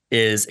roster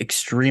is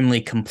extremely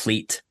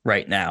complete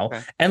right now.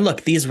 Okay. And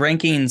look, these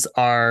rankings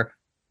are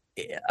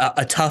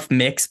a tough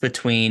mix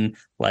between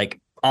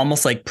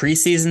almost like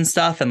preseason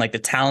stuff and like the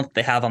talent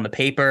they have on the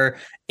paper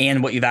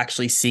and what you've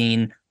actually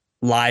seen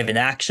live in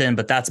action,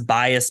 but that's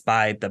biased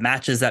by the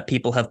matches that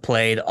people have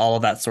played, all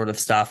of that sort of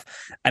stuff.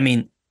 I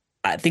mean,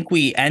 I think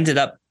we ended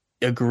up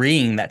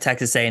agreeing that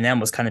Texas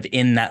A&M was kind of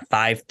in that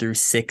 5 through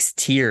 6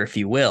 tier, if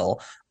you will.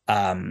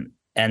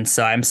 And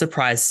so I'm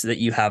surprised that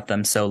you have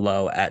them so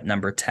low at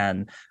number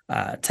 10.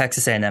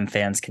 Texas A&M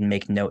fans can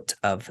make note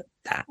of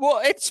that. Well,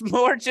 it's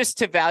more just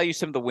to value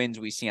some of the wins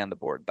we see on the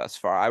board thus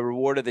far. I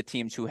rewarded the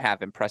teams who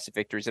have impressive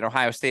victories, and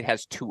Ohio State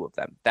has 2 of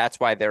them.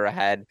 That's why they're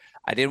ahead.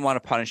 I didn't want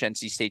to punish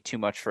NC State too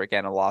much for,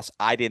 again, a loss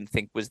I didn't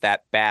think was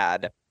that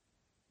bad.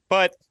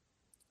 But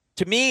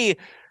to me,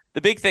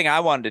 the big thing I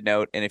wanted to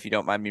note, and if you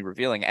don't mind me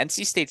revealing,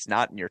 NC State's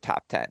not in your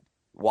top 10.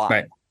 Why?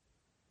 Right.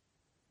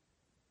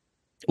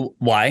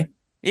 Why?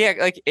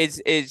 Yeah,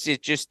 is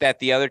it just that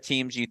the other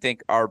teams you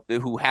think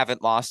who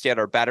haven't lost yet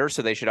are better,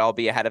 so they should all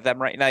be ahead of them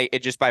right now? It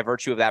just by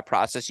virtue of that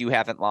process, you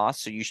haven't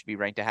lost, so you should be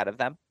ranked ahead of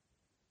them?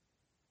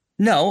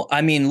 No,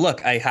 I mean,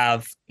 look, I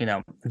have,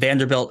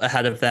 Vanderbilt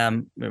ahead of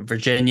them,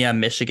 Virginia,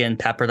 Michigan,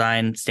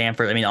 Pepperdine,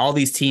 Stanford. I mean, all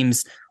these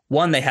teams,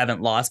 one, they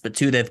haven't lost, but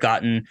two, they've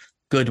gotten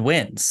good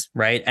wins,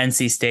 right?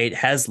 NC State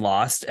has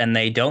lost and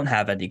they don't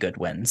have any good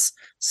wins.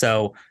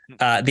 So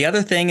the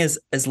other thing is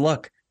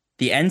look,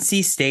 the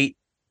NC State,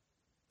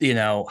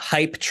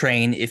 hype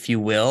train, if you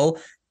will,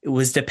 it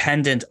was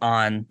dependent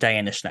on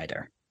Diana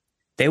Schneider.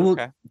 They will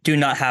do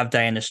not have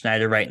Diana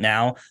Schneider right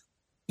now.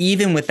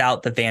 Even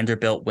without the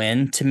Vanderbilt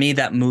win, to me,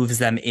 that moves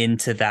them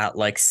into that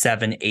like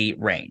 7-8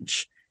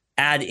 range.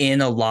 Add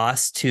in a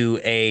loss to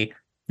a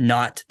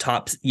not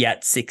top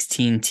yet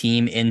 16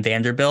 team in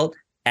Vanderbilt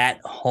at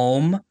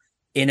home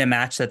in a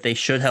match that they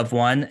should have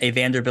won, a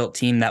Vanderbilt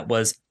team that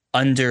was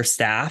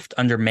understaffed,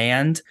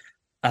 undermanned,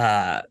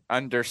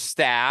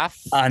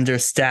 understaffed,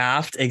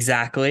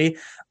 exactly.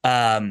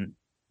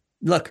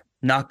 Look,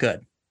 not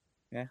good.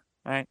 Yeah,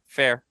 all right,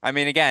 fair. I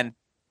mean, again,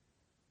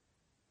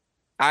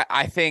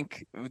 I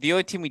think the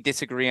only team we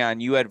disagree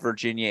on, you had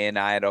Virginia and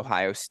I had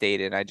Ohio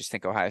State, and I just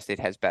think Ohio State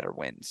has better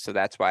wins. So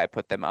that's why I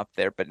put them up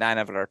there. But 9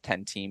 of our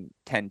 10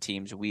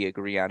 teams we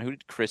agree on. Who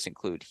did Chris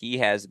include? He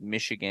has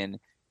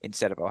Michigan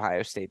instead of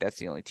Ohio State. That's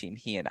the only team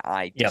he and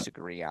I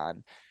disagree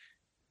on.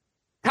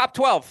 Top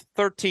 12,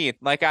 13th.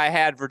 Like I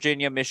had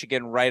Virginia,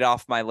 Michigan right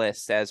off my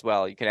list as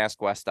well. You can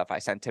ask Wes stuff. I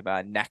sent him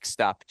a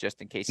next up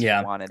just in case he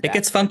wanted that. It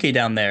gets funky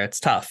down there. It's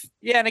tough.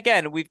 Yeah, and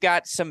again, we've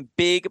got some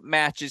big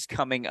matches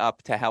coming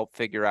up to help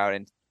figure out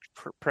and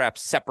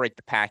perhaps separate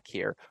the pack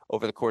here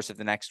over the course of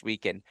the next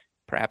week and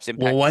perhaps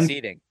impact the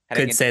seeding.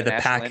 Could say the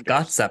pack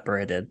got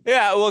separated.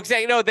 Yeah, well,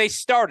 exactly. No, they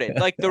started.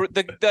 Like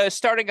the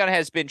starting gun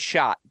has been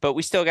shot, but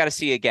we still got to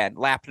see again.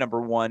 Lap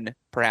number 1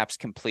 perhaps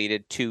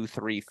completed. 2,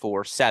 3,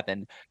 4,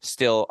 7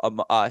 still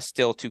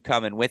to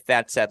come. And with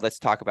that said, let's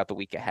talk about the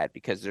week ahead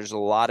because there's a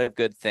lot of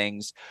good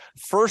things.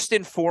 First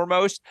and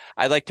foremost,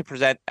 I'd like to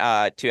present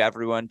to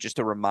everyone just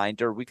a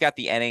reminder. We've got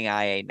the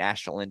NAIA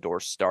National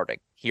Indoors starting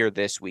here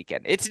this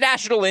weekend. It's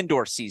National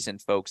Indoor season,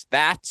 folks.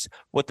 That's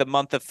what the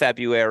month of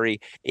February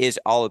is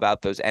all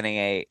about. Those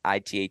NAIA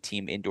ITA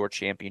Team Indoor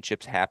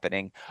Championships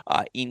happening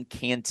in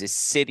Kansas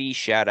City.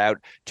 Shout out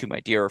to my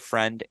dear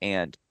friend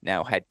and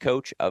now head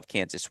coach of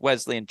Kansas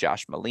Wesleyan,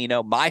 Josh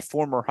Molino, my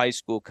former high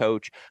school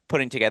coach,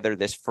 putting together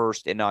this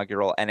first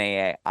inaugural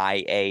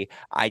NAIA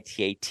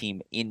ITA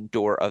Team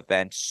Indoor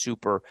event.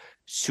 Super,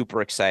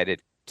 super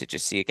excited to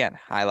just see, again,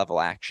 high-level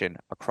action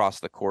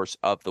across the course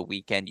of the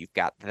weekend. You've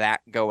got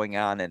that going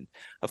on. And,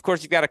 of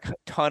course, you've got a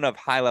ton of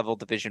high-level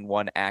Division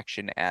I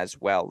action as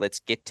well. Let's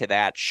get to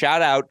that.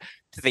 Shout out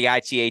to the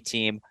ITA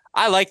team.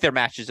 I like their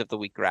matches of the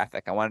week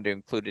graphic. I wanted to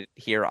include it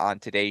here on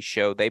today's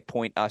show. They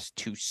point us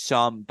to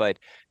some, but,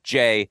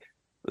 Jay,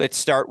 let's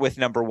start with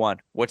number 1.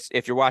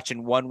 If you're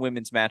watching one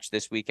women's match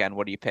this weekend,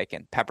 what are you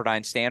picking?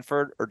 Pepperdine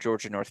Stanford or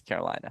Georgia North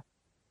Carolina?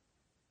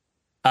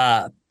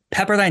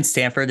 Pepperdine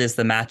Stanford is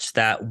the match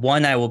that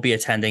 1, I will be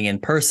attending in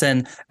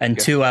person, and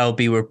 2, I will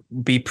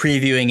be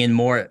previewing in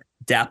more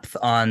depth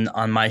on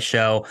my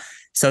show.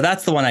 So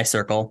that's the one I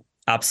circle.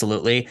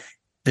 Absolutely.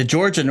 The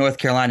Georgia North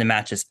Carolina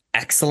match is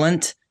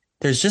excellent.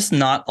 There's just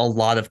not a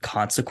lot of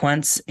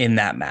consequence in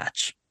that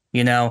match.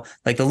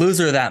 Like the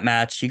loser of that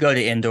match, you go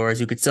to indoors,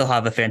 you could still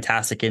have a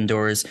fantastic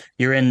indoors.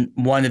 You're in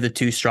one of the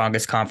 2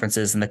 strongest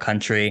conferences in the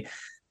country.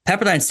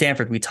 Pepperdine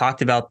Stanford, we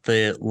talked about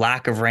the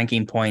lack of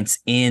ranking points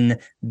in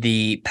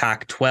the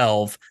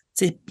Pac-12.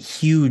 It's a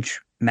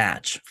huge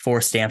match for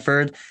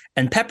Stanford,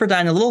 and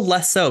Pepperdine a little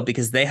less so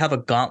because they have a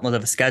gauntlet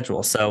of a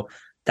schedule. So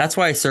that's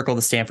why I circle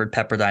the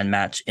Stanford-Pepperdine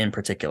match in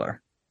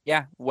particular.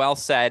 Yeah, well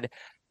said.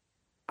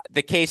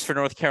 The case for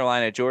North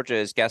Carolina, Georgia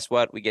is, guess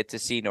what? We get to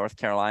see North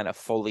Carolina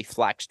fully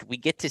flexed. We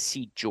get to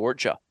see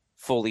Georgia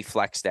fully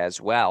flexed as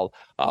well.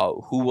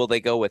 Who will they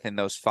go with in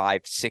those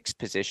 5-6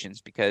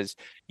 positions? Because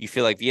you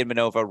feel like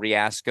Viedmanova,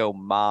 Riasco,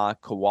 Ma,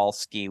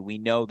 Kowalski, we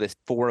know that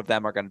 4 of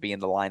them are going to be in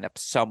the lineup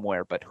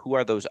somewhere, but who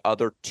are those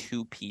other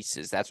 2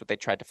 pieces? That's what they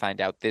tried to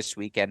find out this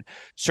weekend.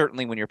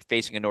 Certainly when you're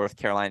facing a North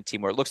Carolina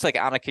team where it looks like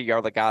Annika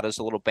Yarlagata is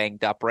a little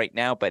banged up right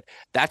now, but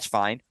that's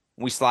fine.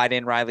 We slide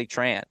in Riley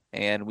Tran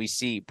and we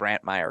see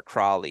Brantmeyer,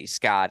 Crawley,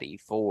 Scotty,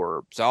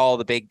 Forbes, all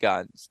the big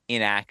guns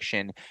in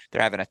action.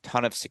 They're having a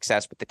ton of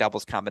success with the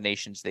doubles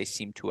combinations they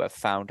seem to have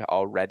found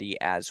already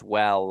as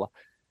well.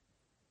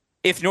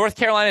 If North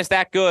Carolina is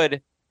that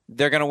good,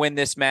 they're going to win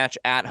this match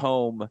at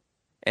home.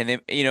 And then,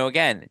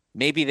 again,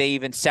 maybe they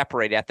even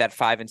separate at that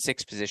 5 and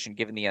 6 position,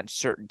 given the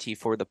uncertainty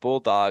for the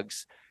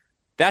Bulldogs.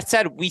 That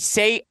said, we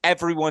say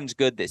everyone's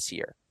good this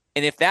year.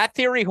 And if that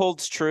theory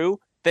holds true,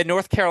 then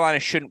North Carolina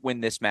shouldn't win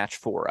this match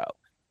 4-0.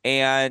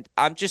 And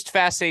I'm just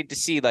fascinated to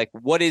see,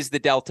 what is the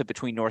delta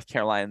between North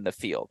Carolina and the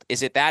field?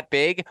 Is it that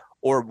big,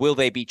 or will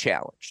they be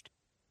challenged?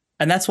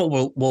 And that's what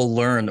we'll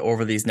learn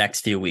over these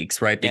next few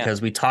weeks, right?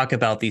 Because we talk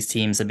about these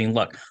teams. I mean,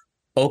 look,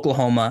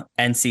 Oklahoma,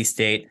 NC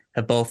State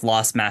have both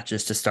lost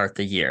matches to start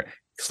the year.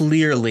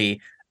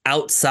 Clearly,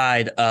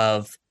 outside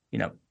of,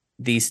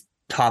 these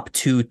top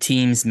 2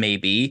 teams,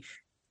 maybe,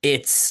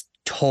 it's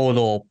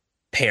total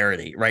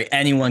parity, right?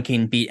 Anyone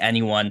can beat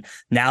anyone.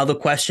 Now the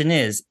question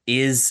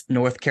is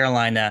North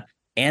Carolina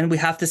And we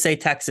have to say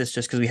Texas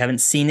just because we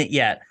haven't seen it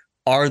yet.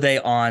 Are they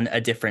on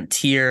a different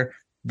tier?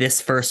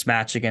 This first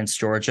match against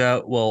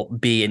Georgia will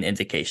be an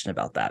indication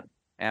about that.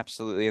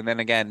 Absolutely. And then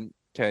again,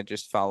 to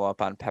just follow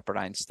up on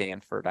Pepperdine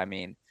Stanford, I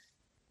mean,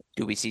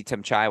 do we see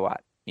Tim Chiwat?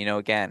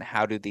 Again,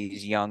 how do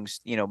these youngs,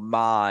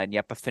 Ma and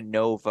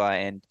Yepafanova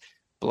and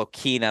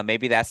Blokina,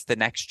 maybe that's the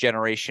next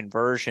generation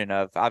version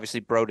of, obviously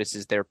Brodus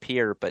is their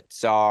peer, but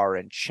Czar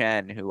and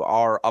Chen, who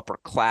are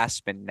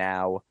upperclassmen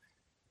now.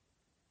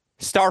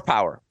 Star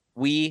power.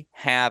 We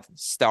have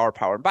star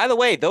power. And by the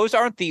way, those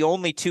aren't the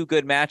only two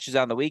good matches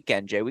on the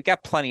weekend, Jay. We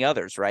got plenty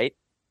others, right?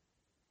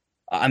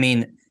 I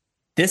mean,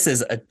 this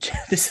is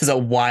a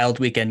wild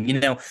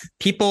weekend.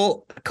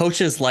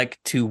 Coaches like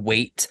to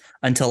wait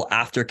until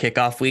after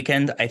kickoff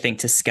weekend, I think,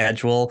 to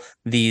schedule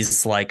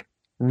these like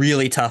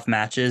really tough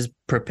matches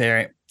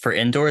preparing for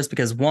indoors,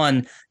 because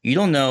one, you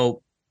don't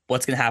know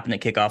what's going to happen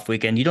at kickoff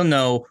weekend. You don't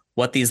know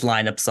what these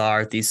lineups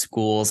are at these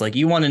schools. Like,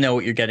 you want to know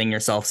what you're getting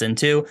yourselves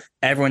into.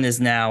 Everyone is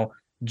now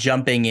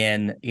jumping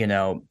in,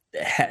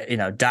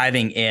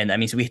 diving in. I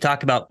mean, so we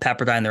talk about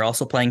Pepperdine. They're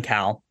also playing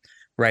Cal,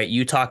 right?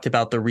 You talked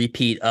about the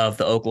repeat of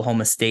the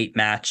Oklahoma State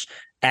match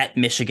at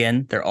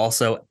Michigan. They're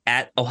also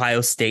at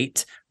Ohio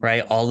State,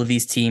 right? All of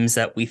these teams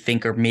that we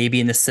think are maybe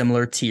in a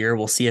similar tier.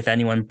 We'll see if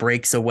anyone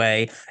breaks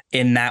away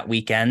in that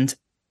weekend.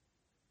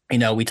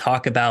 We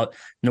talk about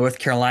North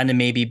Carolina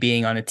maybe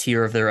being on a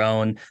tier of their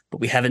own, but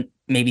we haven't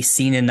maybe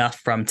seen enough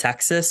from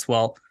Texas.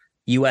 Well,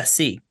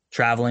 USC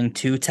traveling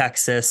to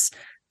Texas,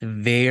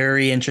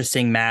 very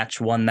interesting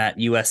match, one that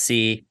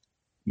USC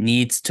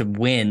needs to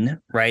win,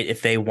 right?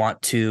 If they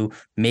want to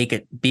make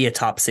it be a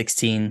top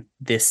 16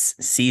 this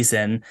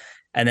season.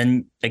 And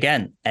then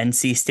again,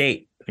 NC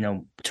State,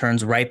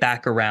 turns right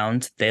back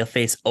around. They'll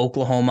face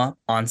Oklahoma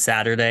on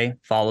Saturday,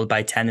 followed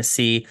by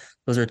Tennessee.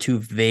 Those are two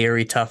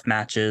very tough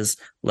matches,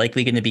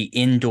 likely going to be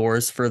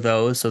indoors for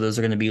those. So those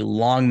are going to be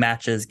long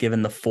matches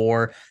given the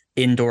 4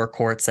 indoor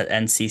courts that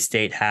NC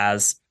State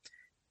has.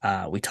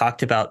 We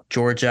talked about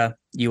Georgia,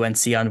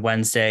 UNC on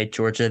Wednesday.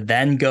 Georgia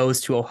then goes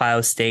to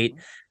Ohio State.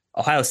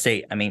 Ohio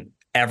State, I mean,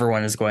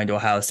 everyone is going to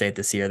Ohio State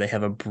this year. They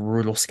have a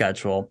brutal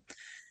schedule.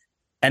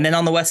 And then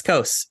on the West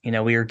Coast,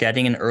 we are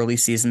getting an early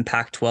season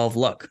Pac-12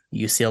 look.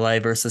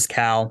 UCLA versus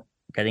Cal,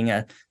 getting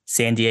a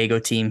San Diego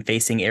team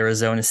facing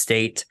Arizona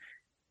State.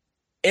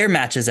 Air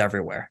matches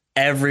everywhere.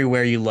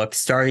 Everywhere you look,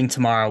 starting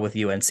tomorrow with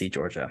UNC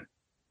Georgia.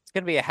 It's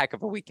going to be a heck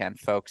of a weekend,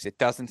 folks. It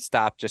doesn't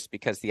stop just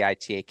because the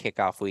ITA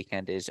kickoff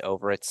weekend is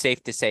over. It's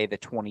safe to say the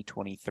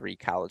 2023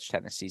 college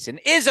tennis season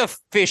is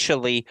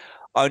officially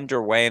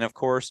underway. And of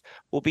course,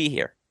 we'll be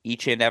here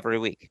each and every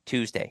week,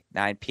 Tuesday,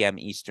 9 p.m.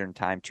 Eastern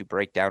time, to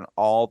break down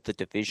all the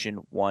Division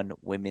I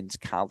women's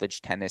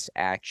college tennis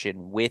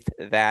action. With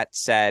that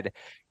said,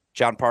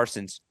 John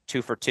Parsons,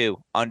 2 for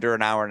 2, under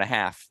an hour and a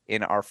half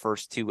in our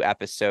first 2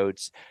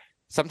 episodes.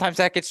 Sometimes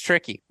that gets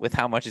tricky with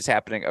how much is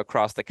happening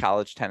across the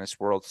college tennis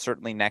world.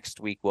 Certainly next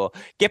week, we'll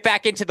get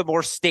back into the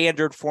more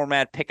standard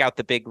format, pick out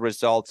the big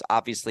results.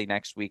 Obviously,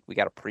 next week, we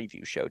got a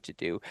preview show to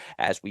do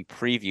as we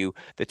preview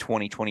the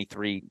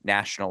 2023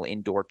 National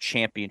Indoor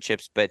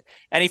Championships. But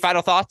any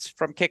final thoughts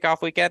from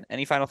kickoff weekend?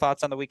 Any final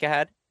thoughts on the week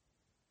ahead?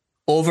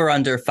 Over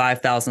under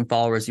 5,000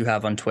 followers you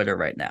have on Twitter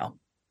right now.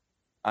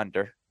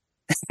 Under.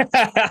 You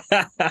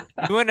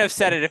wouldn't have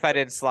said it if I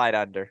didn't slide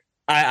under.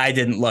 I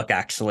didn't look,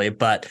 actually,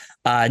 but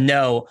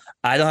no,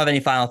 I don't have any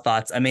final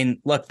thoughts. I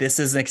mean, look, this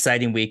is an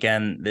exciting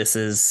weekend. This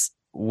is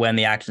when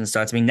the action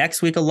starts. I mean,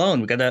 next week alone,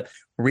 we got to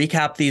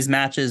recap these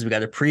matches. We got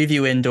to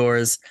preview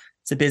indoors.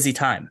 It's a busy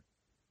time.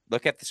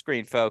 Look at the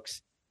screen,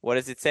 folks. What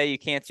does it say? You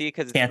can't see it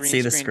because it's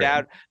green screened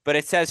out, but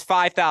it says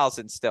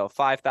 5,000 still.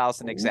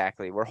 5,000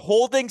 exactly. We're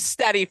holding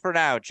steady for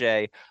now,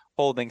 Jay.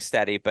 Holding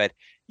steady. But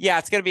yeah,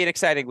 it's going to be an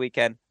exciting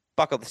weekend.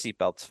 Buckle the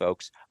seatbelts,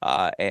 folks,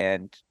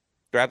 and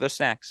grab those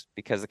snacks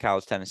because the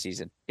college tennis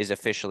season is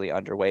officially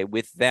underway.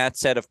 With that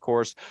said, of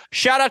course,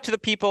 shout out to the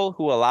people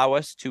who allow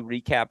us to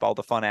recap all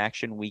the fun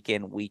action week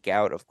in, week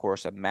out. Of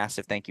course, a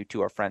massive thank you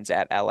to our friends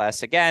at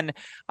LS. Again,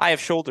 I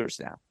have shoulders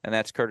now, and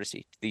that's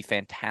courtesy to the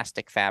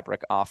fantastic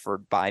fabric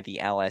offered by the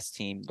LS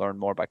team. Learn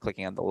more by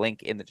clicking on the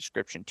link in the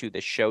description to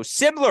this show.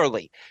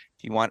 Similarly,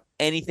 if you want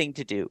anything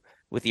to do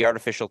with the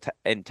artificial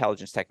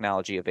intelligence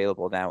technology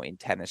available now in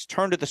tennis,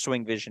 turn to the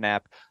Swing Vision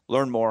app,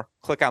 learn more,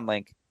 click on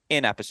link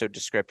in episode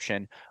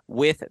description.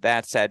 With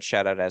that said,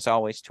 shout out as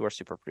always to our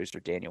super producer,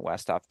 Daniel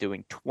Westoff,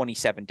 doing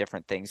 27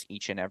 different things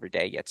each and every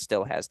day, yet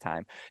still has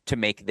time to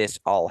make this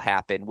all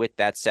happen. With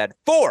that said,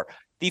 for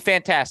the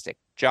fantastic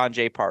John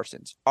J.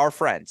 Parsons, our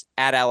friends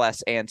at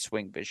LS and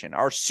Swing Vision,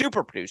 our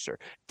super producer,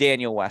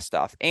 Daniel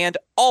Westoff, and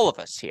all of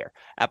us here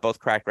at both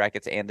Cracked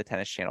Racquets and the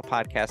Tennis Channel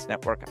Podcast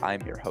Network,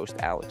 I'm your host,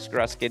 Alex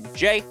Gruskin.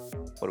 Jay,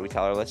 what do we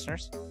tell our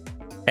listeners?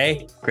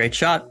 Hey, great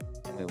shot.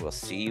 We will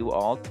see you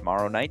all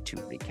tomorrow night to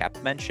recap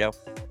the men's show.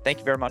 Thank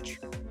you very much.